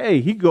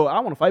 Hey, he go, I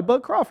want to fight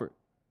Bud Crawford.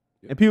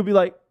 Yep. And people be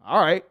like, all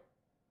right,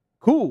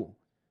 cool.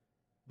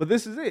 But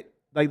this is it.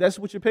 Like, that's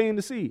what you're paying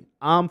to see.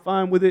 I'm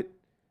fine with it.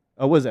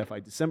 What is that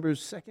fight? December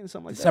 2nd,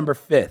 something like December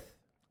 5th.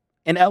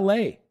 In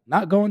L.A.,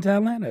 not going to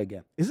Atlanta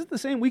again. Is it the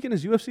same weekend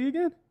as UFC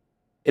again?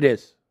 It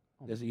is.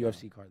 There's a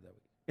UFC card that week.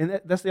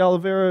 And that's the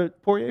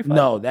Oliveira-Poirier fight?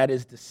 No, that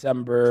is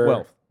December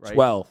 12th, right?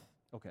 12th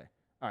Okay.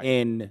 All right.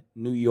 in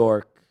New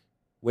York,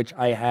 which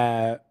I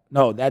have.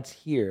 No, that's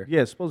here.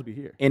 Yeah, it's supposed to be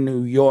here. In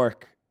New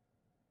York,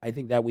 I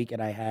think that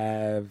weekend I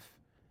have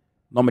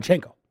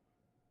Lomachenko.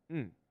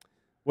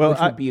 Well,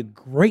 which would be a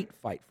great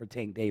fight for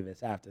Tank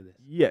Davis after this.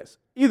 Yes.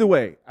 Either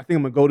way, I think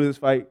I'm going to go to this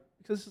fight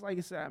because it's like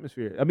it's the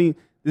atmosphere. I mean,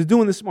 he's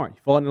doing this smart. He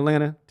fought in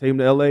Atlanta, take him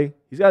to L.A.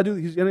 He's going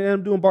to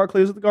end up doing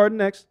Barclays at the Garden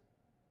next.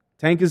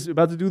 Tank is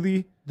about to do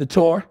the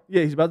tour.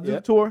 Yeah, he's about to do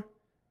the tour.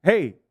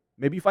 Hey,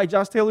 maybe you fight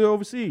Josh Taylor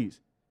overseas.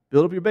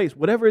 Build up your base.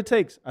 Whatever it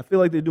takes. I feel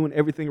like they're doing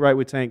everything right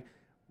with Tank.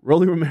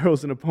 Rolly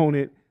Romero's an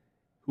opponent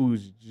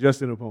who's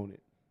just an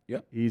opponent.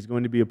 Yep. He's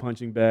going to be a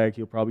punching bag.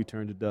 He'll probably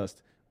turn to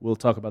dust. We'll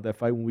talk about that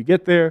fight when we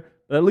get there.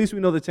 But at least we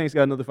know that Tank's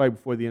got another fight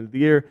before the end of the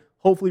year.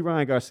 Hopefully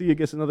Ryan Garcia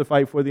gets another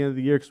fight before the end of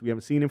the year because we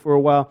haven't seen him for a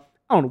while.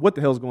 I don't know what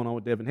the hell's going on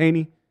with Devin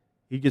Haney.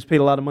 He gets paid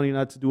a lot of money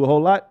not to do a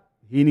whole lot.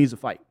 He needs a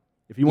fight.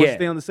 If he wants to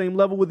stay on the same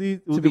level with the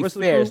rest of the crew. To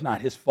be fair, it's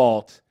not his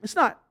fault. It's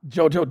not.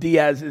 Jojo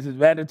Diaz is his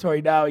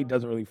mandatory now. He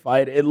doesn't really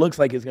fight. It looks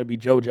like it's going to be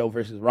Jojo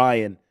versus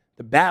Ryan,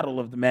 the battle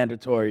of the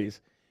mandatories.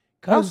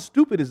 How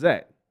stupid is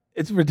that?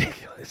 It's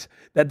ridiculous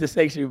that the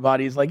sanctioning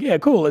body is like, yeah,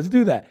 cool, let's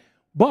do that.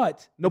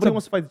 But nobody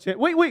wants to fight the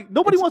champion. Wait,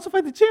 nobody wants to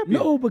fight the champion.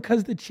 No,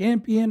 because the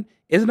champion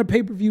isn't a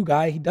pay-per-view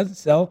guy. He doesn't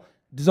sell.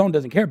 DAZN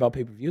doesn't care about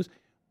pay-per-views,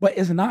 but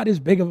it's not as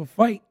big of a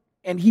fight,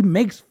 and he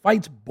makes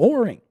fights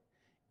boring.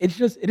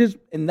 It is,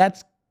 and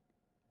that's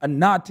a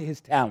nod to his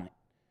talent.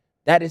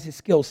 That is his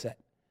skill set.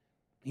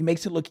 He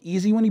makes it look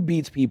easy when he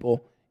beats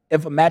people.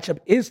 If a matchup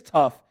is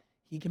tough,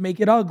 he can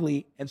make it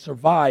ugly and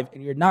survive,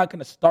 and you're not going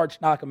to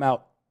starch knock him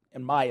out,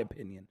 in my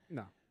opinion.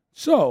 No.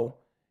 So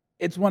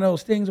it's one of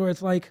those things where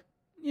it's like,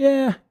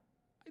 yeah,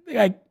 I think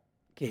I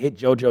can hit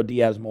Jojo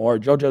Diaz more.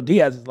 Jojo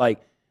Diaz is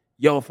like,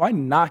 yo, if I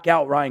knock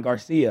out Ryan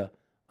Garcia,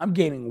 I'm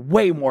gaining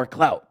way more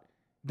clout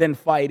than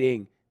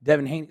fighting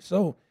Devin Haney.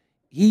 So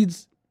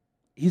he's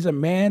a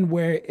man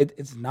where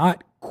it's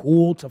not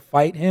cool to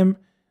fight him.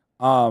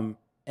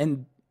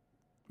 And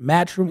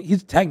Matchroom,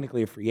 he's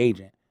technically a free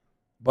agent.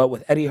 But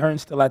with Eddie Hearn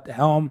still at the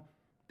helm,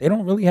 they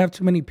don't really have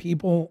too many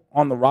people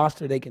on the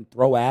roster they can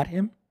throw at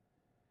him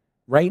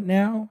right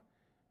now.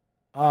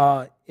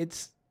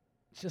 It's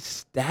just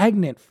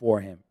stagnant for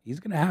him.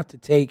 He's going to have to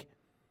take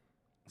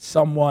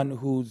someone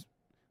who's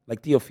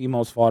like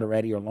Teofimo's fought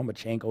already or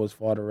Lomachenko has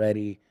fought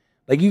already.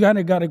 Like, you got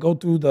to go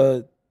through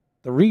the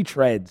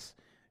retreads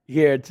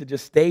here to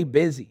just stay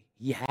busy.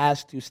 He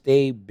has to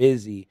stay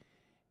busy.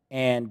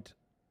 And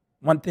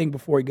one thing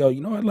before we go,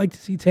 you know I'd like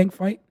to see Tank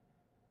fight?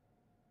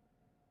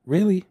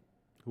 Really?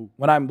 Who?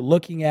 When I'm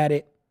looking at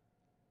it,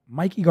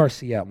 Mikey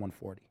Garcia at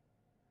 140.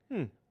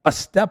 A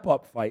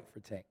step-up fight for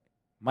Tank.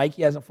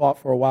 Mikey hasn't fought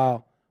for a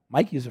while.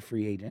 Mikey is a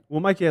free agent.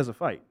 Well, Mikey has a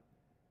fight.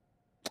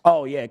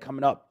 Oh, yeah,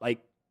 coming up, like,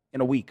 in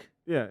a week.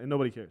 Yeah, and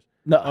nobody cares.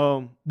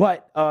 No,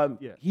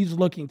 he's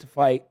looking to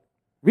fight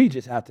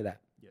Regis after that.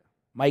 Yeah.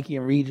 Mikey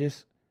and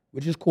Regis,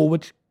 which is cool,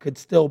 which could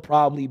still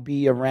probably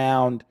be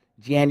around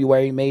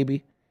January,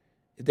 maybe.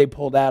 If they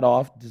pull that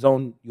off,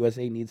 DAZN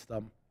USA needs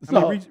them.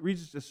 I mean,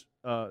 Regis just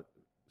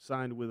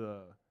signed with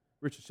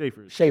Richard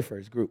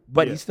Schaefer's group.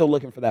 But he's still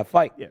looking for that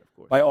fight. Yeah, of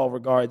course. By all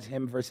regards,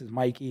 him versus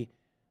Mikey.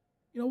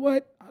 You know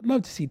what? I'd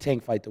love to see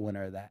Tank fight the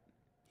winner of that.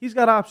 He's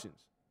got options.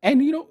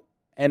 And,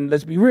 and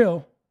let's be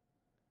real,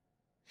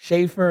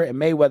 Schaefer and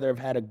Mayweather have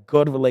had a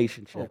good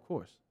relationship. Oh, of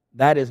course.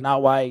 That is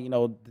not why,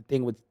 the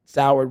thing with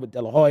soured with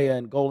De La Hoya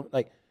and Gold.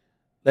 Like,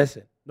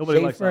 listen,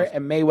 Schaefer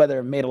and Mayweather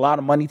have made a lot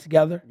of money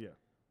together. Yeah.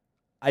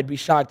 I'd be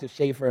shocked if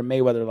Schaefer and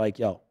Mayweather are like,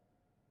 yo,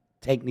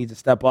 Tank needs to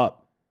step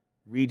up.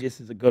 Regis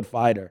is a good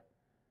fighter.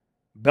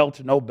 Belt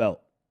or no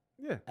belt.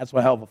 Yeah. That's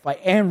one hell of a fight.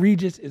 And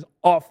Regis is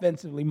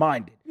offensively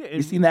minded. Yeah,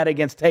 You've seen that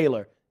against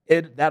Taylor.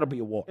 That'll be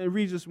a war. And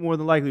Regis more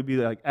than likely be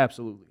like,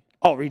 absolutely.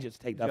 Oh, Regis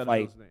take that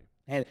fight.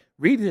 And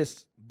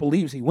Regis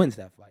believes he wins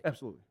that fight.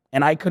 Absolutely.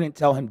 And I couldn't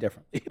tell him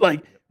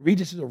differently.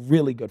 Regis is a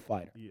really good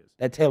fighter. He is.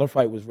 That Taylor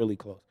fight was really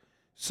close.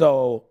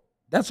 So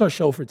that's our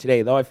show for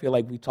today, though. I feel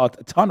like we talked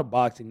a ton of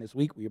boxing this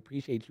week. We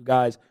appreciate you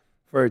guys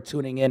for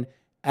tuning in.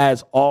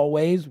 As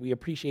always, we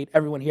appreciate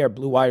everyone here at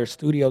Blue Wire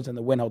Studios and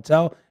the Wynn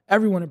Hotel,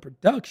 everyone in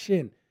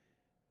production.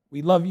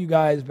 We love you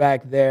guys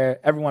back there.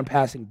 Everyone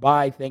passing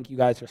by, thank you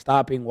guys for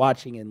stopping,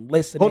 watching, and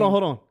listening.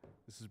 Hold on.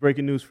 This is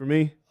breaking news for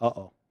me.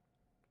 Uh-oh.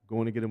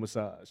 Going to get a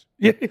massage.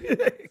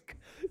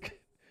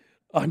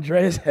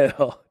 Andreas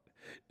Hale,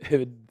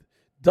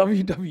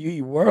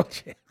 WWE World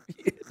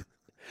Champion,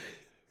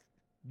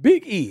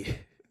 Big E,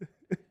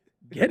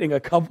 getting a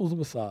couple's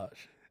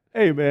massage.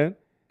 Hey, man.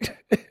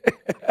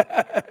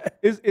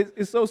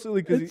 It's so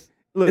silly because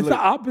it's the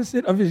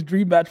opposite of his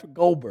dream match with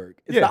Goldberg.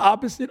 It's the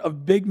opposite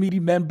of big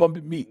meaty men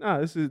bumping meat. Nah,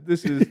 this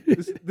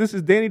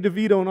is Danny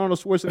DeVito and Arnold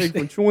Schwarzenegger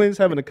from Twins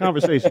having a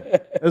conversation.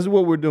 That's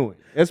what we're doing.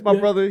 That's my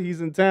brother.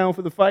 He's in town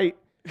for the fight.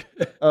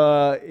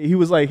 He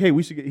was like, hey,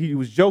 he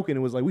was joking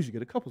and was like, we should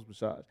get a couples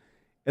massage.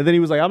 And then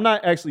he was like, I'm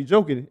not actually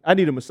joking. I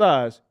need a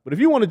massage. But if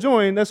you want to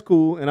join, that's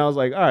cool. And I was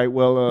like, all right,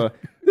 well,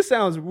 this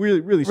sounds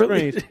really, really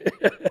strange.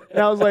 And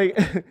I was like,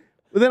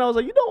 but then I was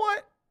like, you know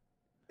what?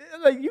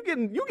 Like, you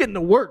getting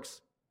the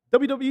works.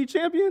 WWE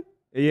champion?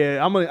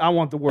 Yeah, I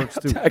want the works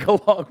too. Tag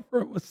along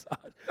for a massage.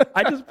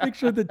 I just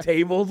pictured the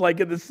tables like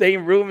in the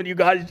same room and you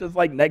guys just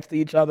like next to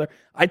each other.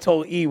 I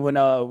told E when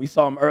we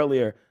saw him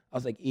earlier, I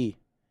was like, E.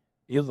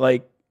 He was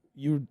like,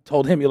 you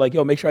told him, you're like,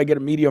 yo, make sure I get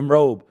a medium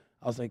robe.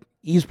 I was like,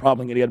 E's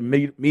probably going to get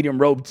a medium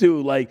robe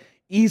too. Like,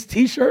 E's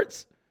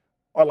t-shirts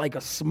are like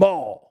a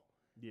small.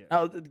 Yeah.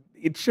 Now,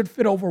 it should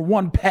fit over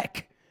one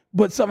pec,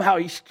 but somehow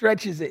he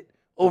stretches it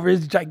over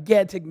his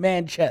gigantic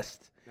man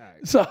chest.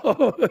 Right.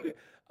 So,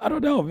 I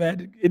don't know,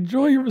 man.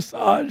 Enjoy your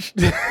massage.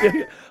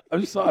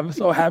 I'm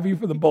so happy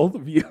for the both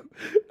of you.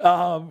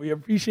 We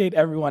appreciate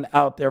everyone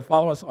out there.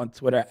 Follow us on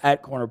Twitter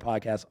at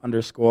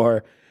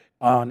 @cornerpodcast_,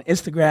 on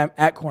Instagram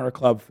at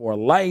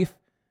 @cornerclub4life.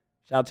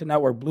 Shout out to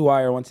Network Blue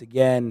Wire once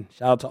again.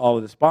 Shout out to all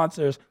of the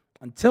sponsors.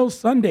 Until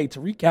Sunday,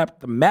 to recap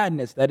the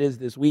madness that is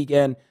this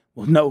weekend,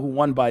 we'll know who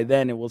won by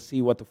then, and we'll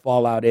see what the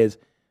fallout is.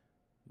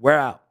 We're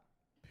out.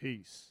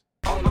 Peace.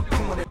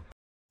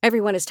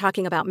 Everyone is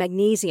talking about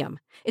magnesium.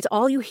 It's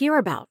all you hear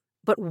about.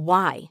 But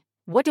why?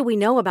 What do we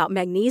know about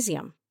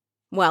magnesium?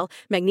 Well,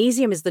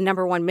 magnesium is the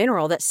 #1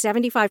 mineral that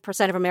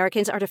 75% of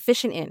Americans are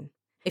deficient in.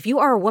 If you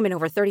are a woman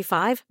over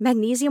 35,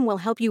 magnesium will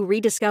help you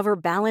rediscover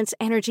balance,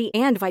 energy,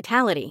 and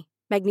vitality.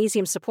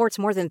 Magnesium supports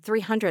more than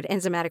 300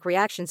 enzymatic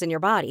reactions in your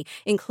body,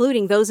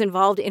 including those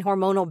involved in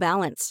hormonal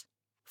balance.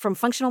 From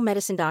functional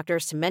medicine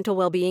doctors to mental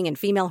well-being and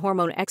female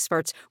hormone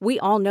experts, we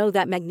all know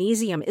that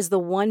magnesium is the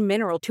one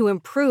mineral to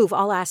improve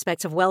all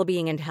aspects of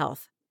well-being and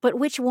health. But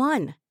which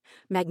one?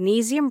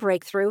 Magnesium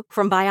Breakthrough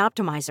from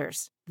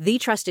Bioptimizers, the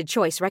trusted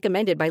choice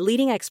recommended by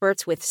leading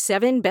experts with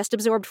 7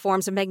 best-absorbed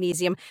forms of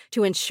magnesium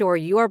to ensure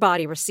your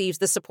body receives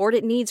the support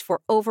it needs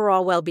for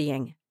overall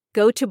well-being.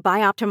 Go to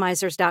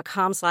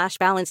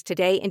bioptimizers.com/balance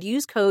today and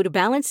use code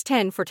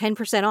BALANCE10 for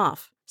 10%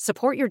 off.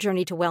 Support your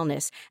journey to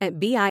wellness at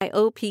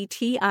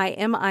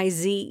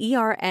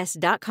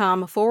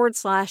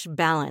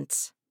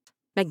bioptimizers.com/balance.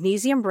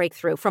 Magnesium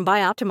Breakthrough from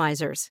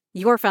Bioptimizers,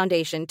 your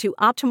foundation to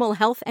optimal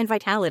health and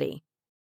vitality.